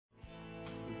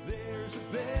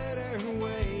better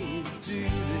way to do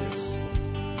this.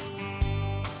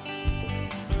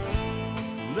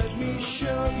 Let me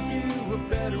show you a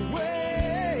better way.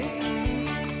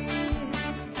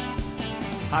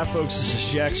 Hi, folks. This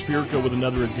is Jack Spirko with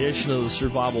another edition of the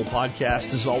Survival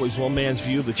Podcast. As always, one man's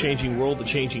view of the changing world, the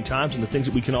changing times, and the things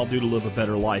that we can all do to live a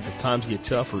better life if times get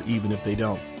tough or even if they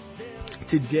don't.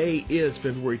 Today is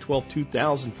February 12th,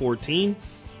 2014,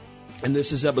 and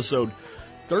this is episode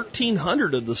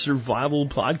 1300 of the Survival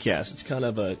Podcast. It's kind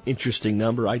of an interesting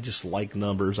number. I just like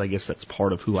numbers. I guess that's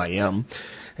part of who I am.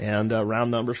 And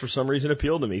round numbers, for some reason,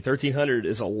 appeal to me. 1300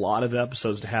 is a lot of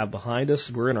episodes to have behind us.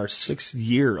 We're in our 6th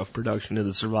year of production of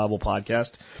the Survival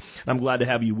Podcast. And I'm glad to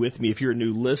have you with me. If you're a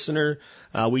new listener,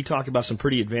 we talk about some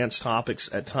pretty advanced topics.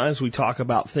 At times, we talk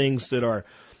about things that are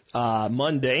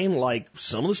mundane, like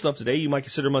some of the stuff today you might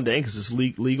consider mundane because it's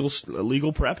legal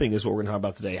prepping is what we're going to talk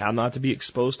about today. How not to be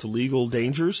exposed to legal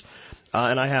dangers.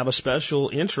 And I have a special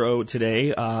intro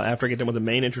today, after I get done with the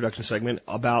main introduction segment,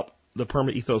 about the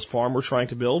permanent ethos farm we're trying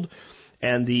to build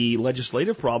and the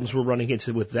legislative problems we're running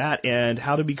into with that and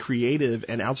how to be creative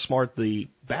and outsmart the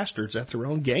bastards at their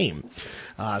own game.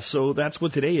 So that's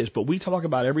what today is. But we talk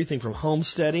about everything from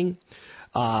homesteading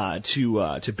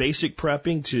to basic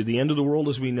prepping, to the end of the world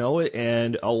as we know it,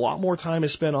 and a lot more time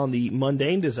is spent on the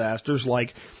mundane disasters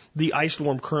like the ice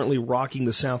storm currently rocking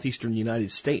the southeastern United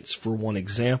States, for one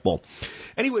example.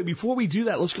 Anyway, before we do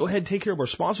that, let's go ahead and take care of our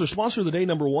sponsor. Sponsor of the day,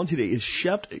 number one today, is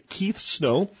Chef Keith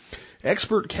Snow,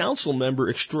 expert council member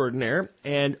extraordinaire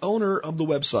and owner of the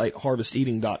website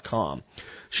harvesteating.com.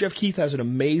 Chef Keith has an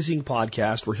amazing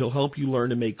podcast where he'll help you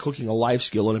learn to make cooking a life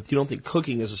skill. And if you don't think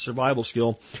cooking is a survival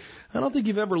skill, I don't think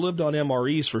you've ever lived on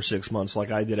MREs for 6 months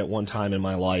like I did at one time in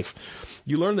my life.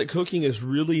 You learn that cooking is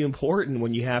really important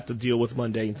when you have to deal with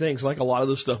mundane things, like a lot of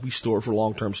the stuff we store for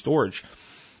long-term storage.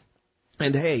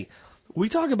 And hey, we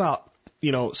talk about,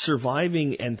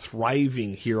 surviving and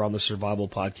thriving here on the Survival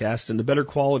Podcast, and the better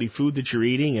quality food that you're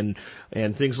eating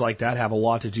and things like that have a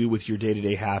lot to do with your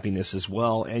day-to-day happiness as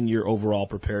well and your overall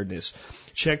preparedness.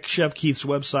 Check Chef Keith's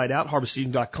website out,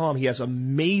 harvesteating.com. He has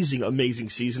amazing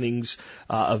seasonings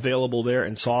available there,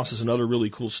 and sauces and other really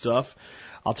cool stuff.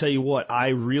 I'll tell you what, I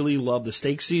really love the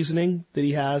steak seasoning that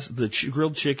he has, the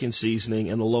grilled chicken seasoning,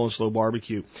 and the low and slow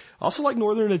barbecue. I also like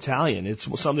Northern Italian. It's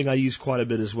something I use quite a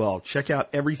bit as well. Check out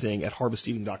everything at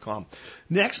harvesteating.com.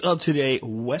 Next up today,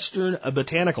 Western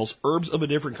Botanicals, herbs of a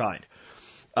different kind.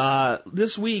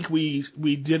 This week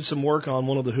we did some work on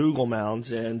one of the hugel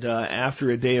mounds, and after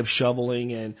a day of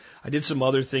shoveling, and I did some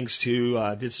other things too,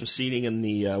 did some seeding in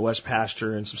the west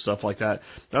pasture and some stuff like that.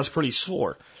 I was pretty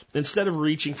sore. Instead of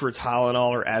reaching for Tylenol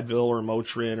or Advil or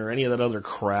Motrin or any of that other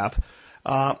crap,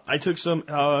 I took some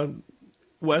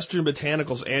Western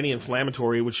Botanicals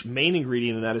anti-inflammatory, which main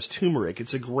ingredient in that is turmeric.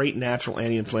 It's a great natural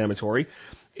anti-inflammatory.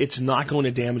 It's not going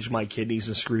to damage my kidneys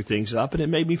and screw things up, and it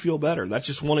made me feel better. That's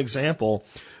just one example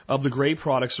of the great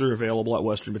products that are available at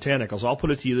Western Botanicals. I'll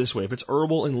put it to you this way. If it's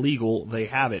herbal and legal, they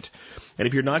have it. And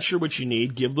if you're not sure what you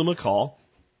need, give them a call,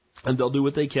 and they'll do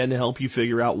what they can to help you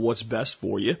figure out what's best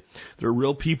for you. They're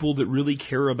real people that really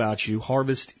care about you.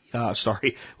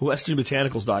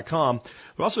 WesternBotanicals.com.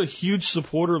 They're also a huge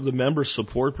supporter of the Member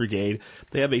Support Brigade.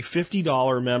 They have a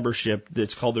 $50 membership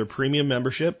that's called their Premium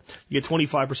Membership. You get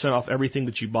 25% off everything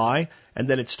that you buy, and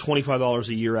then it's $25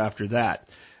 a year after that.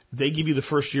 They give you the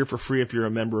first year for free if you're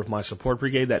a member of my support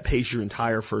brigade. That pays your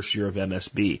entire first year of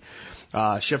MSB.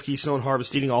 Chef Keith Snow and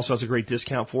Harvest Eating also has a great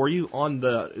discount for you on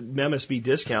the MSB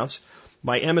discounts.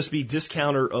 My MSB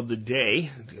discounter of the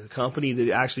day, the company that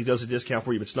actually does a discount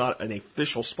for you, but it's not an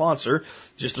official sponsor,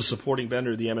 just a supporting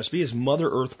vendor of the MSB, is Mother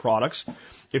Earth Products.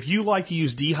 If you like to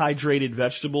use dehydrated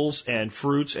vegetables and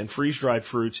fruits and freeze-dried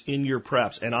fruits in your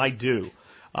preps, and I do,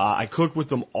 I cook with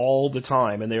them all the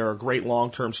time, and they are a great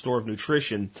long-term store of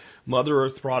nutrition. Mother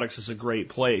Earth Products is a great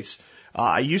place.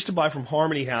 I used to buy from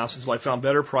Harmony House until I found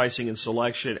better pricing and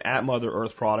selection at Mother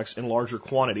Earth Products in larger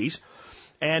quantities.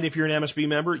 And if you're an MSB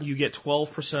member, you get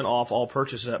 12% off all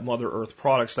purchases at Mother Earth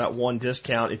Products. That one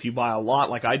discount, if you buy a lot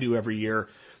like I do every year,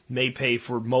 may pay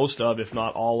for most of, if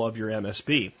not all of, your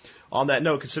MSB. On that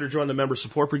note, consider joining the Member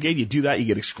Support Brigade. You do that, you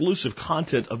get exclusive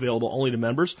content available only to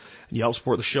members, and you help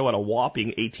support the show at a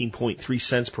whopping 18.3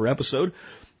 cents per episode.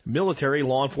 Military,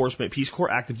 law enforcement, Peace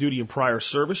Corps, active duty, and prior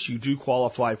service, you do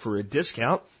qualify for a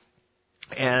discount.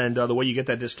 And the way you get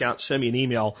that discount, send me an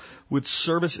email with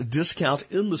service discount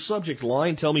in the subject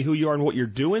line. Tell me who you are and what you're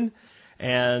doing,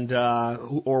 and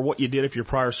or what you did if you're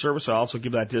prior service. I also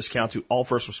give that discount to all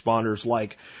first responders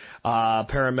like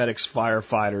paramedics,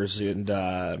 firefighters, and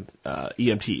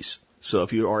EMTs. So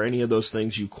if you are any of those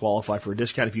things, you qualify for a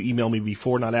discount. If you email me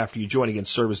before, not after you join, again,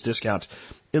 service discount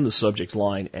in the subject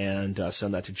line, and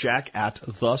send that to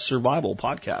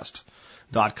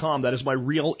jack@thesurvivalpodcast.com. That is my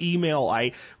real email.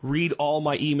 I read all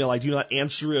my email. I do not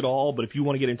answer it all, but if you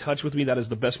want to get in touch with me, that is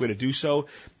the best way to do so.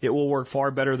 It will work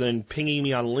far better than pinging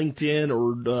me on LinkedIn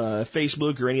or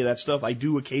Facebook or any of that stuff. I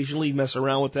do occasionally mess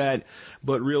around with that,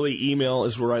 but really email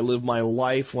is where I live my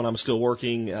life when I'm still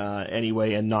working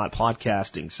anyway and not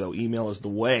podcasting. So email is the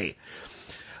way.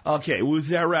 Okay, with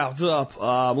that wrapped up,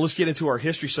 let's get into our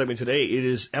history segment today. It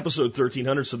is episode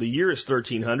 1300, so the year is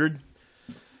 1300.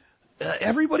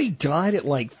 Everybody died at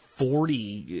like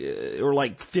 40 or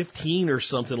like 15 or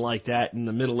something like that in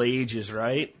the Middle Ages,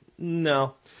 right?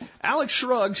 No. Alex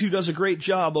Shrugged, who does a great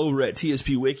job over at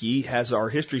TSP Wiki, has our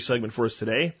history segment for us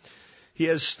today. He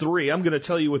has 3. I'm going to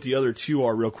tell you what the other 2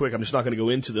 are real quick. I'm just not going to go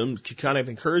into them. To kind of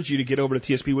encourage you to get over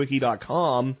to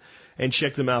tspwiki.com and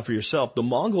check them out for yourself. The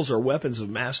Mongols are weapons of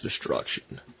mass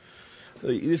destruction.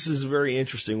 This is a very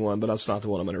interesting one, but that's not the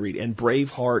one I'm going to read. And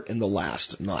Braveheart and the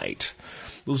Last Night.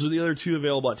 Those are the other 2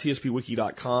 available at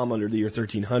tspwiki.com under the year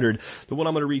 1300. The one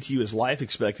I'm going to read to you is life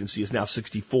expectancy is now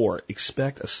 64.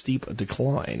 Expect a steep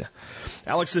decline.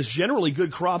 Alex says, generally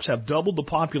good crops have doubled the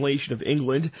population of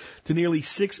England to nearly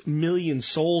 6 million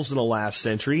souls in the last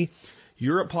century.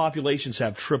 Europe populations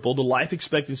have tripled. The life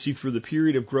expectancy for the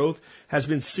period of growth has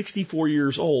been 64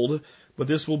 years old, but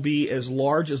this will be as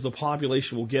large as the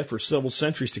population will get for several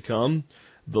centuries to come.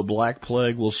 The Black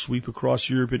Plague will sweep across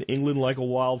Europe and England like a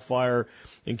wildfire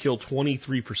and kill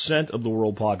 23% of the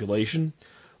world population.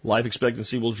 Life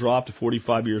expectancy will drop to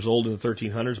 45 years old in the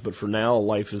 1300s, but for now,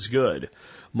 life is good.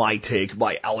 My Take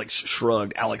by Alex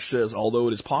Shrugged. Alex says, although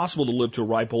it is possible to live to a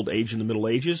ripe old age in the Middle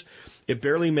Ages, it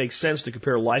barely makes sense to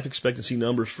compare life expectancy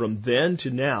numbers from then to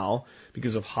now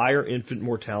because of higher infant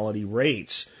mortality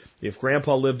rates. If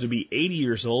Grandpa lived to be 80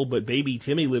 years old, but baby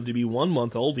Timmy lived to be 1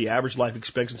 month old, the average life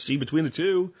expectancy between the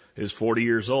two is 40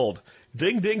 years old.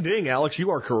 Ding, ding, ding, Alex, you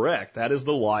are correct. That is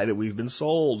the lie that we've been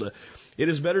sold. It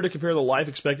is better to compare the life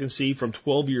expectancy from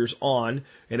 12 years on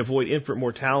and avoid infant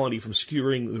mortality from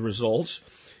skewing the results.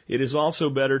 It is also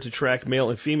better to track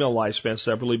male and female lifespan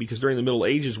separately because during the Middle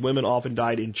Ages, women often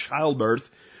died in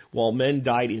childbirth while men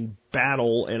died in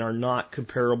battle and are not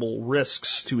comparable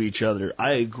risks to each other.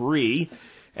 I agree.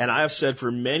 And I have said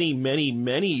for many, many,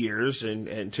 many years,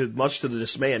 and much to the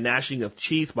dismay and gnashing of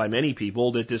teeth by many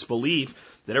people, that this belief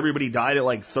that everybody died at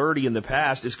like 30 in the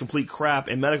past is complete crap,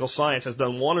 and medical science has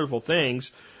done wonderful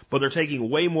things, but they're taking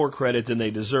way more credit than they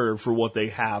deserve for what they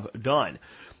have done.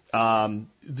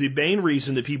 The main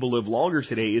reason that people live longer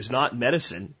today is not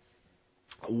medicine.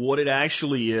 What it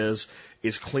actually is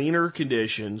cleaner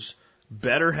conditions,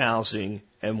 better housing,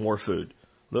 and more food.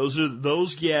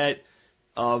 Those get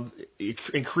of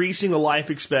increasing the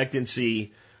life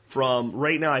expectancy from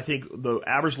right now. I think the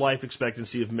average life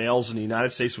expectancy of males in the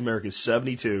United States of America is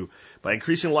 72. By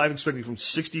increasing the life expectancy from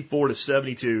 64 to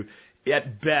 72,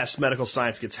 at best, medical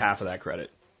science gets half of that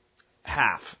credit.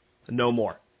 Half, no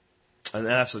more. And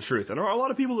that's the truth. And there are a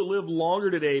lot of people that live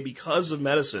longer today because of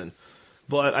medicine,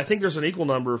 but I think there's an equal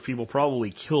number of people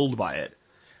probably killed by it.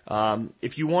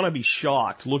 If you want to be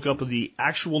shocked, look up the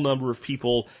actual number of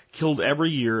people killed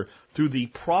every year through the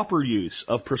proper use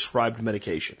of prescribed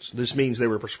medications. This means they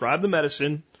were prescribed the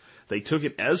medicine, they took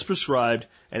it as prescribed,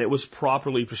 and it was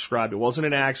properly prescribed. It wasn't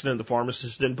an accident, the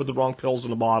pharmacist didn't put the wrong pills in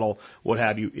the bottle, what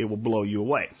have you, it will blow you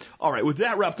away. All right, with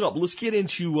that wrapped up, let's get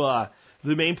into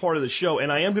the main part of the show,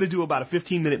 and I am going to do about a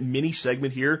 15-minute mini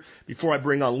segment here before I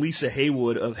bring on Lisa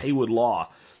Haywood of Haywood Law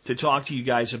to talk to you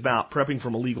guys about prepping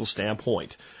from a legal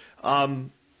standpoint.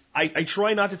 I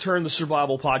try not to turn the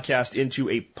Survival Podcast into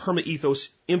a Perma-Ethos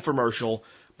infomercial,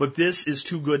 but this is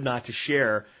too good not to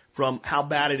share from how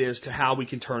bad it is to how we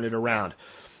can turn it around.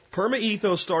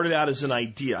 Perma-Ethos started out as an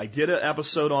idea. I did an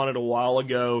episode on it a while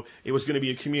ago. It was going to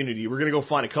be a community. We're going to go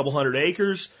find a couple hundred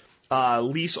acres,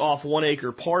 lease off 1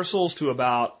 acre parcels to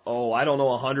about,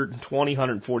 120,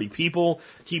 140 people.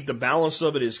 Keep the balance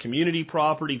of it as community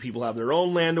property. People have their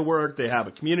own land to work. They have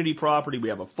a community property. We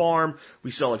have a farm.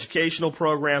 We sell educational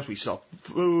programs. We sell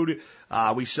food.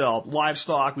 We sell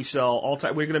livestock. We sell all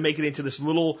type. We're going to make it into this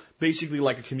little, basically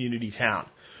like a community town.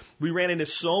 We ran into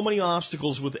so many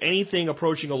obstacles with anything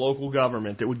approaching a local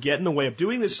government that would get in the way of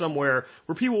doing this somewhere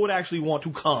where people would actually want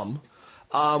to come.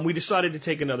 We decided to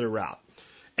take another route.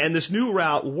 And this new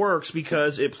route works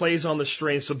because it plays on the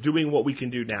strengths of doing what we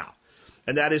can do now.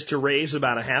 And that is to raise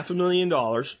about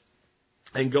 $500,000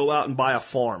 and go out and buy a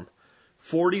farm.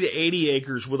 40 to 80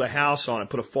 acres with a house on it.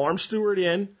 Put a farm steward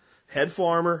in, head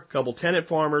farmer, a couple tenant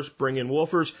farmers, bring in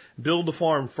woofers, build the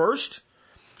farm first.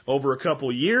 Over a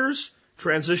couple years,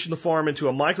 transition the farm into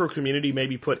a micro community,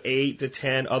 maybe put 8 to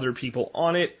 10 other people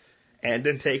on it, and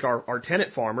then take our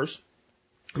tenant farmers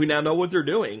who now know what they're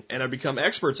doing and have become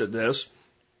experts at this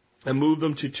and move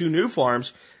them to 2 new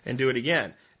farms and do it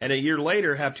again. And a year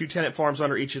later, have 2 tenant farms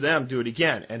under each of them, do it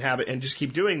again, and have it, and just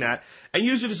keep doing that, and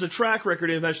use it as a track record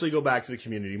and eventually go back to the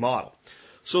community model.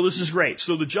 So this is great.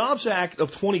 So the Jobs Act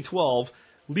of 2012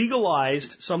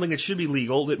 legalized something that should be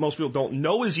legal that most people don't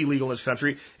know is illegal in this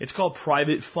country. It's called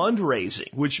private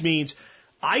fundraising, which means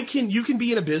you can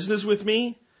be in a business with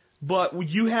me, but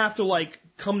you have to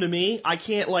come to me. I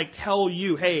can't tell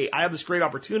you, hey, I have this great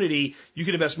opportunity. You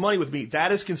can invest money with me.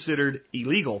 That is considered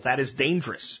illegal. That is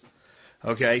dangerous.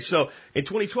 Okay. So in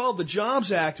 2012, the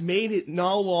Jobs Act made it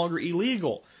no longer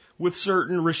illegal with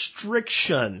certain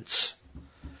restrictions.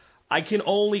 I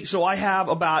have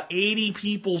about 80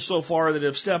 people so far that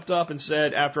have stepped up and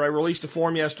said, after I released a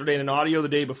form yesterday and an audio the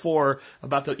day before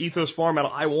about the Ethos Farm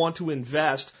Model, I want to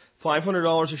invest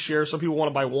 $500 a share. Some people want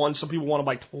to buy 1, some people want to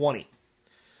buy 20.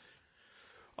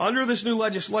 Under this new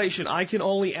legislation, I can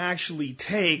only actually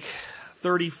take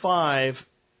 35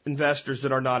 investors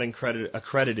that are not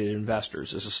accredited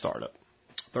investors as a startup.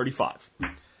 35.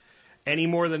 Any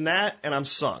more than that, and I'm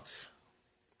sunk.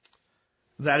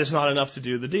 That is not enough to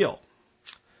do the deal.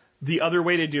 The other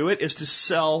way to do it is to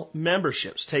sell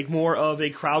memberships. Take more of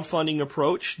a crowdfunding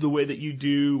approach, the way that you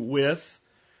do with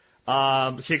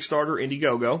Kickstarter,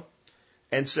 Indiegogo,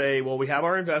 and say, well, we have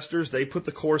our investors, they put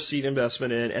the core seed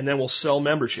investment in, and then we'll sell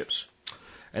memberships.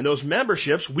 And those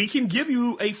memberships, we can give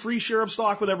you a free share of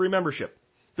stock with every membership.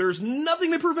 There's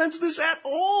nothing that prevents this at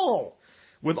all.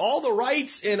 With all the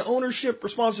rights and ownership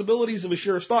responsibilities of a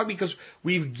share of stock, because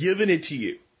we've given it to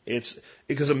you. It's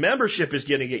because a membership is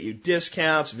going to get you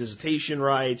discounts, visitation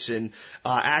rights, and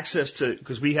access to,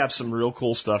 because we have some real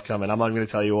cool stuff coming. I'm not going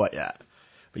to tell you what yet.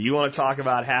 But you want to talk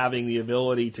about having the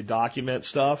ability to document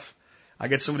stuff? I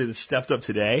got somebody that stepped up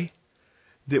today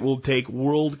that will take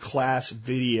world-class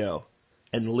video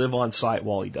and live on site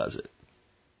while he does it.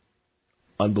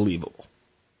 Unbelievable.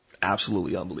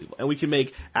 Absolutely unbelievable. And we can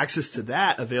make access to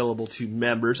that available to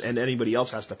members, and anybody else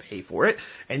has to pay for it.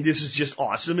 And this is just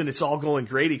awesome, and it's all going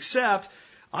great, except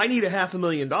I need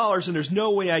 $500,000, and there's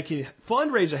no way I can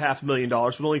fundraise $500,000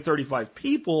 with only 35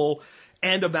 people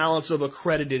and a balance of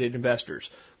accredited investors.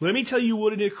 Let me tell you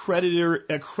what an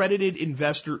accredited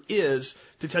investor is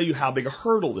to tell you how big a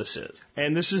hurdle this is.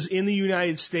 And this is in the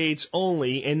United States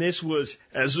only, and this was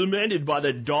as amended by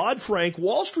the Dodd-Frank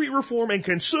Wall Street Reform and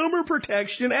Consumer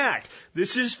Protection Act.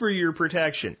 This is for your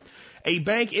protection. A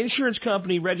bank, insurance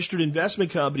company, registered investment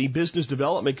company, business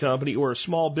development company, or a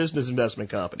small business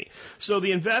investment company. So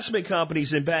the investment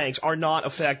companies and banks are not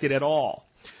affected at all.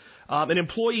 An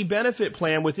employee benefit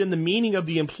plan within the meaning of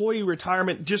the employee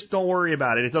retirement, just don't worry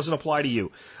about it. It doesn't apply to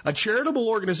you. A charitable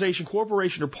organization,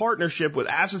 corporation, or partnership with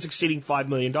assets exceeding $5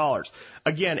 million.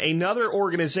 Again, another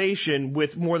organization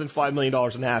with more than $5 million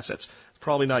in assets.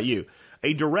 Probably not you.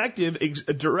 A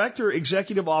director,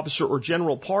 executive officer, or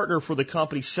general partner for the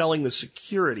company selling the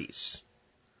securities.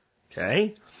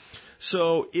 Okay?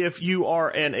 So if you are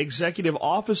an executive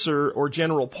officer or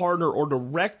general partner or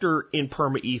director in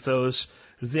PermaEthos,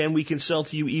 then we can sell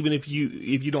to you even if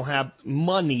you don't have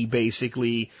money,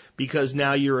 basically, because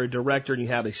now you're a director and you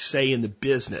have a say in the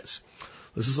business.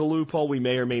 This is a loophole we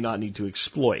may or may not need to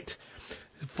exploit.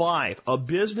 5, a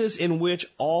business in which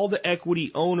all the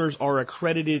equity owners are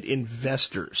accredited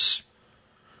investors.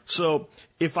 So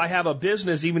if I have a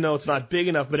business, even though it's not big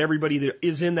enough, but everybody that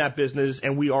is in that business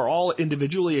and we are all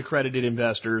individually accredited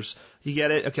investors, you get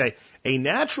it? Okay. A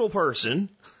natural person,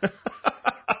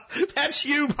 that's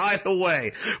you, by the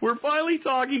way. We're finally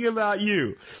talking about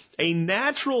you. A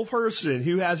natural person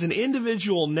who has an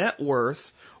individual net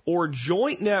worth or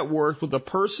joint net worth with a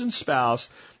person's spouse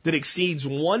that exceeds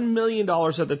 $1 million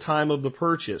at the time of the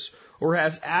purchase, or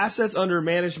has assets under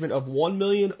management of $1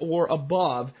 million or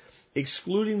above,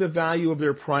 excluding the value of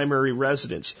their primary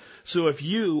residence. So if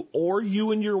you or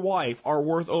you and your wife are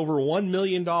worth over $1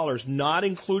 million, not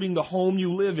including the home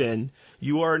you live in,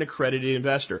 you are an accredited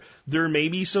investor. There may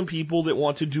be some people that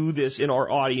want to do this in our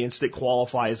audience that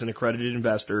qualify as an accredited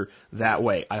investor that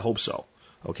way. I hope so.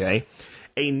 Okay?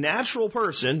 A natural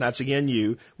person, that's again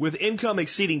you, with income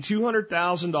exceeding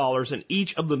 $200,000 in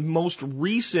each of the most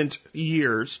recent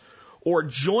years, or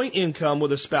joint income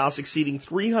with a spouse exceeding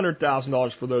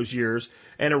 $300,000 for those years,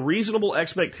 and a reasonable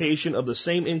expectation of the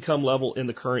same income level in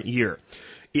the current year.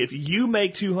 If you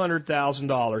make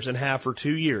 $200,000 and have for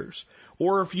 2 years,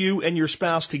 or if you and your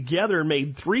spouse together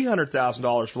made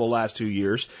 $300,000 for the last 2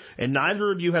 years, and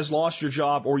neither of you has lost your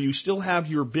job, or you still have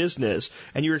your business,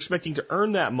 and you're expecting to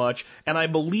earn that much, and I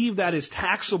believe that is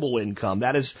taxable income.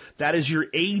 That is your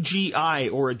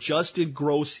AGI, or adjusted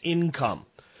gross income.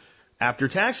 After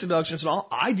tax deductions and all,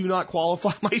 I do not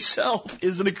qualify myself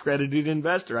as an accredited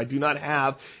investor. I do not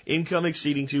have income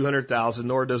exceeding $200,000,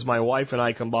 nor does my wife and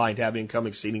I combined have income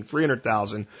exceeding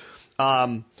 $300,000.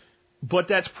 But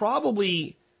that's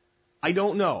probably, I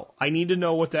don't know. I need to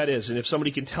know what that is. And if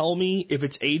somebody can tell me if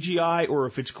it's AGI or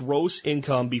if it's gross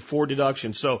income before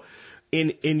deduction. So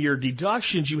in your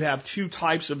deductions, you have two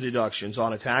types of deductions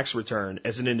on a tax return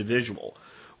as an individual.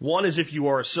 One is if you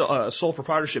are a sole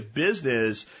proprietorship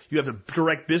business, you have the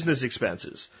direct business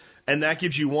expenses, and that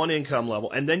gives you one income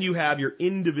level. And then you have your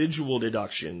individual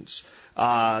deductions,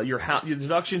 your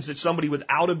deductions that somebody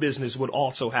without a business would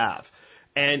also have.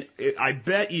 And I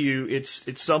bet you it's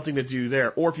something to do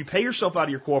there. Or if you pay yourself out of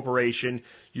your corporation,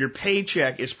 your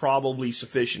paycheck is probably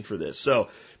sufficient for this. So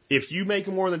if you make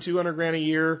more than $200,000 a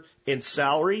year in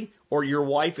salary, or your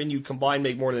wife and you combined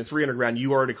make more than $300,000,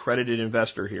 you are an accredited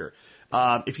investor here.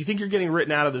 If you think you're getting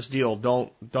written out of this deal,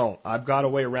 don't. I've got a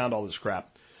way around all this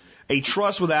crap. A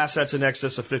trust with assets in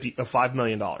excess of $5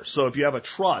 million. So if you have a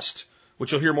trust,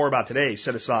 which you'll hear more about today,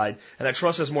 set aside, and that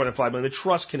trust has more than $5 million, the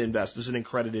trust can invest as an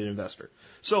accredited investor.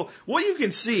 So what you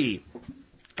can see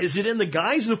is that in the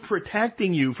guise of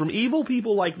protecting you from evil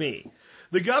people like me,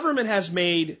 the government has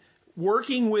made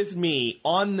working with me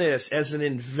on this as an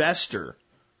investor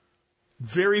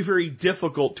very, very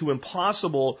difficult to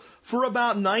impossible for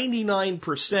about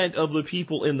 99% of the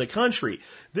people in the country.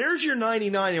 There's your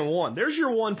 99 and 1. There's your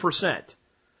 1%.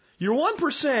 Your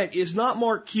 1% is not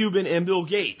Mark Cuban and Bill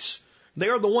Gates. They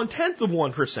are the 1/10 of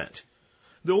 1%.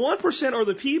 The 1% are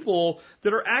the people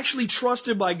that are actually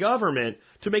trusted by government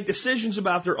to make decisions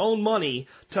about their own money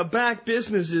to back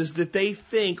businesses that they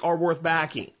think are worth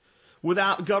backing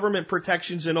without government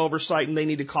protections and oversight, and they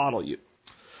need to coddle you.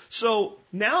 So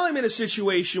now I'm in a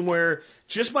situation where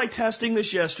just by testing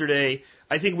this yesterday,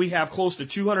 I think we have close to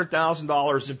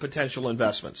 $200,000 in potential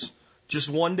investments. Just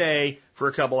one day for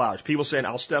a couple hours. People saying,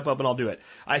 I'll step up and I'll do it.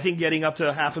 I think getting up to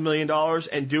 $500,000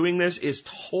 and doing this is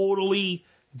totally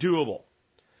doable.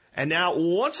 And now,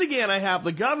 once again, I have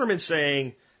the government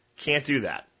saying, can't do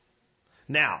that.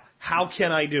 Now, how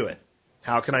can I do it?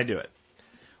 How can I do it?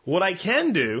 What I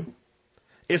can do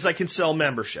is I can sell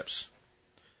memberships.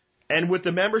 And with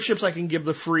the memberships, I can give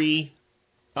the free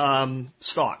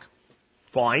stock.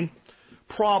 Fine.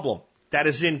 Problem. That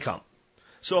is income.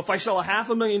 So if I sell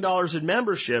 $500,000 in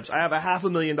memberships, I have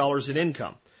 $500,000 in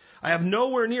income. I have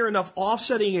nowhere near enough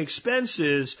offsetting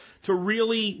expenses to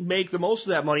really make the most of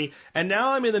that money. And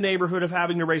now I'm in the neighborhood of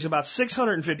having to raise about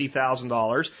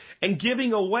 $650,000 and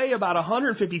giving away about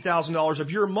 $150,000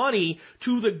 of your money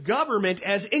to the government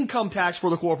as income tax for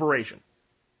the corporation.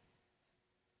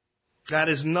 That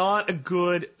is not a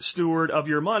good steward of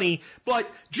your money.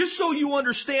 But just so you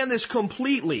understand this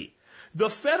completely, the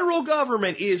federal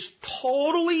government is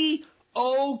totally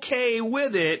okay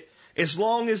with it as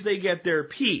long as they get their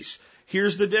piece.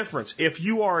 Here's the difference. If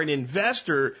you are an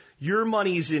investor, your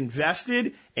money is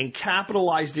invested and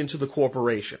capitalized into the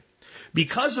corporation.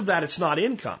 Because of that, it's not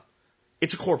income.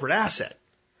 It's a corporate asset.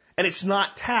 And it's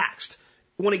not taxed.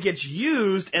 When it gets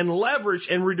used and leveraged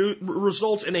and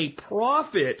results in a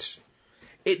profit,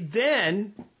 it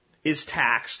then is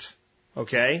taxed,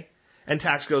 okay? And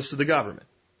tax goes to the government,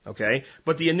 okay?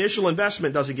 But the initial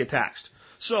investment doesn't get taxed.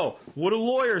 So what do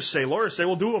lawyers say? Lawyers say,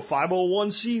 well, do a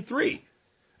 501c3.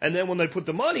 And then when they put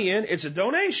the money in, it's a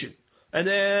donation. And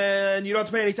then you don't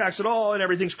have to pay any tax at all and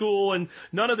everything's cool and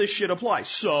none of this shit applies.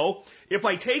 So if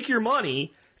I take your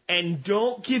money and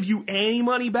don't give you any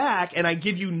money back and I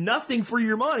give you nothing for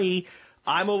your money,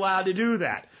 I'm allowed to do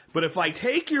that. But if I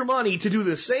take your money to do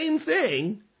the same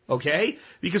thing, okay,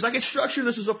 because I can structure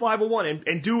this as a 501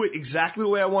 and do it exactly the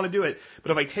way I want to do it.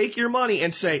 But if I take your money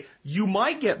and say, you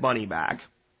might get money back,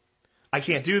 I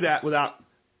can't do that without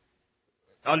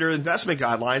under investment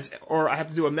guidelines, or I have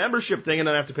to do a membership thing and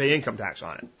then I have to pay income tax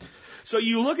on it. So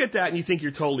you look at that and you think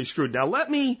you're totally screwed. Now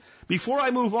before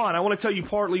I move on, I want to tell you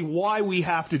partly why we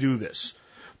have to do this.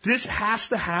 This has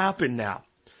to happen now.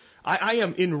 I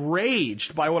am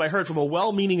enraged by what I heard from a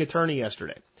well-meaning attorney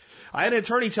yesterday. I had an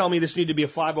attorney tell me this needed to be a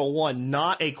 501,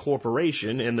 not a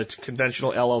corporation in the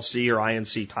conventional LLC or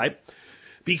INC type,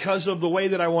 because of the way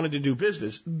that I wanted to do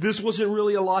business. This wasn't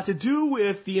really a lot to do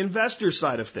with the investor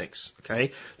side of things,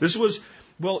 okay? This was,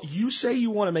 well, you say you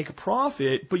want to make a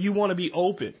profit, but you want to be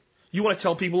open. You want to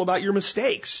tell people about your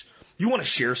mistakes. You want to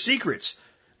share secrets.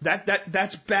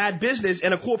 That's bad business,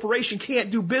 and a corporation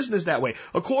can't do business that way.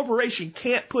 A corporation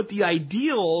can't put the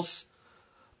ideals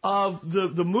of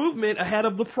the movement ahead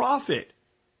of the profit.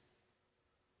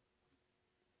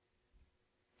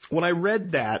 When I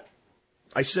read that,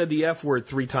 I said the F word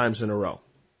 3 times in a row.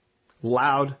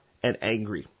 Loud and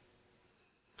angry.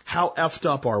 How effed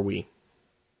up are we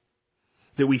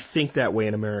that we think that way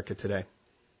in America today?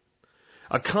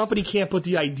 A company can't put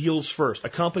the ideals first. A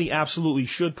company absolutely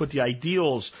should put the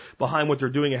ideals behind what they're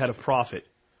doing ahead of profit.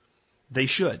 They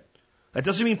should. That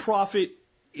doesn't mean profit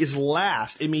is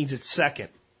last. It means it's second.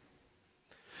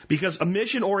 Because a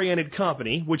mission-oriented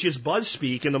company, which is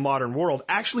buzzspeak in the modern world,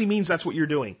 actually means that's what you're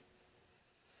doing.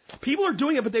 People are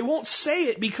doing it, but they won't say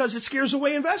it because it scares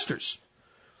away investors.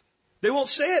 They won't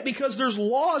say it because there's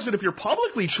laws that if you're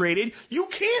publicly traded, you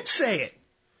can't say it.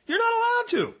 You're not allowed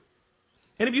to.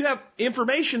 And if you have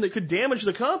information that could damage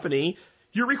the company,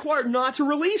 you're required not to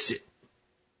release it.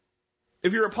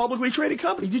 If you're a publicly traded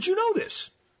company, did you know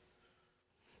this?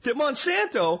 That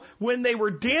Monsanto, when they were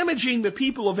damaging the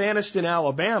people of Anniston,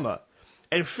 Alabama,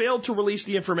 and failed to release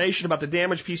the information about the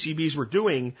damage PCBs were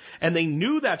doing, and they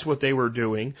knew that's what they were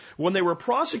doing, when they were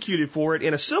prosecuted for it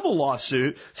in a civil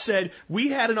lawsuit, said, we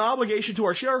had an obligation to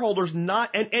our shareholders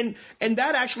not, and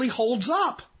that actually holds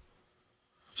up.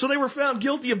 So they were found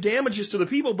guilty of damages to the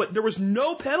people, but there was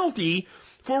no penalty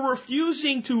for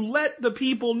refusing to let the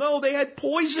people know they had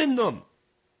poisoned them.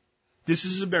 This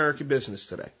is American business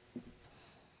today.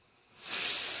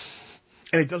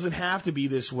 And it doesn't have to be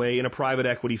this way in a private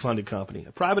equity funded company.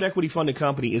 A private equity funded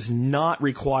company is not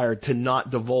required to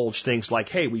not divulge things like,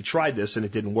 hey, we tried this and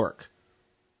it didn't work.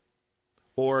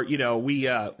 Or,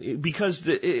 because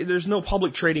there's no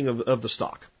public trading of the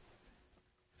stock.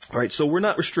 All right, so we're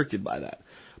not restricted by that.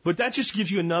 But that just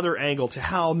gives you another angle to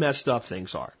how messed up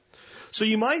things are. So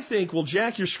you might think, well,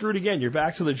 Jack, you're screwed again. You're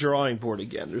back to the drawing board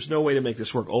again. There's no way to make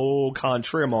this work. Au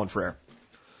contraire, mon frère.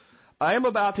 I am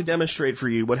about to demonstrate for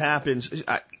you what happens.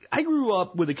 I grew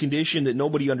up with a condition that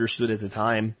nobody understood at the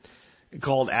time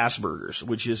called Asperger's,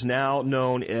 which is now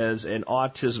known as an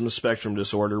autism spectrum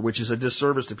disorder, which is a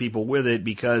disservice to people with it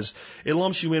because it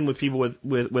lumps you in with people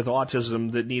with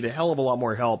autism that need a hell of a lot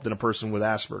more help than a person with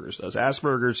Asperger's does.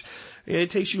 Asperger's, it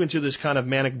takes you into this kind of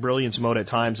manic brilliance mode at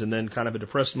times and then kind of a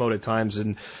depressed mode at times,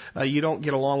 and you don't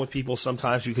get along with people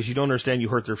sometimes because you don't understand, you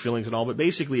hurt their feelings and all, but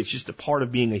basically it's just a part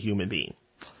of being a human being.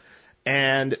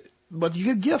 But you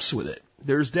get gifts with it.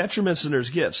 There's detriments and there's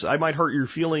gifts. I might hurt your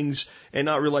feelings and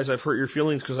not realize I've hurt your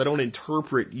feelings because I don't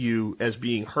interpret you as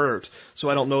being hurt, so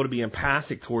I don't know to be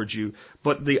empathic towards you.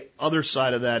 But the other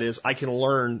side of that is I can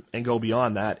learn and go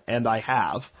beyond that, and I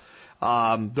have,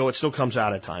 though it still comes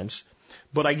out at times.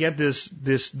 But I get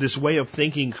this way of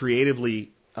thinking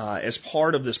creatively as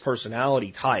part of this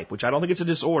personality type, which I don't think it's a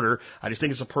disorder. I just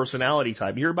think it's a personality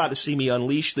type. You're about to see me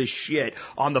unleash this shit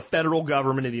on the federal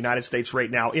government of the United States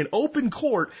right now in open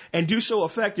court and do so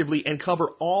effectively and cover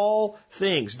all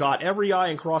things, dot every I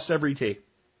and cross every T.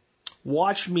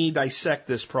 Watch me dissect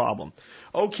this problem.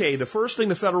 Okay, the first thing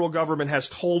the federal government has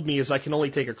told me is I can only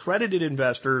take accredited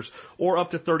investors or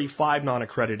up to 35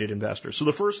 non-accredited investors. So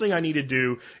the first thing I need to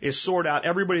do is sort out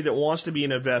everybody that wants to be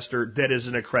an investor that is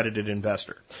an accredited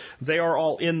investor. They are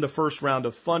all in the first round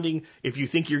of funding. If you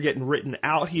think you're getting written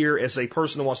out here as a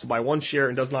person who wants to buy one share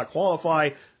and does not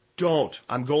qualify, don't.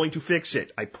 I'm going to fix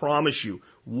it. I promise you.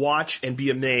 Watch and be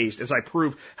amazed as I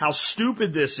prove how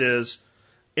stupid this is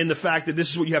in the fact that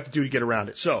this is what you have to do to get around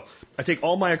it. So I take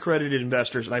all my accredited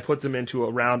investors and I put them into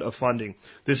a round of funding.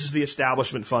 This is the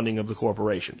establishment funding of the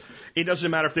corporation. It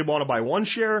doesn't matter if they want to buy one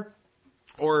share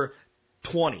or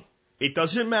 20. It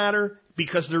doesn't matter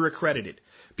because they're accredited.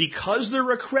 Because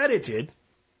they're accredited,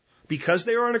 because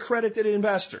they are an accredited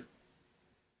investor,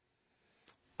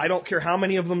 I don't care how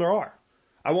many of them there are.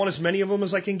 I want as many of them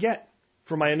as I can get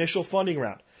for my initial funding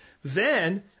round.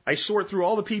 Then I sort through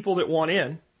all the people that want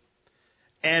in,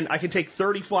 and I can take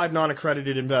 35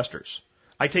 non-accredited investors.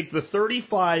 I take the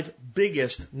 35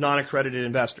 biggest non-accredited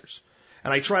investors,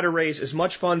 and I try to raise as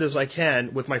much fund as I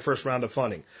can with my first round of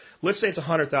funding. Let's say it's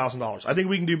 $100,000. I think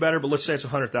we can do better, but let's say it's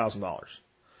 $100,000.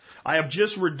 I have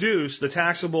just reduced the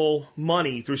taxable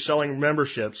money through selling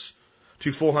memberships to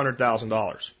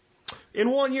 $400,000. In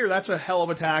 1 year, that's a hell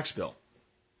of a tax bill.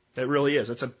 It really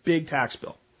is. It's a big tax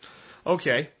bill.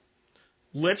 Okay.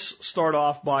 Let's start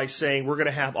off by saying we're going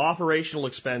to have operational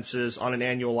expenses on an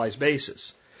annualized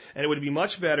basis. And it would be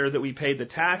much better that we paid the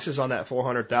taxes on that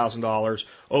 $400,000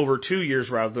 over 2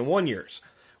 years rather than 1 year.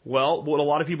 Well, what a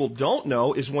lot of people don't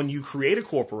know is when you create a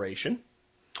corporation,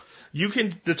 you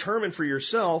can determine for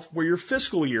yourself where your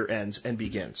fiscal year ends and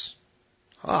begins.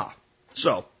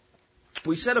 So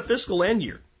we set a fiscal end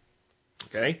year.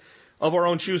 okay, of our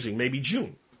own choosing, maybe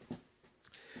June.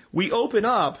 We open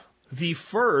up the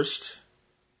first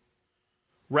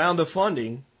round of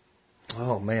funding,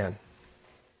 oh man,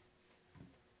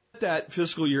 at that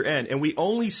fiscal year end, and we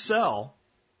only sell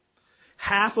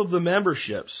half of the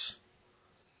memberships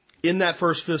in that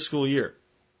first fiscal year.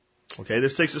 Okay,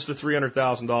 this takes us to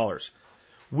 $300,000.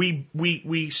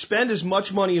 We spend as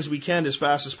much money as we can as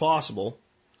fast as possible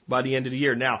by the end of the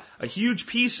year. Now, a huge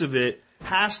piece of it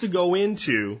has to go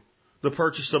into the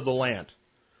purchase of the land.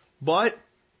 But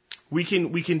we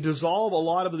can dissolve a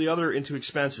lot of the other into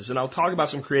expenses, and I'll talk about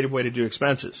some creative way to do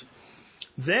expenses.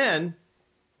 Then,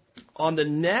 on the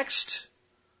next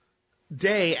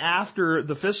day after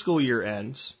the fiscal year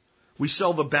ends, we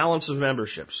sell the balance of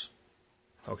memberships.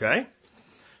 Okay?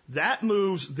 That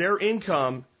moves their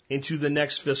income into the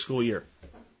next fiscal year.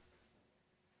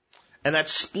 And that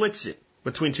splits it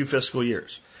between two fiscal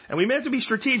years. And we may have to be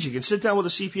strategic and sit down with a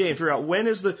CPA and figure out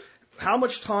how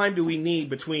much time do we need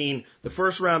between the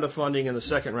first round of funding and the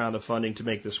second round of funding to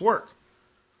make this work.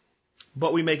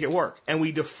 But we make it work. And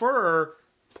we defer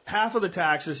half of the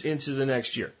taxes into the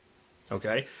next year.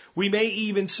 Okay? We may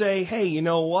even say, hey, you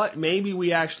know what? Maybe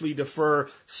we actually defer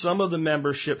some of the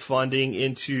membership funding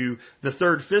into the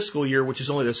third fiscal year, which is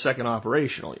only the second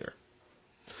operational year.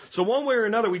 So one way or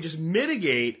another, we just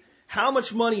mitigate how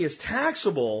much money is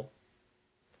taxable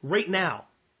right now.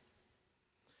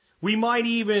 We might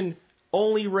even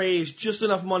only raise just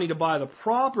enough money to buy the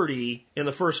property in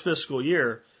the first fiscal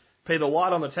year, pay the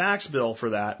lot on the tax bill for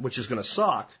that, which is going to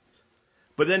suck,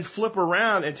 but then flip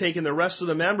around and take in the rest of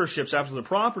the memberships after the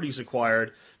property's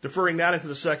acquired, deferring that into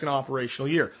the second operational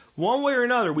year. One way or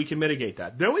another, we can mitigate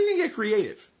that. Then we can get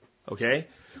creative, okay?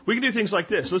 We can do things like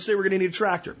this. Let's say we're going to need a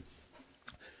tractor.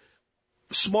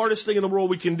 Smartest thing in the world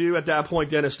we can do at that point,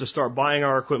 then, is to start buying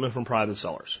our equipment from private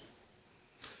sellers.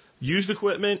 Used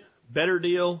equipment, better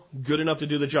deal, good enough to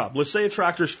do the job. Let's say a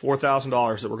tractor's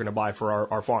 $4,000 that we're going to buy for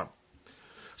our farm.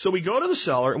 So we go to the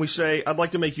seller and we say, I'd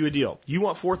like to make you a deal. You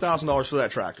want $4,000 for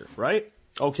that tractor, right?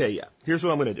 Okay, yeah. Here's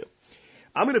what I'm going to do.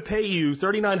 I'm going to pay you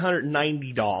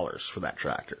 $3,990 for that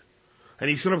tractor. And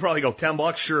he's going to probably go,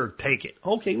 $10? Sure, take it.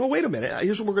 Okay, no, wait a minute.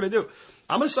 Here's what we're going to do.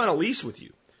 I'm going to sign a lease with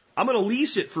you. I'm going to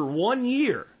lease it for 1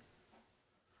 year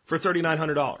for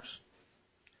 $3,900.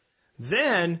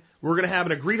 Then we're going to have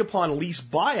an agreed upon lease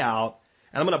buyout,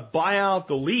 and I'm going to buy out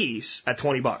the lease at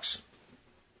 $20.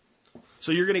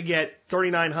 So you're going to get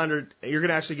 $3,900. You're going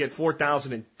to actually get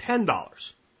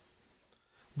 $4,010.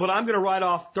 But I'm going to write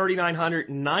off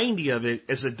 $3,990 of it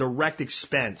as a direct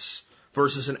expense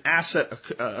versus an asset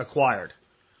acquired.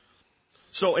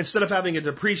 So instead of having a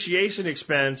depreciation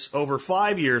expense over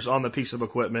 5 years on the piece of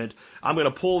equipment, I'm going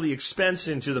to pull the expense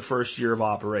into the first year of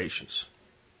operations.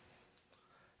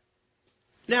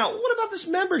 Now, what about this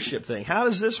membership thing? How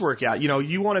does this work out? You know,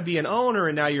 you want to be an owner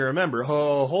and now you're a member.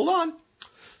 Oh, hold on.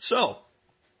 So,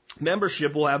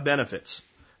 membership will have benefits.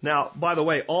 Now, by the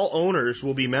way, all owners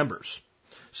will be members.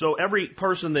 So every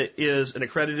person that is an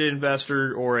accredited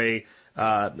investor or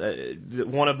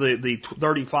one of the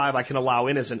 35 I can allow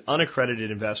in as an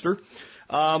unaccredited investor,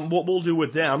 what we'll do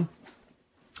with them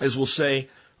is we'll say,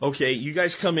 okay, you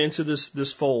guys come into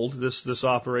this fold, this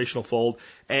operational fold,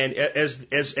 and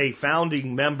as a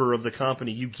founding member of the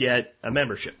company, you get a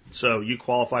membership. So you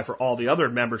qualify for all the other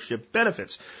membership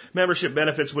benefits. Membership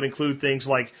benefits would include things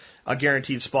like a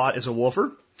guaranteed spot as a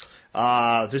woofer,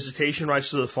 visitation rights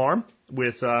to the farm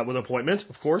with appointment,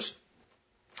 of course.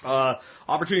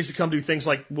 Opportunities to come do things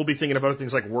like, we'll be thinking about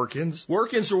things like work-ins.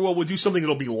 Work-ins are, well, we'll do something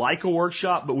that'll be like a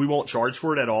workshop, but we won't charge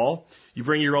for it at all. You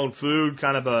bring your own food,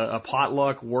 kind of a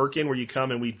potluck work-in where you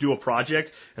come and we do a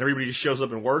project and everybody just shows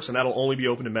up and works, and that'll only be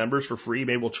open to members for free.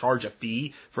 Maybe we'll charge a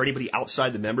fee for anybody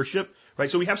outside the membership, right?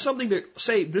 So we have something to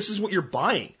say, this is what you're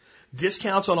buying.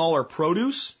 Discounts on all our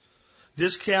produce,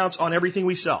 discounts on everything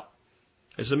we sell.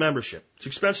 It's a membership. It's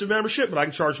expensive membership, but I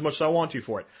can charge as much as I want to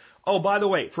for it. Oh, by the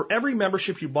way, for every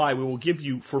membership you buy, we will give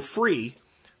you for free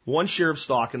 1 share of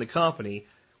stock in the company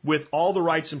with all the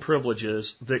rights and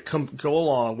privileges that go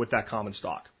along with that common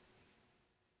stock.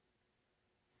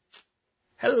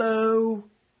 Hello.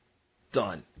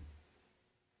 Done.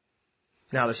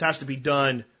 Now, this has to be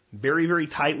done very, very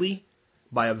tightly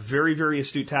by a very, very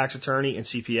astute tax attorney and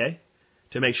CPA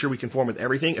to make sure we conform with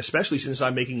everything, especially since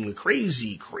I'm making the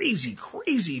crazy, crazy,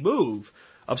 crazy move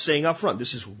of saying up front,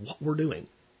 this is what we're doing.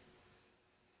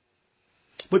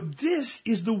 But this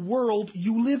is the world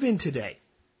you live in today.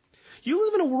 You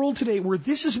live in a world today where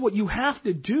this is what you have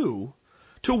to do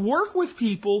to work with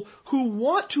people who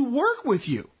want to work with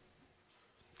you.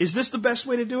 Is this the best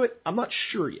way to do it? I'm not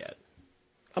sure yet.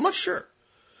 I'm not sure.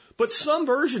 But some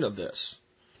version of this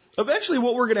Eventually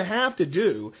what we're going to have to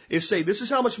do is say, this is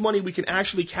how much money we can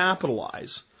actually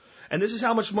capitalize. And this is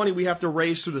how much money we have to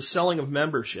raise through the selling of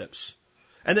memberships.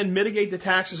 And then mitigate the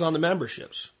taxes on the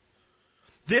memberships.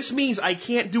 This means I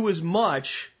can't do as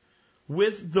much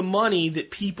with the money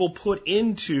that people put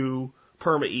into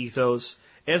PermaEthos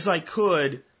as I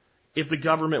could if the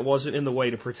government wasn't in the way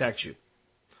to protect you.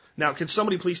 Now, can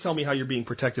somebody please tell me how you're being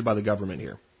protected by the government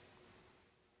here?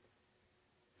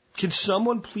 Can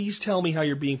someone please tell me how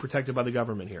you're being protected by the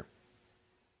government here?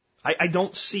 I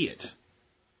don't see it.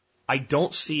 I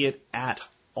don't see it at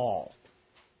all.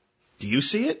 Do you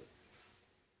see it?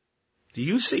 Do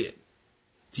you see it?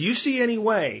 Do you see any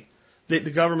way that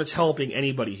the government's helping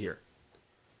anybody here?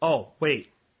 Oh, wait.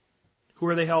 Who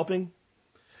are they helping?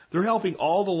 They're helping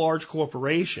all the large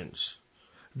corporations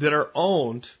that are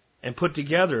owned and put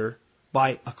together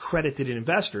by accredited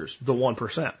investors, the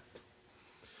 1%.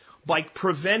 By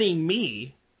preventing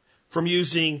me from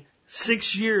using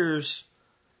 6 years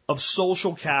of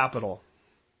social capital,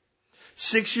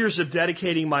 6 years of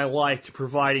dedicating my life to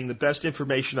providing the best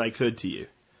information I could to you,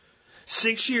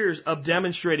 6 years of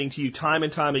demonstrating to you time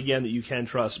and time again that you can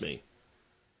trust me,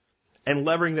 and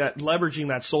leveraging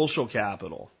that social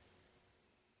capital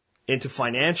into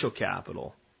financial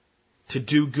capital to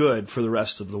do good for the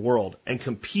rest of the world and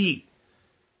compete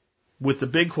with the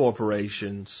big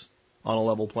corporations on a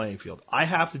level playing field. I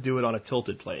have to do it on a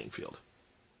tilted playing field.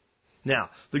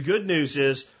 Now, the good news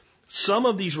is some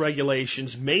of these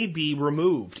regulations may be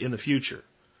removed in the future.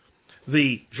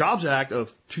 The Jobs Act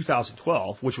of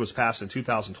 2012, which was passed in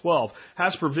 2012,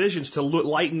 has provisions to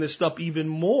lighten this stuff even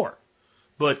more.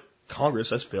 But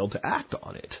Congress has failed to act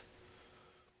on it.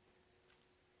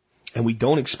 And we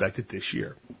don't expect it this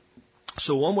year.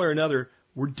 So one way or another,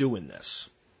 we're doing this.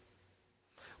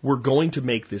 We're going to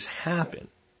make this happen.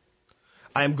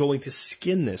 I am going to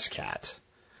skin this cat.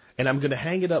 And I'm going to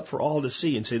hang it up for all to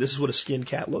see and say, this is what a skinned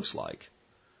cat looks like.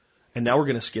 And now we're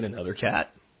going to skin another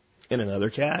cat, and another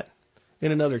cat,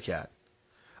 and another cat.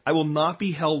 I will not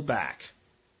be held back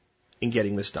in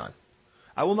getting this done.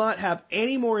 I will not have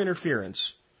any more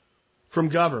interference from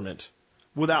government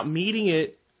without meeting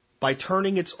it by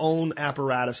turning its own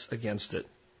apparatus against it.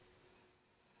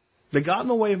 They got in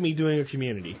the way of me doing a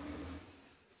community.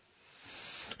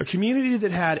 A community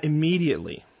that had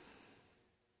immediately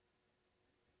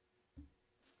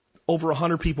over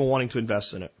 100 people wanting to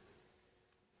invest in it,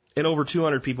 and over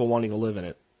 200 people wanting to live in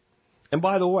it. And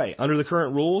by the way, under the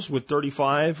current rules, with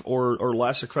 35 or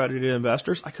less accredited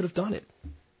investors, I could have done it.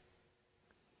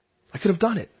 I could have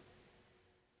done it.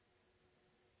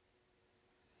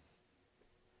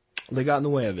 They got in the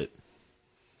way of it.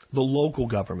 The local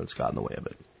governments got in the way of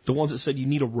it. The ones that said you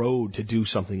need a road to do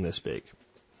something this big.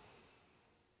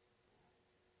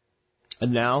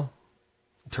 And now,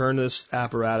 turn this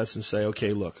apparatus and say,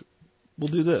 okay, look, we'll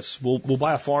do this. We'll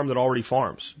buy a farm that already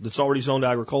farms, that's already zoned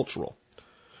agricultural.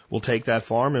 We'll take that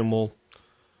farm and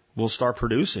we'll start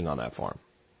producing on that farm.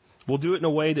 We'll do it in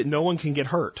a way that no one can get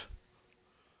hurt.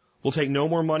 We'll take no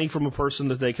more money from a person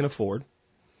that they can afford.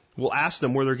 We'll ask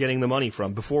them where they're getting the money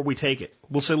from before we take it.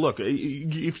 We'll say, look,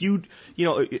 if you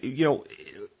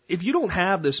don't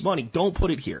have this money, don't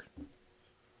put it here.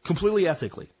 Completely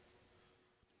ethically.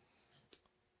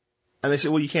 And they say,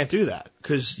 well, you can't do that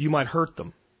because you might hurt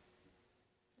them.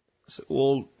 I say,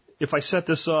 well, if I set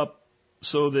this up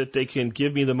so that they can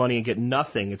give me the money and get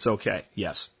nothing, it's okay.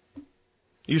 Yes.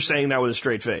 You're saying that with a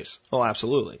straight face. Oh,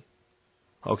 absolutely.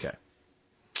 Okay.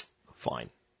 Fine.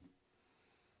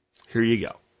 Here you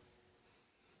go.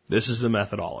 This is the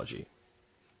methodology.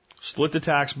 Split the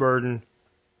tax burden.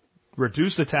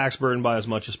 Reduce the tax burden by as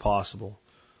much as possible.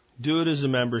 Do it as a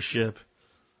membership.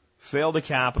 Fail to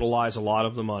capitalize a lot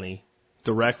of the money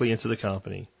directly into the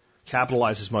company.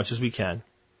 Capitalize as much as we can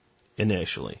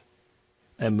initially.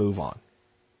 And move on.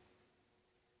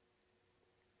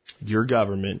 Your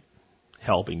government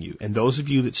helping you. And those of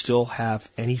you that still have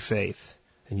any faith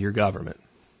in your government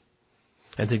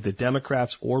and think that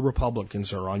Democrats or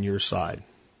Republicans are on your side,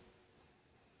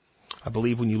 I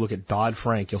believe when you look at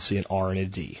Dodd-Frank, you'll see an R and a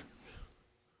D.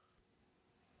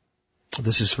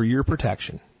 This is for your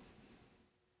protection.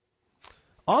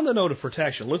 On the note of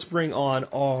protection, let's bring on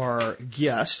our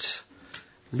guest,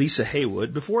 Lisa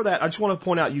Haywood. Before that, I just want to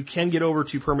point out you can get over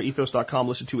to permaethos.com,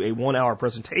 listen to a 1-hour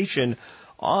presentation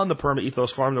on the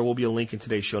PermaEthos farm. There will be a link in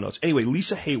today's show notes. Anyway,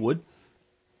 Lisa Haywood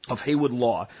of Haywood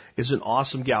Law is an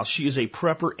awesome gal. She is a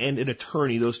prepper and an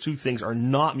attorney. Those two things are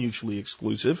not mutually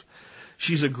exclusive.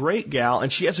 She's a great gal,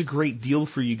 and she has a great deal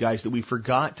for you guys that we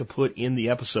forgot to put in the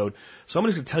episode. So I'm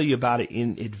just going to tell you about it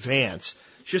in advance.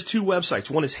 She has two websites.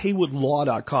 One is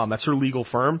haywoodlaw.com. That's her legal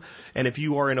firm. And if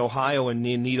you are in Ohio and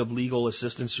in need of legal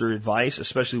assistance or advice,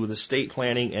 especially with estate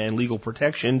planning and legal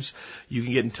protections, you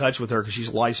can get in touch with her because she's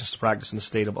licensed to practice in the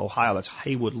state of Ohio. That's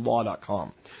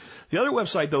haywoodlaw.com. The other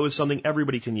website, though, is something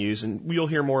everybody can use, and we'll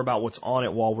hear more about what's on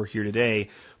it while we're here today.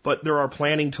 But there are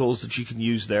planning tools that you can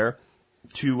use there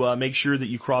to make sure that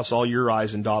you cross all your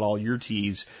I's and dot all your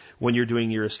T's when you're doing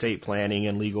your estate planning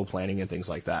and legal planning and things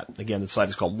like that. Again, the site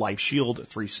is called Life Shield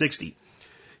 360.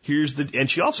 And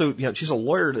she also, she's a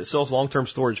lawyer that sells long-term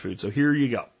storage food. So here you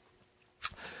go.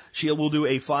 She will do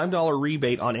a $5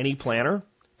 rebate on any planner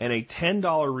and a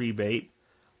 $10 rebate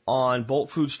on bulk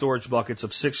food storage buckets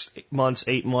of 6 months,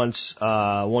 8 months,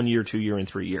 1 year, 2 year, and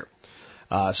 3 year.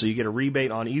 So you get a rebate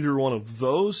on either one of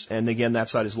those. And again, that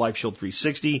site is Life Shield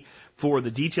 360. For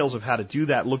the details of how to do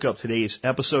that, look up today's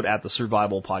episode at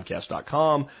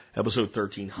thesurvivalpodcast.com, episode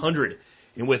 1300.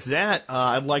 And with that,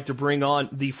 I'd like to bring on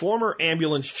the former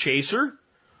ambulance chaser,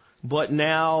 but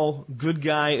now good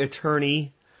guy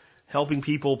attorney, helping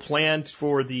people plan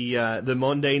for the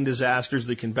mundane disasters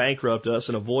that can bankrupt us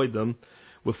and avoid them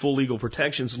with full legal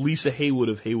protections, Lisa Haywood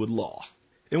of Haywood Law.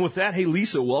 And with that, hey,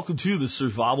 Lisa, welcome to the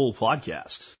Survival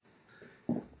Podcast.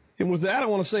 And with that, I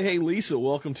want to say, hey, Lisa,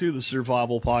 welcome to the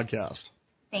Survival Podcast.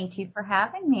 Thank you for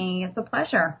having me. It's a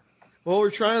pleasure. Well,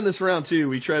 we're trying this round, too.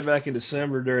 We tried back in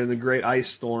December during the great ice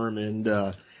storm, and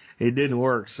it didn't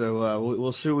work. So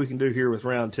we'll see what we can do here with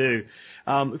round two.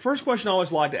 The first question I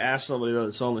always like to ask somebody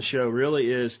that's on the show really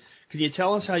is, can you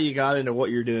tell us how you got into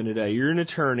what you're doing today? You're an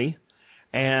attorney.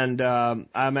 And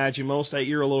I imagine most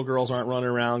 8-year-old little girls aren't running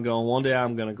around going, one day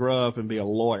I'm going to grow up and be a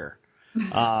lawyer.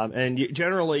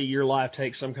 Generally, your life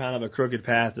takes some kind of a crooked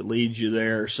path that leads you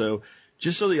there. So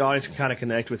just so the audience can kind of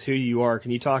connect with who you are,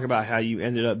 can you talk about how you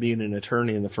ended up being an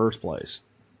attorney in the first place?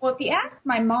 Well, if you ask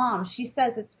my mom, she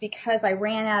says it's because I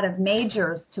ran out of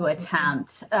majors to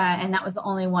attempt, and that was the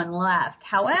only one left.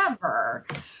 However,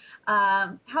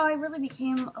 how I really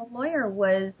became a lawyer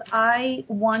was I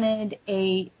wanted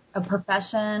a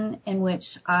profession in which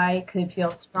I could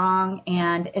feel strong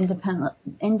and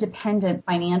independent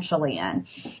financially in.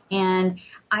 And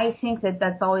I think that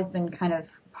that's always been kind of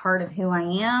part of who I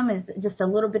am, is just a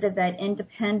little bit of that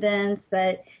independence,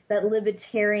 that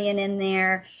libertarian in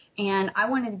there. And I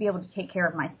wanted to be able to take care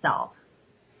of myself.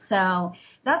 So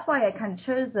that's why I kind of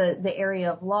chose the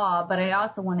area of law, but I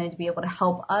also wanted to be able to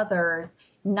help others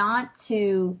not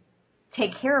to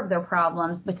take care of their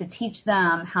problems, but to teach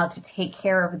them how to take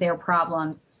care of their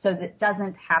problems so that it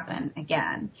doesn't happen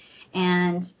again.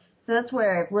 And so that's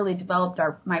where I've really developed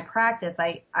my practice.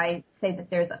 I say that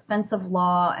there's offensive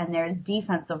law and there's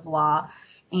defensive law.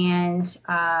 And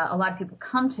a lot of people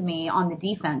come to me on the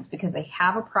defense because they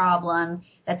have a problem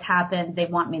that's happened. They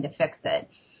want me to fix it.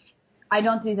 I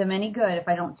don't do them any good if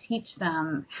I don't teach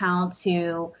them how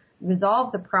to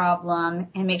resolve the problem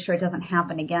and make sure it doesn't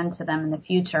happen again to them in the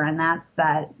future. And that's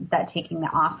that taking the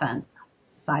offense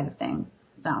side of things.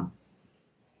 So.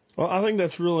 Well, I think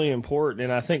that's really important.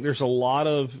 And I think there's a lot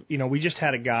of, we just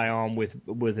had a guy on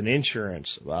with an insurance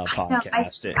podcast.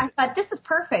 I thought this is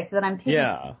perfect that I'm picking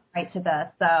right to this.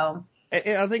 So.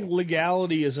 And I think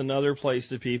legality is another place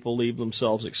that people leave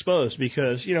themselves exposed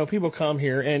because, people come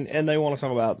here and they want to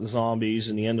talk about the zombies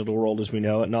and the end of the world as we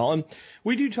know it and all. And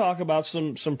we do talk about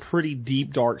some pretty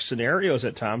deep, dark scenarios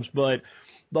at times, but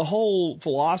the whole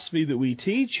philosophy that we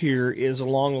teach here is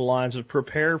along the lines of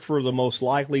prepare for the most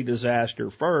likely disaster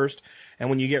first. And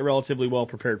when you get relatively well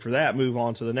prepared for that, move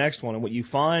on to the next one. And what you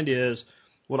find is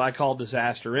what I call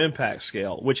disaster impact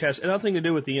scale, which has nothing to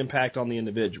do with the impact on the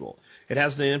individual. It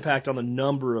has the impact on the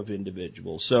number of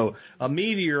individuals. So a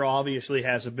meteor obviously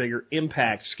has a bigger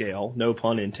impact scale, no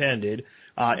pun intended,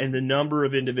 and the number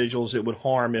of individuals it would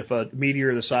harm if a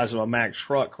meteor the size of a Mack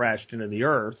truck crashed into the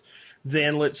earth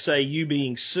than, let's say, you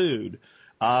being sued.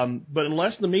 But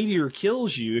unless the meteor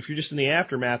kills you, if you're just in the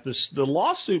aftermath, the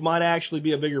lawsuit might actually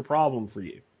be a bigger problem for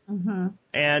you. Mm-hmm.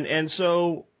 And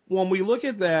so when we look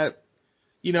at that,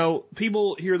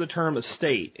 people hear the term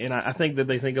estate, and I think that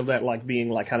they think of that like being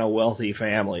like kind of wealthy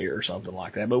family or something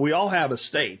like that. But we all have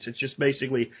estates. It's just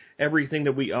basically everything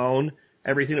that we own,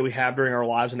 everything that we have during our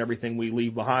lives, and everything we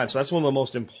leave behind. So that's one of the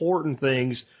most important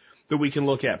things that we can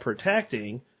look at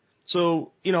protecting.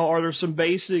 So, are there some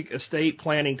basic estate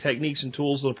planning techniques and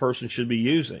tools that a person should be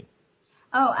using?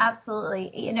 Oh,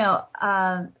 absolutely.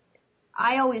 I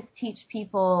always teach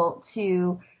people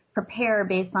to prepare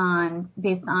based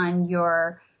on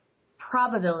your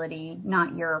probability,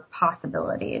 not your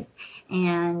possibilities.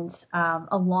 And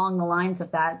along the lines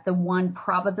of that, the one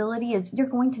probability is you're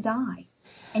going to die.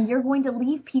 And you're going to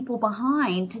leave people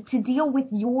behind to deal with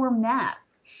your mess.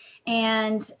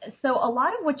 And so a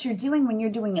lot of what you're doing when you're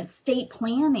doing estate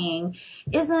planning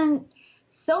isn't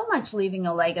so much leaving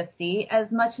a legacy as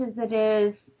much as it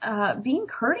is being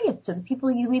courteous to the people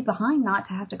you leave behind, not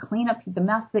to have to clean up the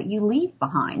mess that you leave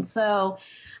behind. So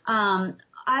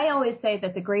I always say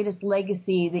that the greatest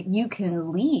legacy that you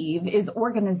can leave is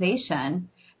organization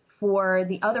for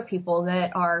the other people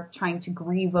that are trying to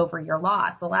grieve over your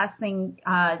loss. The last thing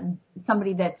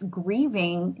somebody that's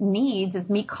grieving needs is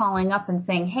me calling up and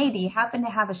saying, hey, do you happen to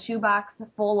have a shoebox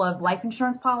full of life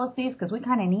insurance policies? Because we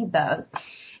kind of need those.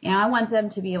 And I want them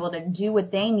to be able to do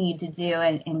what they need to do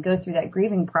and go through that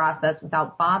grieving process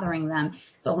without bothering them.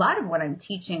 So a lot of what I'm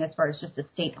teaching as far as just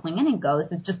estate planning goes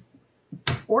is just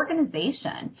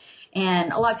organization.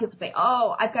 And a lot of people say,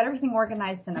 oh, I've got everything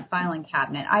organized in a filing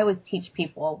cabinet. I always teach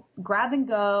people, grab and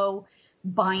go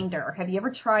binder. Have you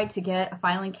ever tried to get a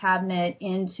filing cabinet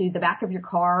into the back of your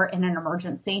car in an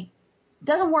emergency? It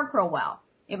doesn't work real well.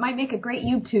 It might make a great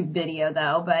YouTube video,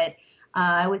 though, but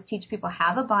I always teach people,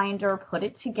 have a binder, put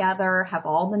it together, have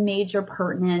all the major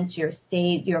pertinence, your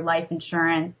estate, your life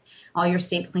insurance, all your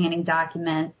estate planning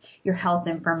documents, your health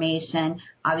information.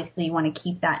 Obviously, you want to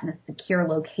keep that in a secure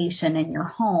location in your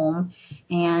home,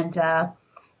 and a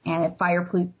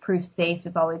fireproof safe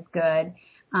is always good.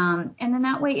 And then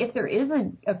that way, if there is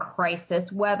a crisis,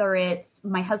 whether it's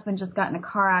my husband just got in a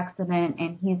car accident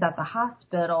and he's at the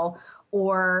hospital,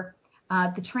 or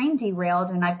the train derailed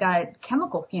and I've got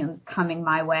chemical fumes coming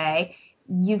my way,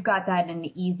 you've got that in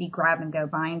an easy grab-and-go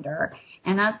binder.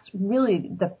 And that's really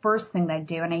the first thing that I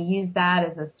do, and I use that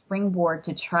as a springboard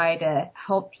to try to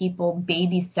help people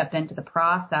baby step into the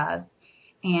process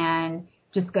and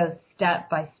just go step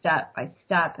by step by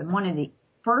step. And one of the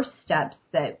first steps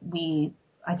that we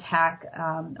attack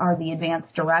are the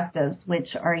advanced directives,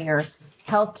 which are your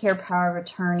healthcare power of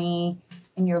attorney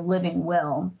and your living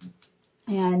will.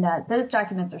 And those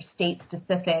documents are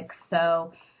state-specific,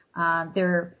 so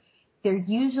they're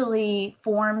usually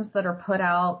forms that are put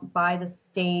out by the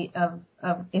state of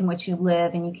in which you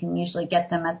live, and you can usually get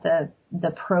them at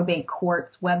the probate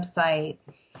court's website.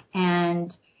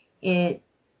 And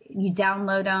you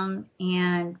download them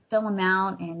and fill them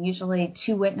out, and usually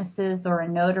 2 witnesses or a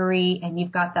notary, and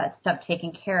you've got that step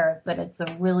taken care of. But it's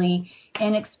a really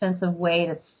inexpensive way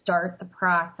to start the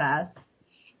process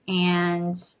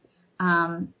and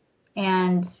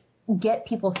get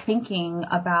people thinking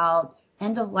about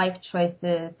end-of-life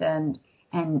choices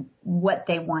and what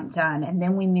they want done. And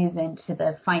then we move into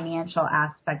the financial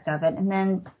aspect of it. And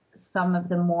then some of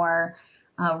the more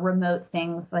remote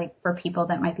things, like for people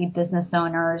that might be business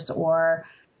owners or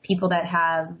people that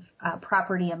have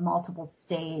property in multiple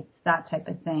states, that type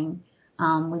of thing.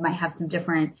 We might have some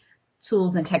different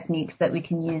tools and techniques that we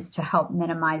can use to help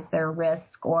minimize their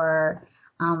risk or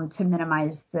to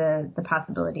minimize the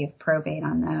possibility of probate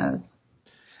on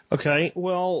those. Okay.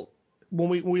 Well,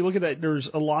 when we look at that, there's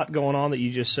a lot going on that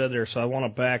you just said there, so I want to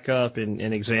back up and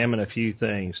examine a few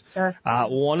things. Sure.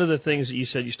 One of the things that you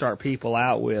said you start people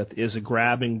out with is a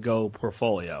grab-and-go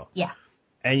portfolio. Yeah.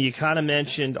 And you kind of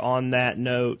mentioned on that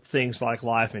note things like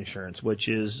life insurance, which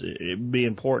it'd be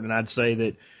important. I'd say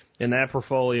that in that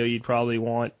portfolio, you'd probably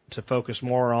want to focus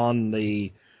more on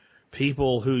the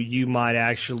people who you might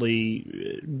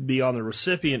actually be on the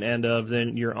recipient end of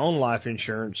than your own life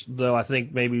insurance, though I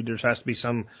think maybe there has to be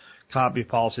some copy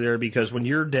policy there, because when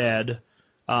you're dead,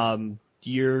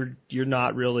 you're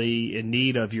not really in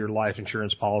need of your life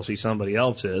insurance policy. Somebody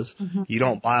else is. Mm-hmm. You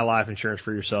don't buy life insurance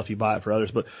for yourself. You buy it for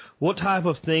others. But what type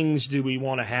of things do we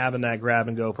want to have in that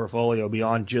grab-and-go portfolio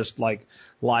beyond just like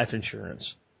life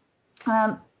insurance?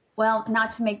 Well,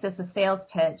 not to make this a sales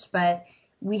pitch, but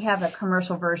we have a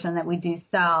commercial version that we do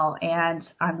sell, and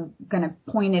I'm going to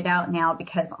point it out now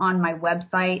because on my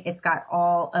website it's got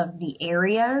all of the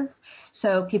areas,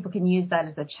 so people can use that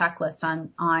as a checklist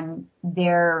on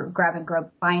their grab-and-go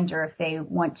binder if they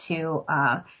want to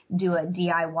do a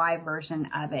DIY version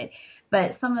of it.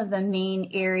 But some of the main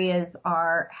areas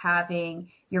are having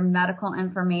your medical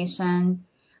information,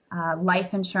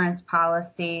 life insurance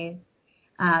policies,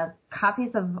 copies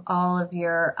of all of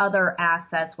your other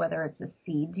assets, whether it's a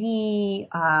CD,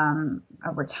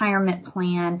 a retirement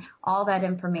plan, all that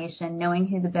information, knowing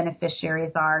who the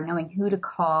beneficiaries are, knowing who to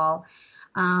call,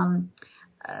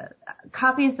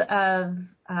 copies of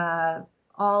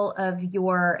all of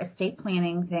your estate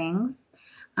planning things.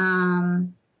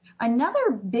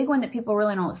 Another big one that people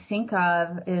really don't think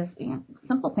of is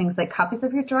simple things like copies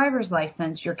of your driver's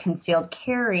license, your concealed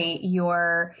carry,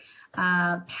 your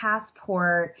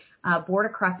passport, border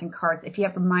crossing cards. If you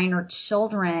have minor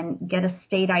children, get a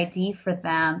state ID for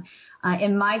them.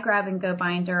 In my grab-and-go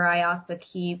binder, I also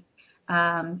keep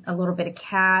a little bit of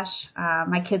cash.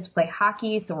 My kids play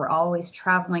hockey, so we're always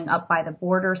traveling up by the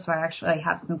border, so I actually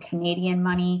have some Canadian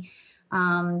money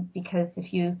because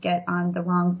if you get on the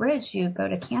wrong bridge, you go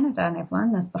to Canada, and I've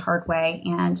learned this the hard way.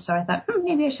 And so I thought,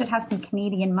 maybe I should have some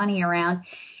Canadian money around.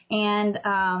 And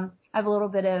I have a little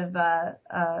bit of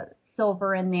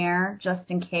silver in there just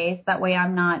in case. That way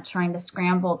I'm not trying to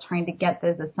scramble, trying to get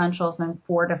those essentials in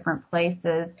 4 different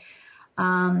places.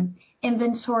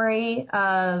 Inventory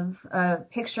of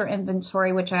picture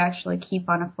inventory, which I actually keep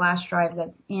on a flash drive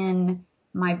that's in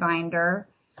my binder,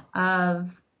 of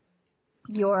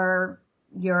your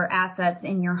assets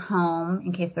in your home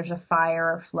in case there's a fire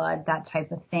or flood, that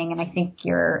type of thing. And I think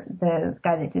the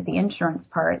guy that did the insurance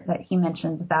part, that he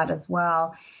mentioned that as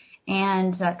well.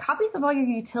 And copies of all your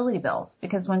utility bills,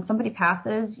 because when somebody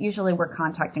passes, usually we're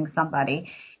contacting somebody.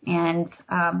 And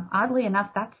oddly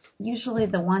enough, that's usually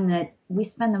the one that we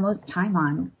spend the most time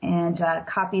on. And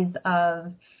copies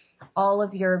of all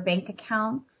of your bank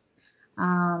accounts,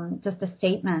 just a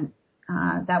statement.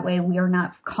 That way we are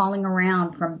not calling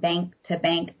around from bank to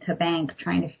bank to bank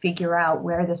trying to figure out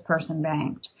where this person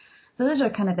banked. So those are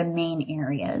kind of the main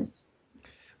areas.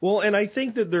 Well, and I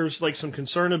think that there's like some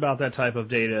concern about that type of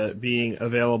data being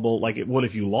available. Like, what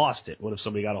if you lost it? What if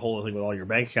somebody got a hold of it with all your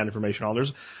bank account information?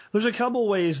 There's a couple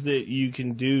ways that you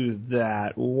can do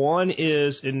that. One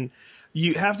is, and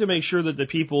you have to make sure that the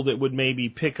people that would maybe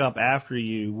pick up after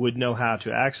you would know how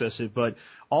to access it. But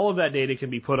all of that data can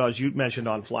be put, as you mentioned,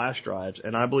 on flash drives.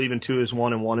 And I believe in 2 is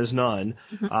 1 and 1 is none.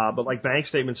 Mm-hmm. But like bank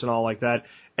statements and all like that.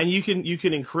 And you can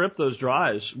encrypt those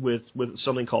drives with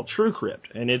something called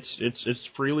TrueCrypt. And it's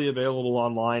freely available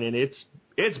online, and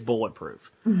it's bulletproof.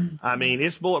 Mm-hmm. I mean,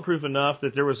 it's bulletproof enough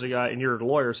that there was a guy, and you're a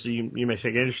lawyer, so you may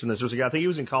take interest in this. There was a guy, I think he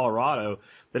was in Colorado,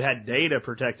 that had data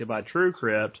protected by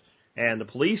TrueCrypt. And the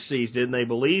police seized it, and they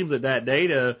believed that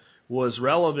data was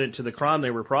relevant to the crime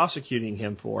they were prosecuting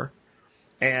him for.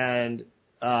 And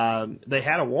they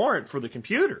had a warrant for the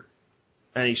computer.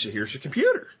 And he said, here's your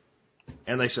computer.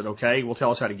 And they said, okay, well,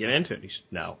 tell us how to get into it. He said,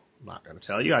 no, I'm not going to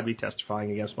tell you. I'd be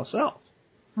testifying against myself.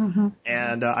 Mm-hmm.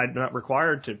 And I'm not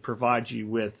required to provide you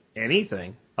with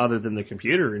anything other than the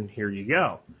computer, and here you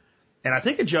go. And I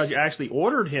think a judge actually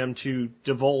ordered him to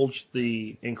divulge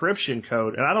the encryption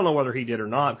code. And I don't know whether he did or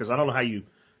not, because I don't know how you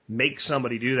make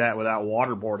somebody do that without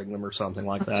waterboarding them or something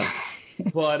like that.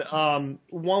 But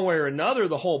one way or another,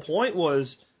 the whole point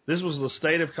was this was the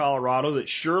state of Colorado that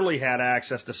surely had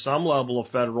access to some level of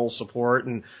federal support,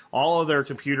 and all of their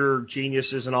computer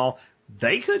geniuses and all,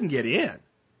 they couldn't get in.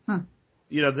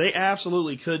 You know, they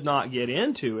absolutely could not get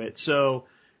into it. So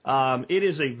it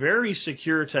is a very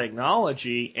secure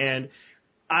technology, and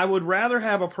I would rather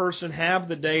have a person have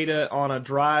the data on a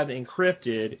drive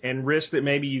encrypted and risk that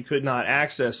maybe you could not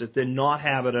access it than not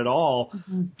have it at all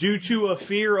due to a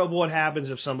fear of what happens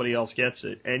if somebody else gets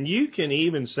it. And you can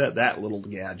even set that little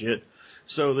gadget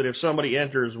so that if somebody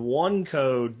enters one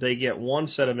code, they get one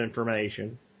set of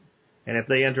information, and if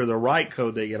they enter the right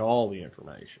code, they get all the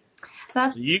information.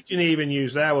 So you can even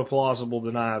use that with plausible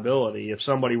deniability. If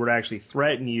somebody were to actually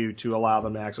threaten you to allow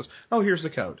them to access, oh, here's the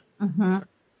code. Mm-hmm.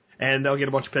 And they'll get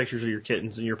a bunch of pictures of your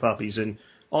kittens and your puppies and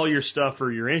all your stuff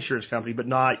for your insurance company, but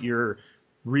not your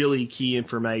really key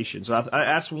information. So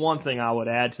that's one thing I would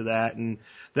add to that. And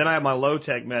then I have my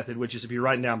low-tech method, which is if you're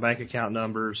writing down bank account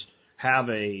numbers, have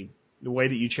the way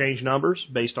that you change numbers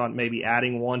based on maybe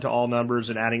adding 1 to all numbers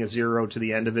and adding a 0 to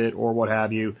the end of it or what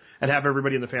have you, and have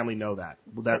everybody in the family know that.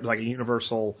 That's like a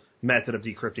universal method of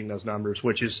decrypting those numbers,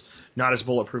 which is not as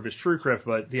bulletproof as TrueCrypt,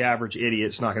 but the average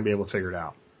idiot's not going to be able to figure it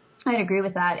out. I agree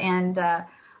with that. And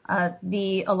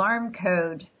the alarm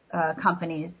code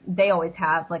companies, they always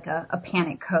have like a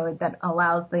panic code that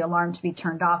allows the alarm to be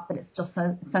turned off, but it still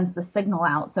sends the signal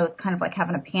out. So it's kind of like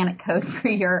having a panic code for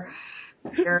your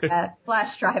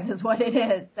flash drive is what it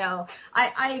is. So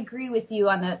I agree with you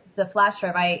on the flash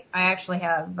drive. I actually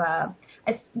have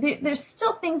there's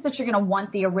still things that you're going to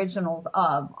want the originals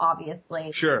of,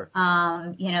 obviously. Sure.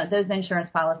 Those insurance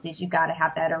policies, you got to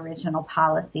have that original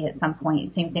policy at some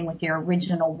point. Same thing with your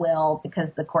original will, because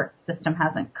the court system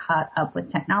hasn't caught up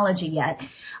with technology yet.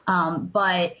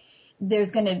 But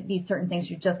there's going to be certain things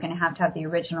you're just going to have the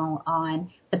original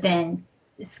on, but then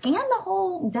scan the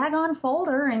whole daggone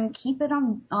folder and keep it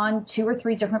on 2 or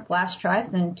 3 different flash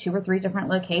drives in 2 or 3 different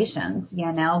locations,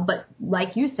 But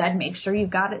like you said, make sure you've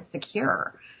got it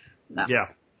secure. No. Yeah.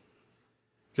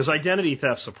 Because identity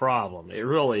theft's a problem. It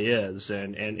really is.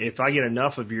 And if I get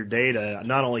enough of your data,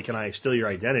 not only can I steal your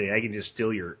identity, I can just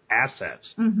steal your assets.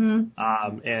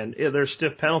 Mm-hmm. And there's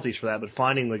stiff penalties for that, but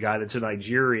finding the guy that's in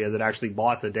Nigeria that actually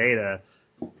bought the data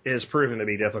is proven to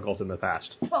be difficult in the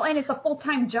past. Well, and it's a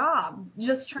full-time job,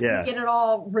 just trying to get it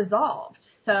all resolved.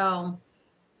 So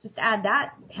just add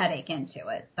that headache into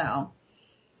it.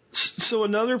 So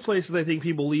another place that I think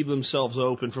people leave themselves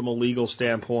open from a legal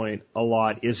standpoint a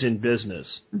lot is in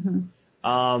business.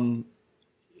 Mm-hmm.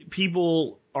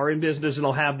 People are in business and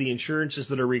they'll have the insurances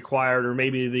that are required, or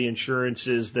maybe the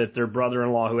insurances that their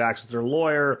brother-in-law who acts as their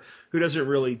lawyer, who doesn't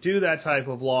really do that type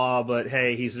of law, but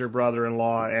hey, he's their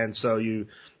brother-in-law, and so you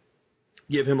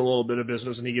give him a little bit of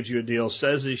business and he gives you a deal,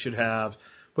 says he should have,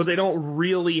 but they don't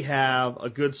really have a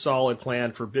good solid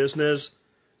plan for business.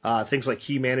 Things like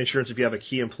key man insurance if you have a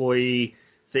key employee,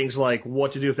 things like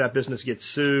what to do if that business gets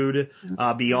sued,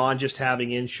 beyond just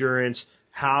having insurance,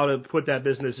 how to put that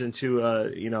business into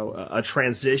a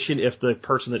transition if the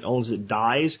person that owns it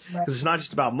dies. Because it's not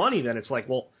just about money then. It's like,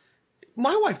 well,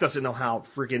 my wife doesn't know how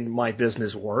freaking my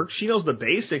business works. She knows the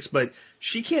basics, but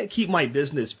she can't keep my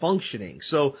business functioning.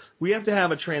 So we have to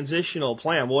have a transitional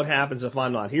plan. What happens if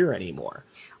I'm not here anymore?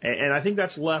 And I think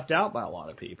that's left out by a lot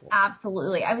of people.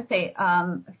 Absolutely. I would say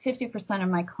 50% of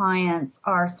my clients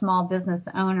are small business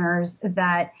owners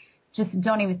that just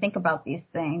don't even think about these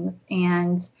things.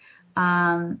 And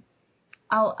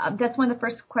that's one of the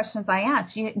first questions I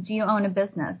ask. Do you own a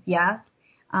business? Yes.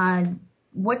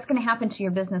 What's going to happen to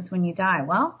your business when you die?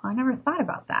 Well, I never thought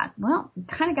about that. Well, you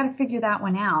kind of got to figure that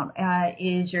one out.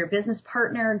 Is your business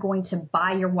partner going to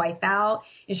buy your wife out?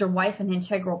 Is your wife an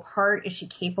integral part? Is she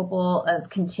capable of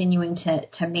continuing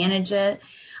to manage it?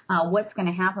 What's going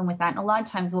to happen with that? And a lot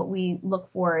of times what we look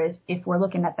for is, if we're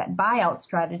looking at that buyout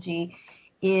strategy,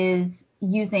 is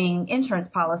using insurance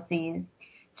policies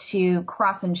to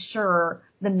cross-insure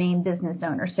the main business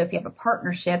owner. So if you have a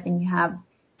partnership and you have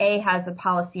A has a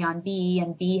policy on B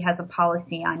and B has a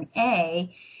policy on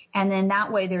A, and then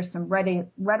that way there's some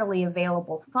readily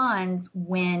available funds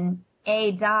when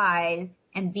A dies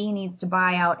and B needs to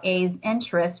buy out A's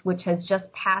interest, which has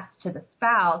just passed to the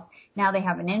spouse. Now they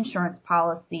have an insurance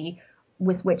policy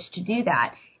with which to do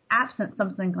that. Absent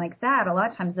something like that, a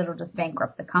lot of times it'll just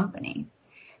bankrupt the company.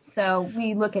 So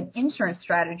we look at insurance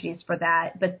strategies for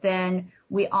that, but then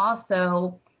we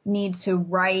also need to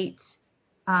write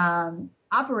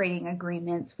operating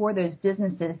agreements for those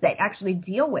businesses that actually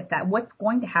deal with that. What's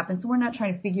going to happen? So we're not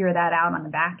trying to figure that out on the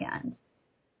back end.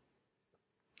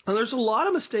 And there's a lot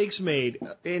of mistakes made.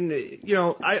 And,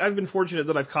 I've been fortunate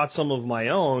that I've caught some of my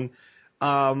own.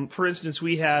 For instance,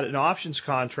 we had an options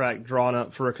contract drawn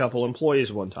up for a couple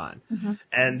employees one time. Mm-hmm.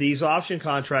 And these option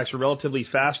contracts are relatively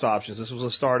fast options. This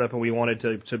was a startup, and we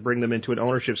wanted to bring them into an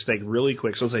ownership stake really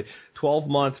quick. So it was a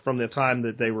 12-month from the time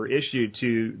that they were issued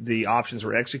to the options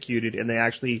were executed, and they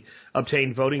actually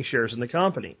obtained voting shares in the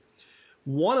company.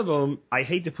 One of them, I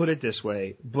hate to put it this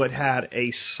way, but had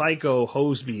a psycho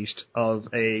hose beast of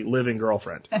a living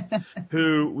girlfriend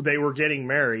who they were getting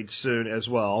married soon as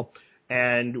well,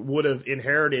 and would have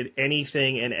inherited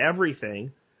anything and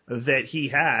everything that he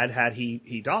had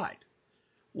he died.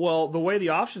 Well, the way the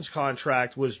options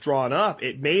contract was drawn up,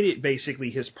 it made it basically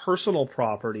his personal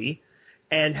property,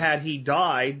 and had he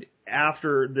died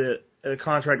after the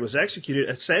contract was executed,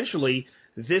 essentially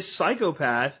this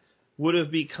psychopath would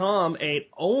have become an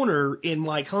owner in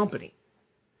my company.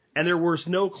 And there was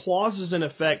no clauses in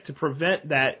effect to prevent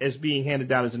that as being handed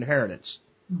down as inheritance.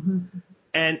 Mm-hmm.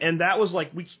 And that was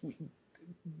like,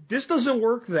 this doesn't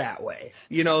work that way.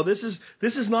 This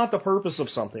is not the purpose of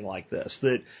something like this,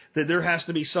 that there has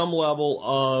to be some level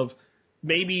of,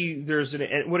 maybe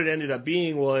what it ended up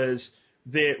being was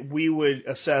that we would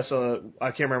assess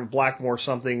I can't remember, Blackmore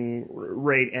something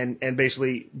rate and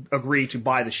basically agree to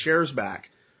buy the shares back.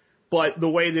 But the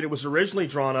way that it was originally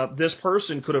drawn up, this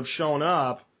person could have shown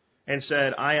up and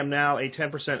said, I am now a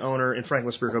 10% owner in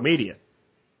Franklin Spirko Media.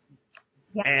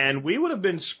 Yeah. And we would have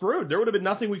been screwed. There would have been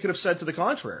nothing we could have said to the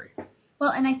contrary. Well,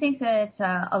 and I think that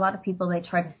a lot of people, they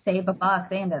try to save a buck.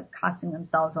 They end up costing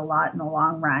themselves a lot in the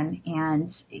long run.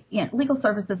 And legal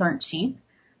services aren't cheap.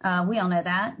 We all know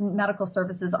that. Medical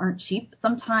services aren't cheap.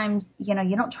 Sometimes,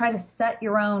 you don't try to set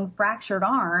your own fractured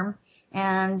arm.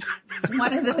 And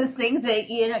one of those things that,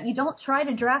 you don't try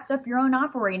to draft up your own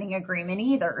operating agreement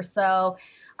either. So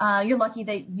you're lucky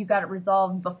that you got it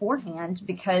resolved beforehand,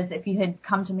 because if you had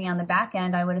come to me on the back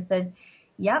end, I would have said,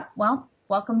 yep, well,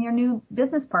 welcome your new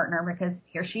business partner, because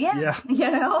here she is.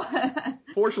 Yeah.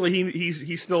 Fortunately,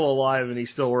 he's still alive, and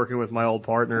he's still working with my old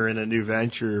partner in a new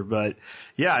venture. But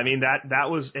yeah, I mean, that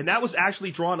was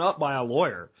actually drawn up by a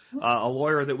lawyer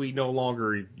that we no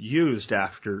longer used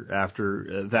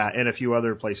after that, and a few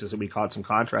other places that we caught some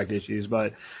contract issues.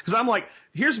 But because I'm like,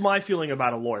 here's my feeling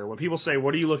about a lawyer. When people say,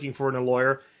 what are you looking for in a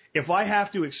lawyer? If I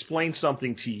have to explain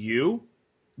something to you,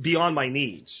 beyond my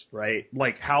needs, right?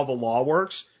 Like how the law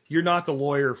works. You're not the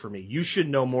lawyer for me. You should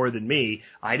know more than me.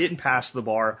 I didn't pass the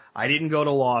bar. I didn't go to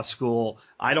law school.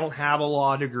 I don't have a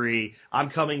law degree. I'm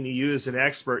coming to you as an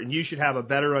expert, and you should have a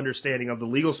better understanding of the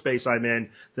legal space I'm in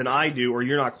than I do, or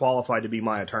you're not qualified to be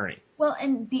my attorney. Well,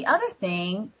 and the other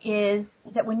thing is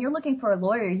that when you're looking for a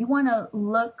lawyer, you want to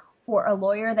look for a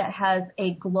lawyer that has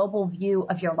a global view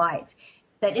of your life,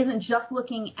 that isn't just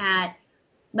looking at,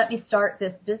 let me start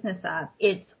this business up.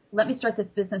 It's, let me start this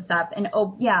business up, and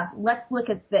oh yeah, let's look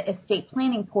at the estate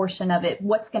planning portion of it.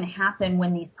 What's going to happen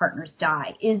when these partners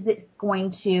die? Is it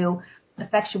going to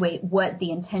effectuate what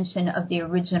the intention of the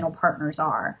original partners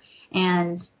are?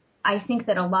 And I think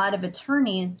that a lot of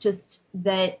attorneys just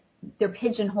that they're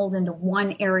pigeonholed into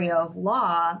one area of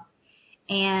law,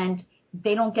 and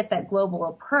they don't get that global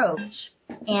approach,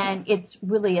 and it's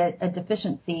really a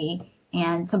deficiency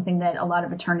and something that a lot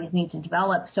of attorneys need to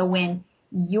develop. So when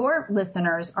your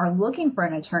listeners are looking for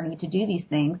an attorney to do these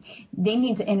things, they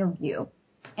need to interview,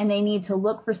 and they need to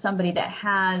look for somebody that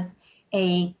has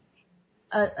a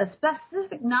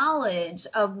specific knowledge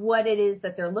of what it is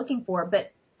that they're looking for,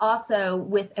 but also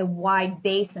with a wide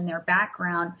base in their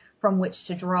background from which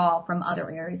to draw from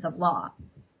other areas of law.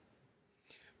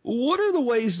 What are the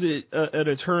ways that an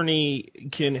attorney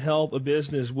can help a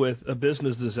business with a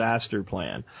business disaster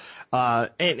plan?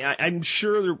 And I'm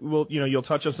sure you'll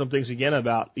touch on some things again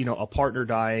about, a partner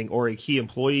dying or a key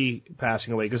employee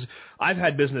passing away. Because I've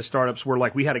had business startups where,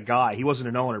 like, we had a guy, he wasn't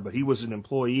an owner, but he was an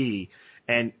employee,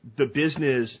 and the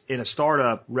business in a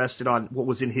startup rested on what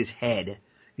was in his head.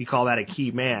 You call that a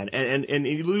key man. And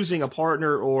losing a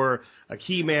partner or a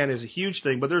key man is a huge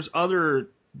thing, but there's other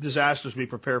disasters we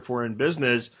prepare for in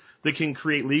business that can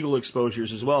create legal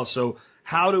exposures as well. So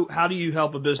how do you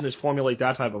help a business formulate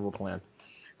that type of a plan?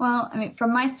 Well, I mean,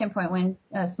 from my standpoint, when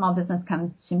a small business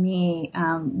comes to me,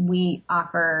 we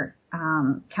offer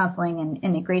counseling and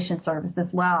integration service as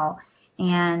well.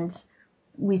 And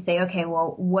we say, okay,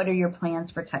 well, what are your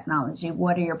plans for technology?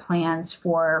 What are your plans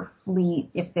for fleet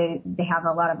if they have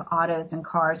a lot of autos and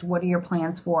cars? What are your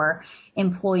plans for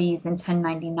employees and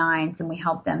 1099s? And we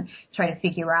help them try to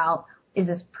figure out, is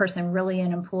this person really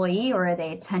an employee or are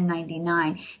they a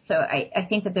 1099? So I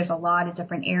think that there's a lot of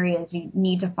different areas. You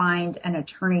need to find an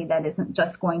attorney that isn't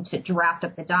just going to draft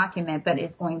up the document, but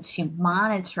is going to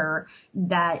monitor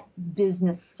that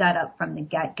business setup from the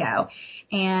get-go.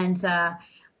 And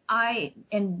I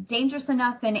am dangerous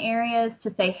enough in areas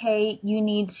to say, hey, you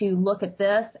need to look at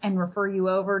this and refer you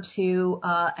over to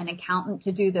an accountant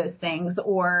to do those things,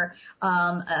 or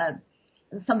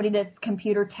somebody that's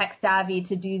computer tech savvy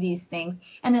to do these things.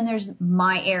 And then there's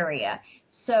my area.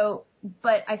 So,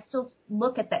 but I still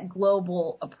look at that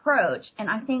global approach. And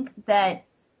I think that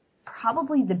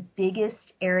probably the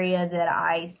biggest area that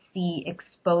I see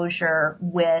exposure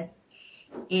with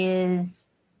is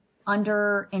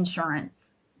under insurance.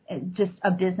 Just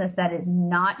a business that is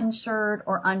not insured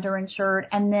or underinsured,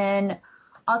 and then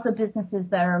also businesses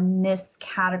that are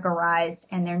miscategorized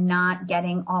and they're not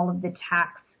getting all of the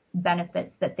tax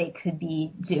benefits that they could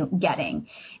be getting.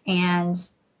 And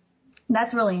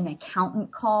that's really an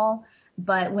accountant call.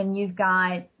 But when you've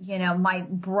got, my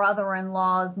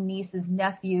brother-in-law's niece's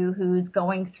nephew who's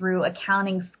going through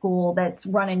accounting school that's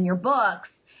running your books,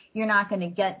 you're not going to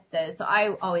get those. So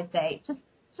I always say, just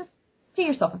do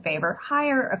yourself a favor,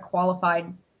 hire a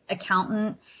qualified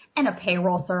accountant and a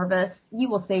payroll service. You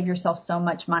will save yourself so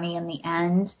much money in the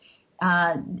end.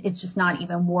 It's just not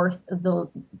even worth the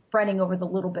spreading over the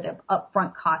little bit of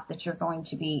upfront cost that you're going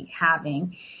to be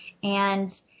having.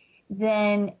 And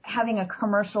then having a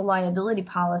commercial liability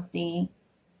policy,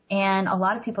 and a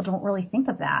lot of people don't really think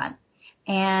of that.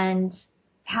 And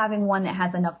having one that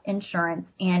has enough insurance,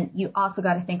 and you also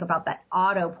got to think about that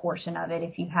auto portion of it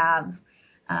if you have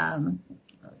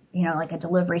like a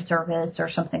delivery service or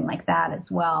something like that as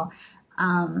well.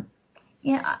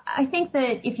 I think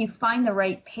that if you find the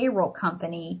right payroll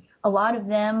company, a lot of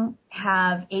them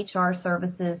have HR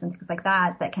services and things like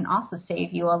that can also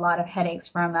save you a lot of headaches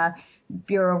from a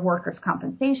Bureau of Workers'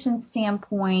 Compensation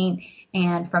standpoint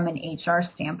and from an HR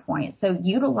standpoint. So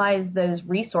utilize those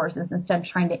resources instead of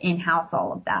trying to in-house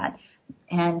all of that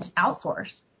and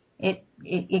outsource.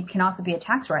 It can also be a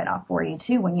tax write-off for you,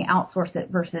 too, when you outsource it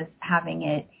versus having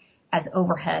it as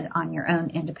overhead on your own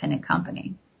independent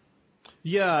company.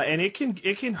 Yeah, and it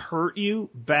can hurt you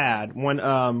bad when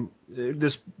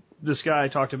this guy I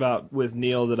talked about with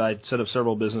Neil that I set up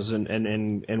several businesses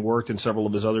and worked in several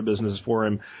of his other businesses for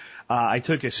him. I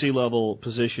took a C-level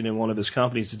position in one of his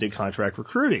companies that did contract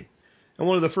recruiting. And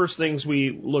one of the first things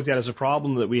we looked at as a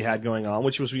problem that we had going on,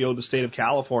 which was we owed the state of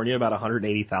California about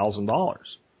 $180,000.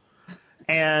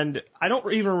 And I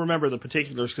don't even remember the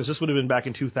particulars because this would have been back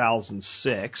in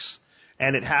 2006,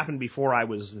 and it happened before I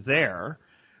was there.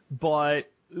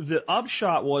 But the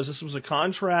upshot was this was a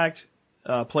contract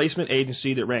placement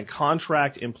agency that ran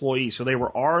contract employees. So they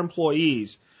were our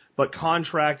employees, but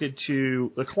contracted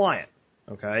to the client.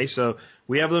 Okay, so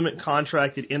we have them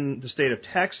contracted in the state of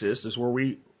Texas, is where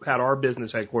we had our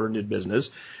business headquartered and did business,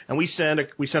 and we sent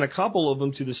a couple of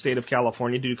them to the state of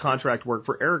California to do contract work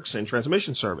for Ericsson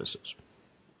Transmission Services.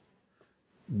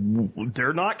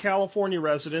 They're not California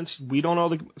residents. We don't owe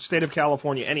the state of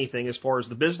California anything as far as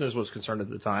the business was concerned at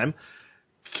the time.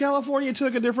 California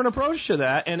took a different approach to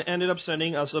that and ended up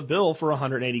sending us a bill for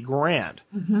 $180,000.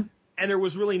 Mm-hmm. And there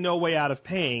was really no way out of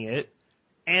paying it.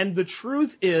 And the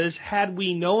truth is, had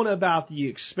we known about the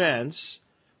expense,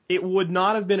 it would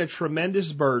not have been a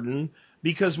tremendous burden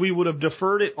because we would have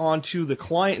deferred it onto the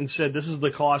client and said, this is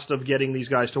the cost of getting these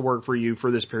guys to work for you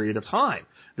for this period of time.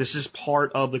 This is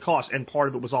part of the cost, and part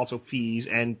of it was also fees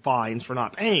and fines for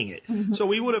not paying it. Mm-hmm. So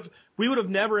we would have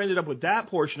never ended up with that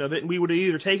portion of it, and we would have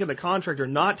either taken the contract or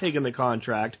not taken the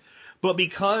contract. But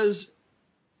because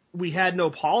we had no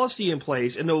policy in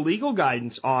place and no legal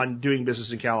guidance on doing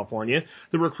business in California,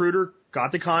 the recruiter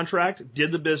got the contract,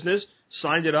 did the business,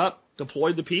 signed it up,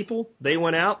 deployed the people, they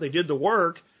went out, they did the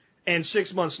work, and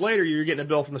 6 months later, you're getting a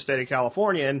bill from the state of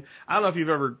California. And I don't know if you've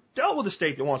ever dealt with a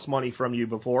state that wants money from you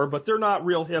before, but they're not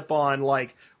real hip on,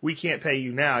 like, we can't pay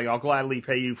you now. I'll gladly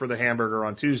pay you for the hamburger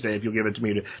on Tuesday if you'll give it to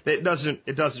me. It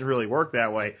doesn't really work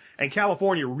that way. And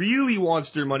California really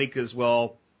wants their money because,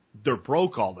 well, they're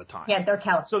broke all the time. Yeah, they're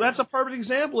California. So that's a perfect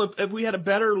example. If we had a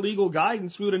better legal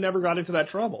guidance, we would have never got into that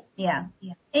trouble. Yeah.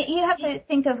 You have to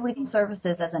think of legal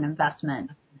services as an investment.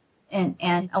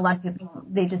 And a lot of people,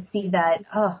 they just see that,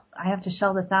 oh, I have to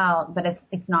shell this out, but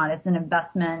it's not. It's an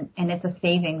investment, and it's a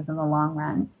savings in the long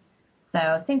run.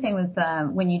 So same thing with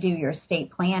when you do your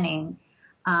estate planning.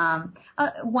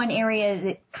 One area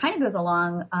that kind of goes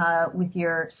along with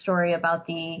your story about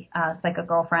the psychic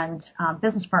girlfriend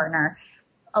business partner,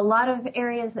 a lot of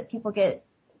areas that people get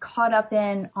caught up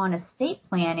in on estate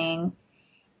planning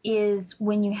is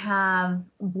when you have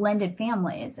blended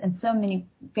families, and so many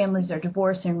families are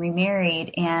divorced and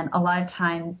remarried, and a lot of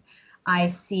times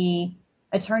I see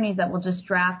attorneys that will just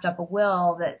draft up a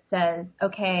will that says,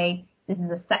 okay, this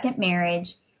is a second marriage,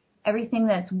 everything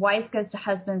that's wife goes to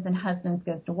husbands and husbands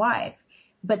goes to wife.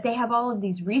 But they have all of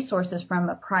these resources from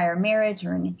a prior marriage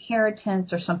or an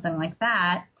inheritance or something like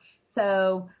that.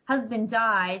 So husband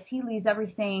dies, he leaves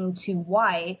everything to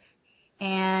wife,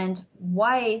 and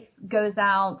wife goes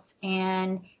out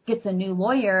and gets a new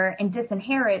lawyer and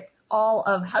disinherits all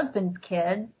of husband's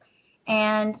kids,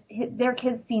 and their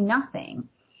kids see nothing.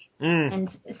 And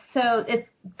so it's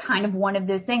kind of one of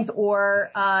those things. Or,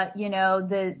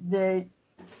 the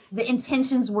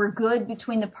intentions were good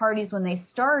between the parties when they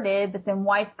started, but then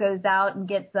wife goes out and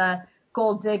gets a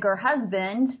gold digger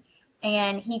husband,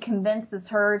 and he convinces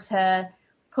her to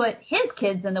put his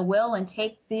kids in the will and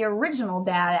take the original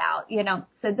dad out,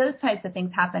 So those types of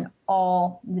things happen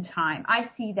all the time. I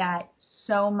see that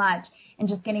so much, and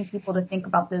just getting people to think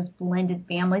about those blended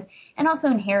families and also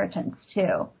inheritance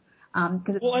too.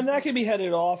 And that can be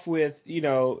headed off with,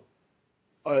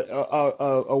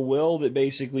 a will that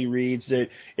basically reads that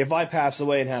if I pass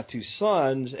away and have two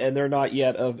sons and they're not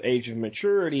yet of age of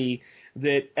maturity,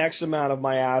 that X amount of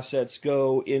my assets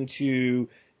go into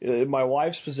my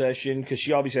wife's possession because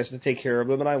she obviously has to take care of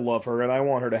them, and I love her and I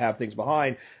want her to have things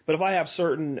behind. But if I have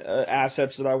certain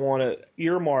assets that I want to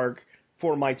earmark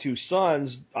for my two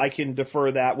sons, I can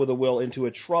defer that with a will into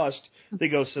a trust that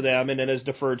goes to them and then is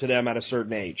deferred to them at a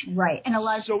certain age. Right. And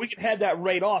so we can head that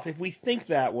right off if we think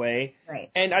that way.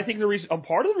 Right. And I think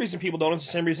part of the reason people don't is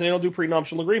the same reason they don't do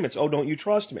prenuptial agreements. Oh, don't you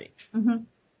trust me? Mm-hmm.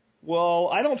 Well,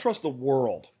 I don't trust the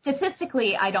world.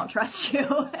 Statistically, I don't trust you.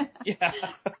 Yeah.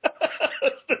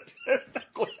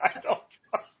 Statistically, I don't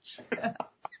trust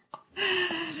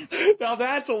you. Now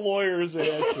that's a lawyer's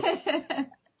answer.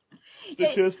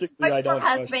 Statistically, I don't trust you.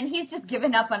 My husband, he's just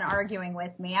given up on arguing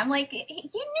with me. I'm like, you knew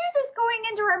this going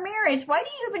into our marriage. Why do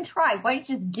you even try? Why don't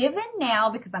you just give in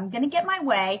now because I'm going to get my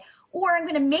way, or I'm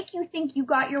going to make you think you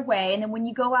got your way, and then when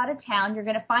you go out of town, you're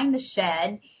going to find the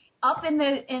shed up in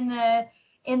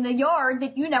the yard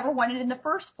that you never wanted in the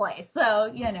first place.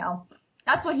 So,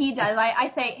 that's what he does.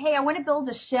 I say, hey, I want to build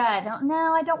a shed.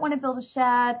 No, I don't want to build a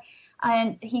shed.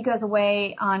 And he goes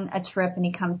away on a trip and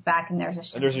he comes back and there's a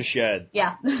shed. And there's a shed.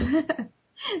 Yeah.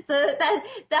 So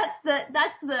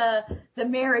that's the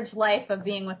marriage life of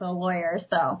being with a lawyer.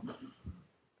 So.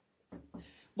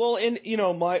 Well, and,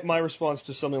 my response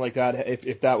to something like that,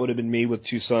 if that would have been me with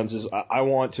two sons, is I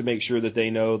want to make sure that they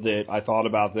know that I thought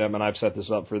about them and I've set this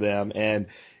up for them. And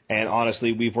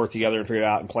honestly, we've worked together and figured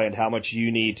out and planned how much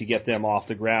you need to get them off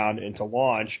the ground and to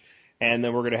launch. And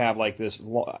then we're going to have like this.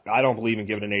 I don't believe in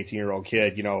giving an 18-year-old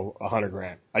kid,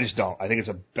 $100,000. I just don't. I think it's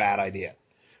a bad idea.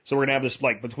 So we're going to have this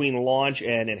like between launch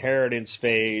and inheritance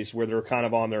phase where they're kind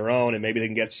of on their own and maybe they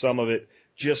can get some of it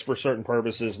just for certain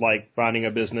purposes like finding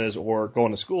a business or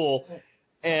going to school.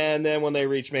 And then when they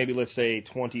reach maybe, let's say,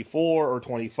 24 or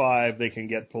 25, they can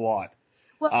get the lot.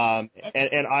 Well,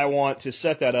 and I want to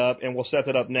set that up, and we'll set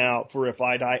that up now for if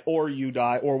I die or you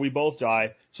die or we both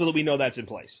die so that we know that's in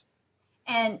place.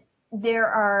 And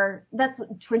that's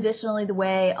traditionally the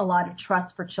way a lot of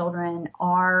trusts for children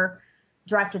are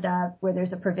drafted up, where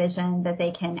there's a provision that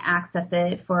they can access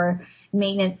it for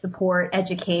maintenance, support,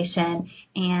 education,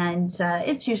 and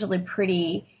it's usually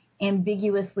pretty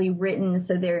ambiguously written,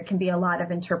 so there can be a lot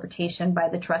of interpretation by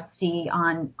the trustee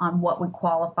on what would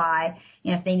qualify.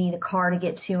 If they need a car to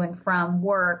get to and from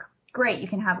work, great, you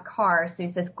can have a car. So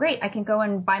he says, great, I can go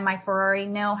and buy my Ferrari.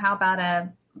 No, how about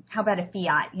a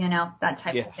Fiat, that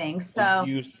type of thing. So a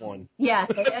used one. Yes,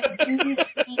 a used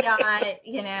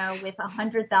Fiat, with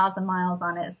 100,000 miles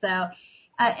on it. So,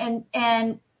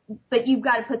 but you've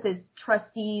got to put those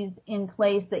trustees in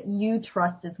place that you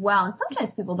trust as well. And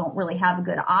sometimes people don't really have a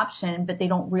good option, but they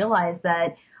don't realize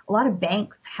that a lot of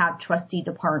banks have trustee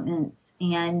departments.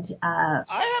 And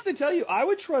I have to tell you, I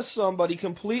would trust somebody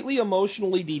completely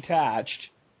emotionally detached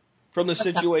from the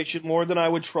situation more than I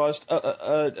would trust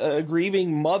a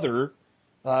grieving mother.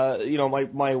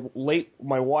 My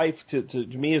wife to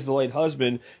me is the late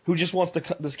husband who just wants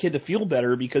this kid to feel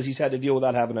better because he's had to deal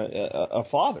without having a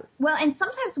father. Well, and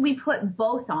sometimes we put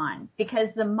both on because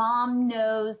the mom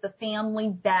knows the family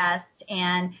best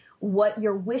and what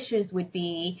your wishes would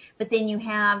be, but then you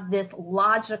have this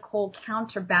logical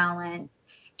counterbalance,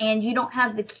 and you don't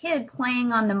have the kid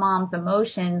playing on the mom's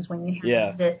emotions when you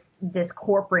have this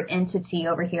corporate entity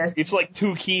over here. It's like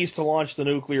two keys to launch the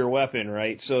nuclear weapon,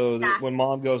 right? So that when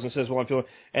mom goes and says, well, I'm feeling,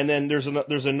 and then there's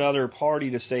another party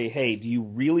to say, hey, do you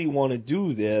really want to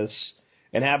do this?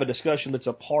 And have a discussion that's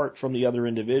apart from the other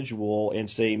individual and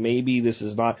say, maybe this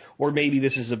is not, or maybe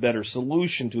this is a better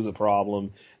solution to the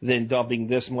problem than dumping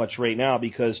this much right now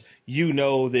because you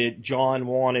know that John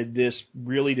wanted this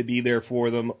really to be there for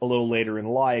them a little later in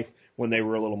life when they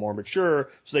were a little more mature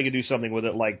so they could do something with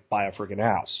it like buy a freaking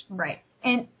house. Right.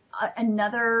 And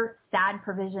another sad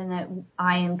provision that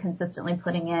I am consistently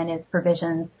putting in is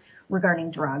provisions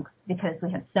regarding drugs because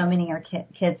we have so many our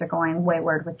kids are going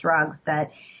wayward with drugs that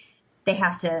they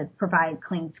have to provide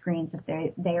clean screens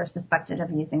if they are suspected of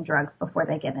using drugs before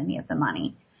they get any of the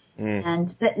money.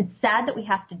 And it's sad that we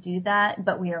have to do that,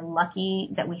 but we are lucky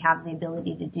that we have the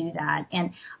ability to do that.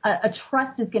 And a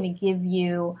trust is going to give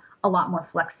you a lot more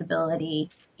flexibility,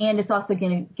 and it's also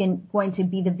going to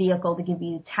be the vehicle to give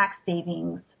you tax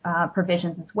savings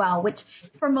provisions as well, which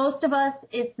for most of us,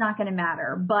 it's not going to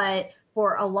matter. But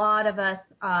for a lot of us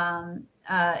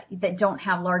that don't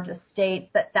have large estates,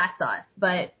 that's us.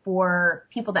 But for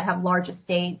people that have large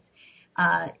estates,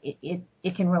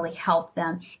 it can really help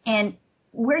them. And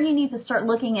where you need to start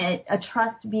looking at a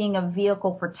trust being a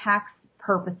vehicle for tax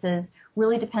purposes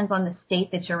really depends on the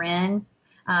state that you're in.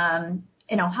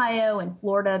 In Ohio and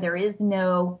Florida, there is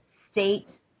no state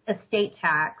estate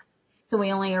tax. So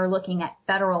we only are looking at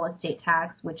federal estate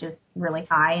tax, which is really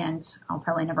high, and I'll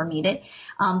probably never meet it.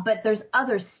 But there's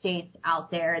other states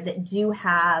out there that do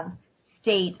have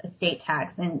state estate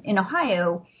tax. And in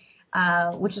Ohio,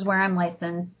 which is where I'm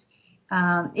licensed,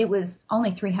 it was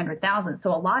only $300,000.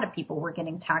 So a lot of people were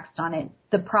getting taxed on it.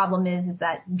 The problem is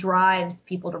that drives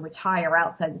people to retire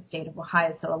outside the state of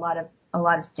Ohio. So a lot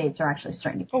of states are actually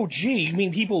starting to. Oh, gee, you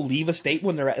mean people leave a state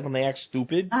when they act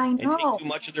stupid? I know. And take too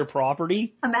much of their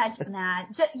property? Imagine that.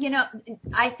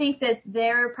 I think that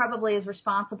they're probably as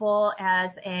responsible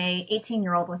as a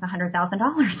 18-year-old with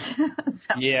 $100,000.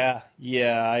 So.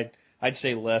 Yeah, I'd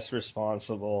say less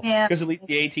responsible. Yeah. Because at least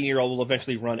the 18-year-old will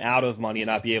eventually run out of money and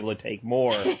not be able to take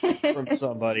more from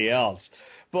somebody else.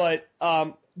 But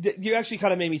you actually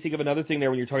kind of made me think of another thing there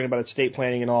when you're talking about estate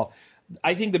planning and all.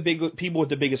 I think the people with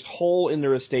the biggest hole in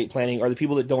their estate planning are the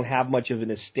people that don't have much of an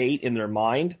estate in their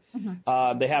mind.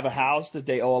 Mm-hmm. They have a house that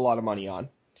they owe a lot of money on.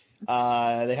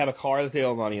 They have a car that they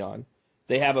owe money on.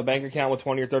 They have a bank account with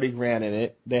 20 or 30 grand in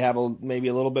it. They have maybe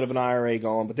a little bit of an IRA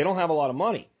going, but they don't have a lot of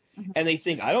money. Mm-hmm. And they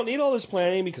think, I don't need all this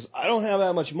planning because I don't have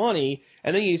that much money.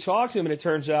 And then you talk to them and it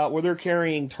turns out they're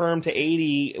carrying term to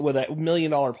 80 with $1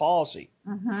 million policy.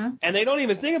 Mm-hmm. And they don't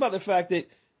even think about the fact that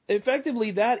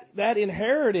effectively that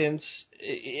inheritance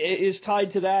is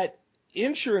tied to that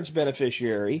insurance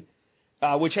beneficiary,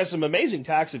 which has some amazing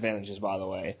tax advantages, by the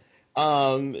way,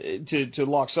 to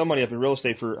lock some money up in real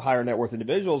estate for higher net worth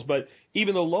individuals. But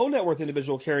even the low net worth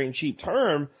individual carrying cheap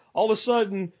term, all of a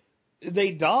sudden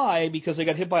they die because they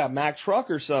got hit by a Mack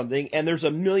truck or something, and there's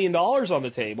 $1 million on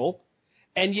the table.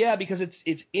 And yeah, because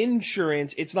it's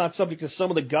insurance, it's not subject to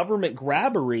some of the government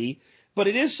grabbery, but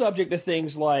it is subject to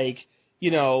things like,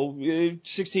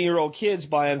 16-year-old kids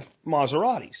buying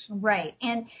Maseratis. Right.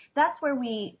 And that's where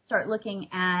we start looking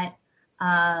at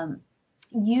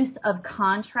use of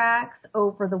contracts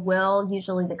over the will.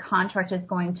 Usually the contract is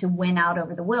going to win out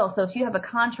over the will. So if you have a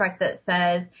contract that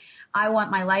says, I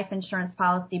want my life insurance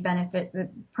policy benefit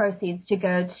proceeds to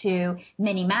go to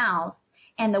Minnie Mouse,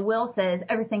 and the will says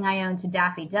everything I own to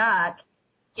Daffy Duck,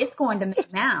 it's going to Minnie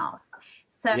Mouse.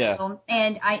 So, yeah.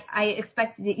 And I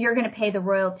expect that you're going to pay the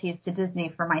royalties to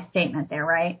Disney for my statement there,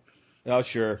 right? Oh,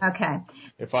 sure. Okay.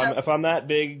 If I'm that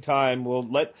big time, well,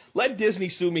 let Disney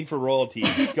sue me for royalties.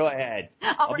 Go ahead.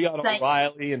 I'll be on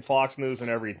O'Reilly and Fox News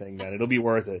and everything, man. It'll be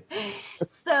worth it.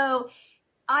 So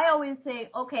I always say,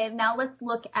 okay, now let's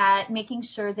look at making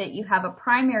sure that you have a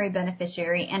primary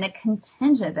beneficiary and a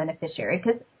contingent beneficiary.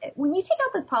 Because when you take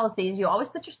out those policies, you always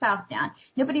put your spouse down.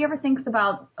 Nobody ever thinks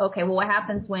about, okay, well, what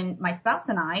happens when my spouse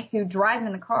and I, who drive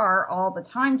in the car all the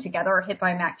time together, are hit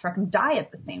by a Mack truck and die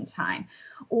at the same time?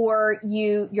 Or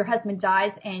your husband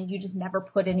dies and you just never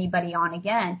put anybody on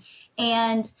again.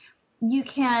 And you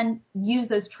can use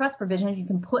those trust provisions. You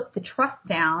can put the trust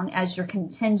down as your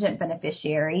contingent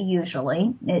beneficiary,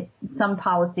 usually. Some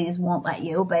policies won't let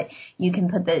you, but you can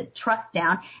put the trust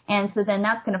down. And so then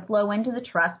that's going to flow into the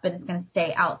trust, but it's going to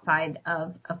stay outside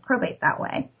of probate that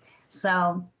way.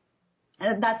 So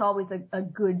that's always a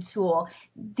good tool.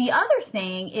 The other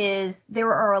thing is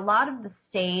there are a lot of the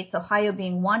states, Ohio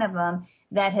being one of them,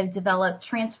 that have developed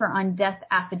transfer on death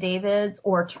affidavits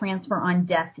or transfer on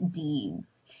death deeds.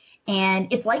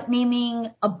 And it's like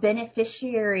naming a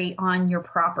beneficiary on your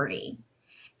property.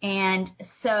 And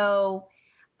so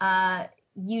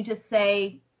you just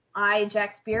say, I,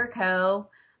 Jack Spirko,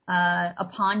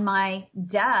 upon my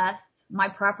death, my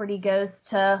property goes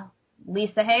to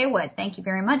Lisa Haywood. Thank you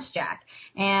very much, Jack.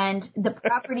 And the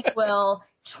property will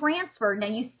transfer. Now,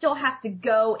 you still have to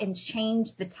go and change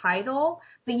the title,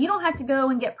 but you don't have to go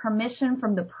and get permission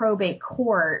from the probate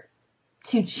court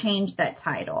to change that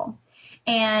title.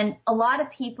 And a lot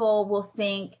of people will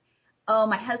think, oh,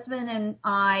 my husband and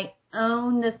I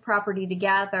own this property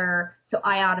together, so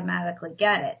I automatically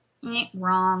get it.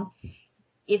 Wrong.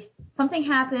 If something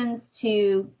happens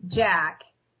to Jack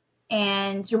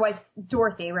and your wife's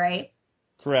Dorothy, right?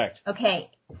 Correct.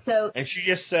 Okay. So. And she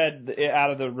just said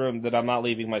out of the room that I'm not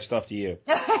leaving my stuff to you.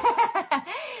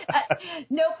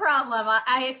 No problem.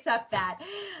 I accept that.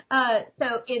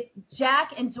 So if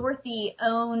Jack and Dorothy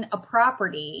own a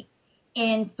property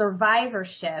in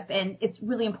survivorship, and it's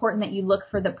really important that you look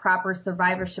for the proper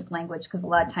survivorship language because a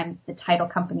lot of times the title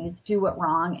companies do it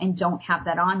wrong and don't have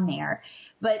that on there.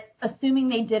 But assuming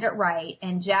they did it right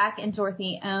and Jack and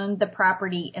Dorothy own the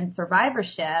property in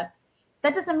survivorship,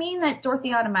 that doesn't mean that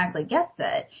Dorothy automatically gets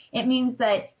it. It means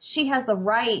that she has the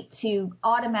right to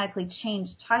automatically change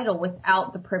title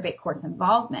without the probate court's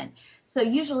involvement. So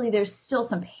usually there's still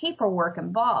some paperwork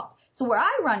involved. So where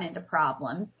I run into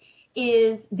problems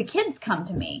is the kids come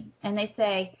to me and they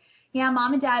say, yeah,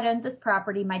 Mom and Dad owned this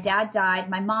property. My dad died.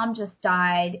 My mom just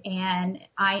died, and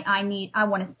I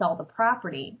want to sell the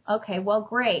property. Okay, well,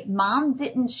 great. Mom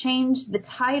didn't change the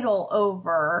title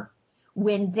over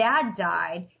when Dad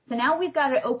died, so now we've got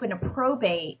to open a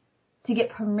probate to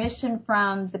get permission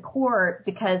from the court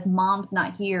because Mom's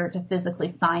not here to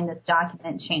physically sign this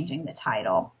document changing the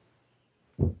title.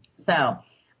 So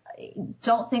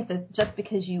don't think that just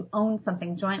because you own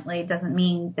something jointly doesn't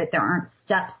mean that there aren't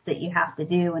steps that you have to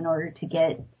do in order to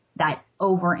get that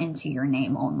over into your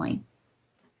name only.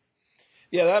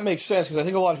 Yeah, that makes sense because I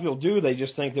think a lot of people do. They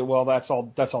just think that, well, that's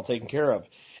all taken care of.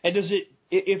 And does it,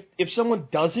 if someone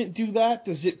doesn't do that,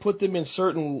 does it put them in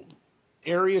certain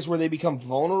areas where they become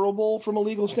vulnerable from a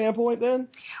legal standpoint then?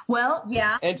 Well,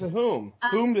 yeah. And to whom?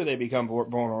 Whom do they become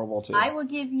vulnerable to? I will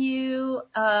give you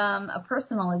a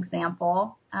personal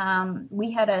example.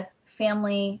 We had a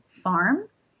family farm.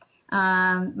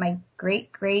 My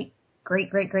great,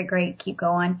 keep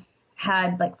going,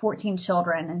 had like 14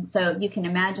 children. And so you can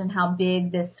imagine how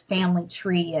big this family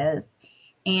tree is.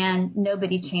 And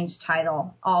nobody changed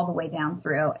title all the way down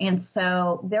through. And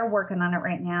so they're working on it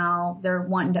right now. They're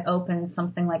wanting to open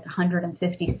something like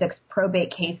 156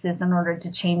 probate cases in order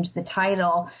to change the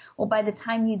title. Well, by the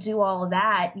time you do all of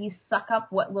that, you suck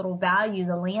up what little value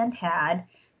the land had.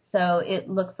 So it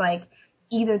looks like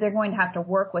either they're going to have to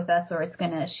work with us or it's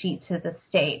going to sheet to the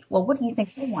state. Well, what do you think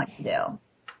they want to do?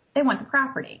 They want the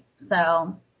property.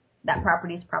 So that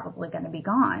property is probably going to be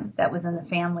gone. That was in the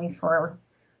family for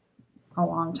a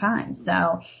long time.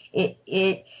 So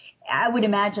I would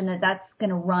imagine that that's going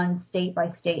to run state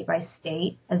by state by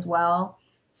state as well.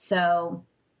 So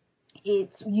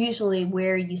it's usually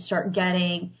where you start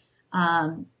getting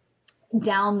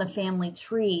down the family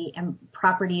tree and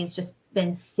property has just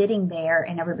been sitting there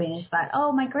and everybody just thought,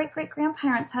 oh, my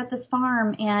great-great-grandparents had this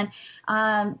farm and,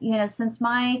 since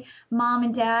my mom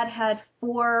and dad had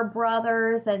 4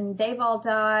 brothers and they've all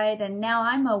died and now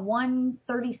I'm a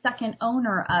 1/32nd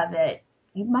owner of it.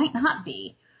 You might not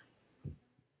be.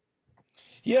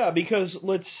 Yeah, because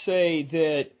let's say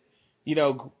that,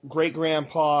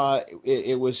 great-grandpa,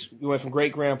 it went from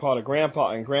great-grandpa to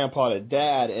grandpa and grandpa to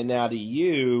dad and now to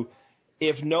you.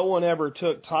 If no one ever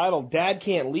took title, Dad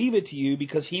can't leave it to you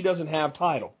because he doesn't have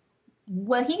title.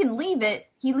 Well, he can leave it.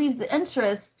 He leaves the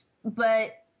interest, but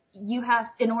you have,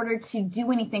 in order to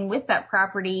do anything with that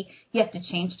property, you have to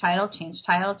change title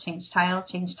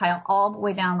all the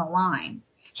way down the line.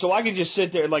 So I could just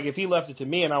sit there, like if he left it to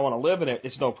me and I want to live in it,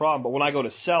 it's no problem. But when I go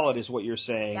to sell it is what you're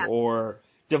saying, yeah. Or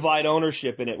divide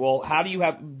ownership in it. Well, how do you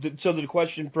have, so the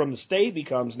question from the state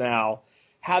becomes now,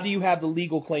 how do you have the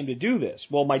legal claim to do this?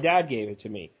 Well, my dad gave it to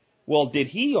me. Well, did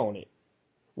he own it?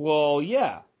 Well,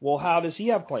 yeah. Well, how does he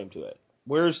have claim to it?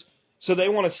 So they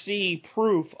want to see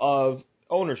proof of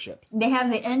ownership. They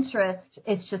have the interest.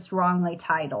 It's just wrongly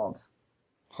titled.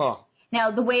 Huh.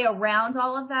 Now, the way around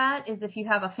all of that is if you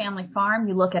have a family farm,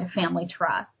 you look at a family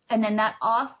trust. And then that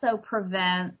also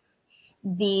prevents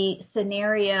the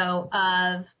scenario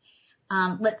of,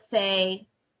 let's say,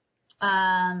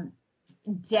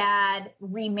 Dad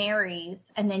remarries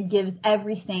and then gives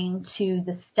everything to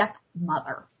the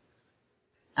stepmother.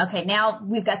 Okay, now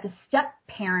we've got the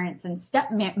step-parents and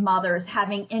stepmothers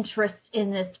having interest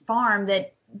in this farm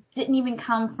that didn't even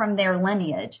come from their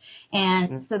lineage.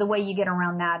 And so the way you get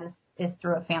around that is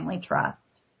through a family trust.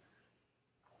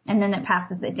 And then it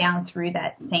passes it down through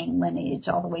that same lineage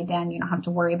all the way down. You don't have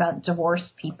to worry about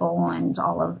divorced people and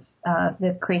all of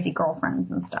the crazy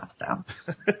girlfriends and stuff. So.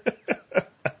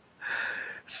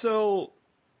 So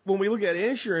when we look at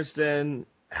insurance, then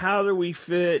how do we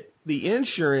fit the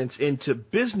insurance into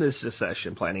business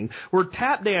succession planning? We're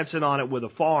tap dancing on it with a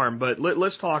farm, but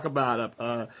let's talk about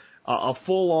a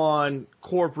full-on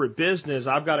corporate business.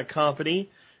 I've got a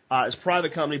company. It's a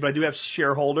private company, but I do have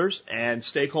shareholders and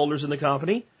stakeholders in the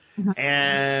company. Mm-hmm.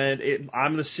 And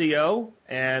I'm the CEO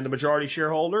and the majority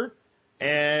shareholder,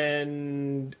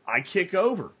 and I kick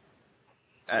over.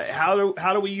 How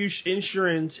do we use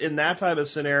insurance in that type of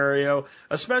scenario?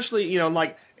 Especially,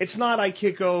 it's not I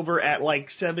kick over at like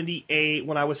 78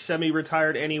 when I was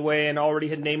semi-retired anyway and already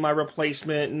had named my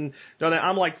replacement and done it.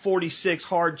 I'm like 46,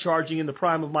 hard charging in the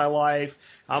prime of my life.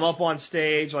 I'm up on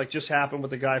stage, like just happened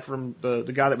with the guy from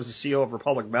the guy that was the CEO of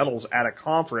Republic Metals at a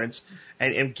conference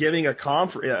and giving a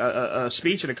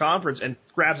speech at a conference and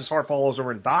grabs his heart, falls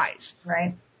over and dies.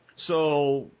 Right.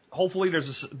 So hopefully there's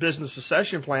a business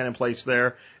succession plan in place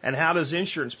there. And how does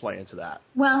insurance play into that?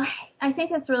 Well, I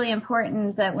think it's really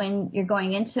important that when you're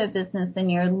going into a business and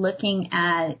you're looking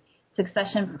at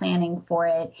succession planning for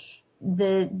it,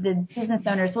 the business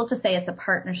owners, we'll just say it's a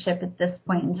partnership at this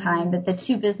point in time, but the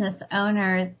two business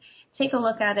owners take a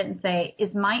look at it and say,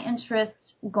 is my interest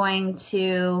going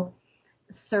to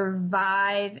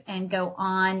survive and go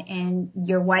on and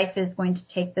your wife is going to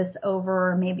take this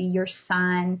over, or maybe your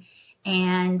son,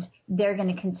 and they're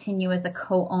going to continue as a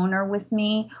co-owner with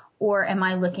me? Or am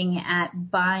I looking at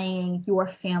buying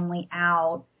your family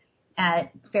out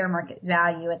at fair market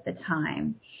value at the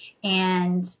time?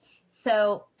 And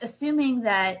so assuming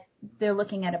that they're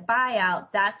looking at a buyout,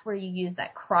 that's where you use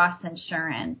that cross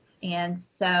insurance. And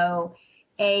so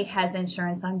A has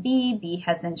insurance on B, B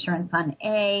has insurance on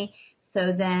A.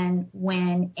 So then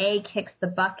when A kicks the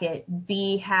bucket,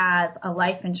 B has a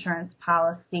life insurance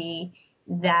policy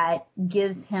that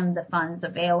gives him the funds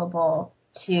available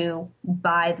to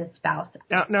buy the spouse.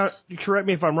 Now, correct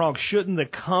me if I'm wrong. Shouldn't the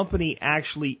company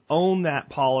actually own that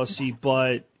policy,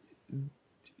 but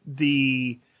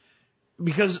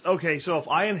because, okay, so if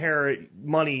I inherit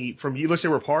money from you, let's say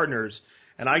we're partners,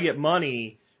 and I get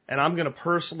money, and I'm going to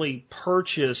personally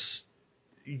purchase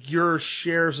your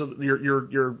shares of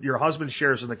your husband's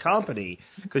shares in the company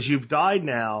because you've died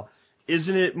now.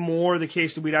 Isn't it more the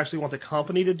case that we'd actually want the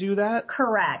company to do that?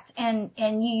 Correct. And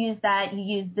you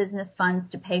use business funds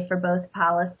to pay for both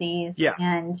policies. Yeah.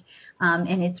 And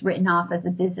it's written off as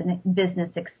a business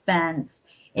expense.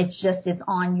 It's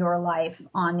on your life,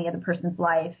 on the other person's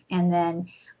life. And then,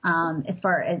 as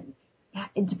far as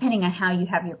depending on how you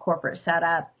have your corporate set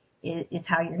up, is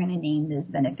how you're going to name those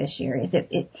beneficiaries.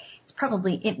 It's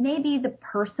probably, it may be the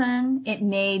person, it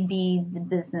may be the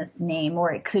business name,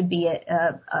 or it could be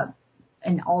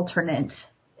an alternate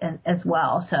as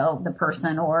well. So the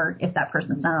person, or if that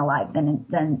person's not alive, then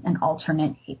an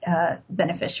alternate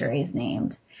beneficiary is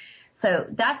named. So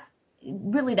that's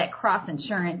really, that cross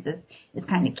insurance is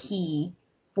kind of key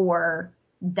for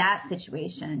that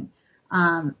situation.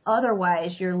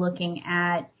 Otherwise, you're looking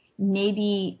at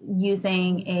maybe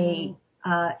using a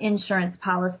insurance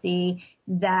policy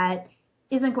that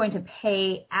isn't going to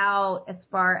pay out as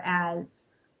far as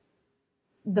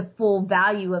the full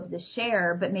value of the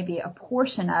share, but maybe a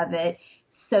portion of it.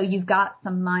 So you've got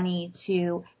some money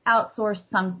to outsource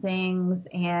some things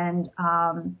and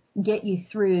get you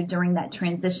through during that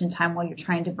transition time while you're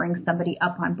trying to bring somebody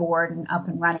up on board and up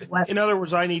and running. In other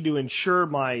words, I need to insure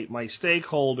my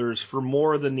stakeholders for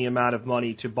more than the amount of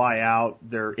money to buy out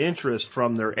their interest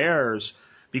from their heirs,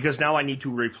 because now I need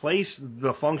to replace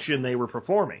the function they were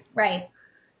performing. Right,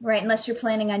 unless you're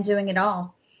planning on doing it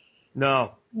all.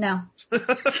 No. No,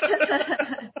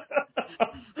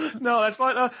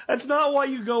 that's not why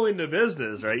you go into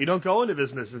business, right? You don't go into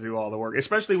business to do all the work,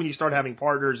 especially when you start having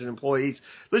partners and employees.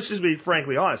 Let's just be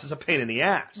frankly honest; it's a pain in the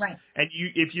ass. Right. And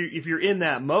if you're in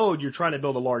that mode, you're trying to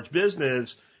build a large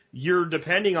business. You're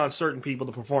depending on certain people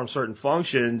to perform certain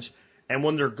functions, and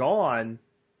when they're gone,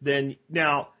 then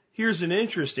now here's an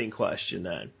interesting question.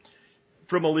 Then,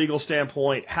 from a legal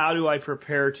standpoint, how do I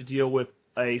prepare to deal with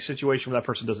a situation where that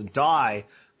person doesn't die?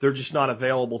 They're just not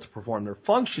available to perform their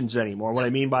functions anymore. What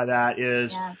I mean by that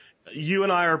is you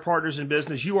and I are partners in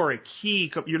business. You are a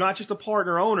key. You're not just a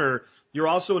partner owner. You're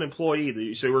also an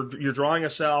employee. So you're drawing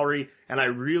a salary, and I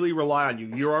really rely on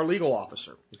you. You're our legal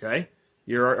officer, okay?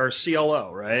 You're our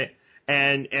CLO, right?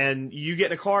 And you get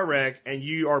in a car wreck, and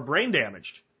you are brain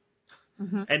damaged.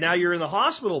 Mm-hmm. And now you're in the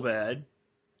hospital bed,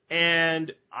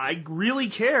 and I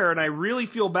really care, and I really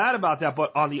feel bad about that.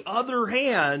 But on the other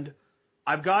hand,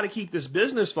 I've got to keep this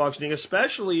business functioning,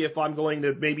 especially if I'm going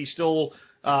to maybe still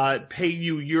pay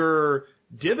you your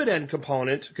dividend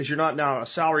component, because you're not now a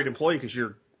salaried employee because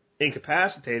you're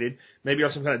incapacitated. Maybe you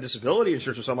have some kind of disability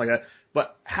insurance or something like that.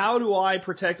 But how do I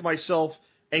protect myself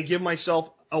and give myself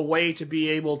a way to be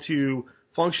able to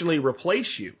functionally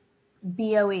replace you?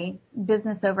 BOE,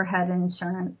 business overhead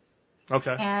insurance.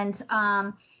 Okay.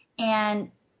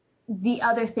 And the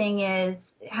other thing is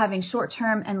having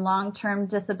short-term and long-term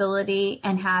disability,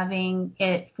 and having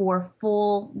it for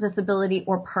full disability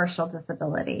or partial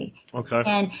disability.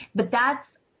 Okay. But that's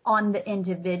on the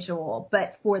individual.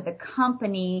 But for the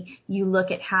company, you look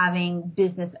at having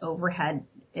business overhead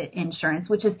insurance,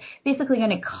 which is basically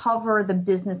going to cover the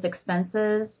business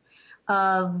expenses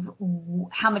of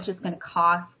how much it's going to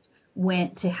cost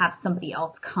to have somebody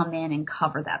else come in and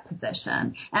cover that position.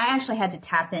 And I actually had to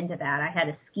tap into that. I had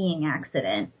a skiing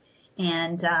accident,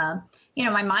 and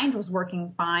my mind was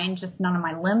working fine, just none of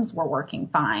my limbs were working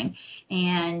fine.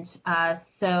 And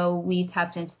so we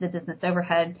tapped into the business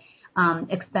overhead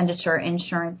expenditure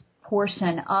insurance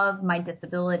portion of my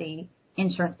disability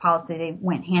insurance policy. They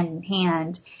went hand in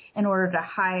hand in order to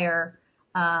hire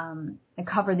and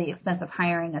cover the expense of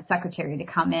hiring a secretary to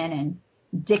come in and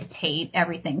dictate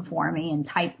everything for me and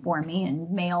type for me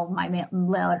and mail my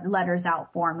letters out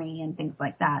for me and things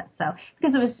like that. So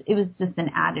because it was just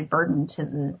an added burden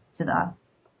to the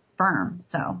firm.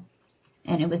 So,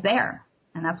 and it was there,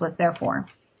 and that's what it's there for.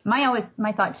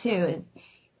 My thought too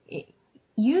is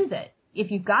use it.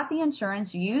 If you've got the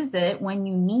insurance, use it when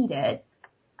you need it.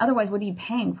 Otherwise, what are you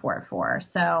paying for it for?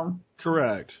 So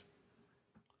correct.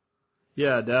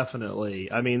 Yeah, definitely.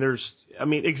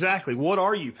 Exactly. What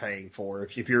are you paying for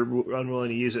if you're unwilling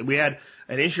to use it? We had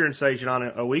an insurance agent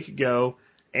on a week ago,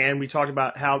 and we talked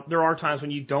about how there are times when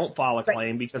you don't file a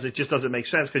claim because it just doesn't make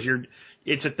sense because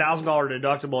it's $1,000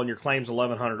 deductible and your claim's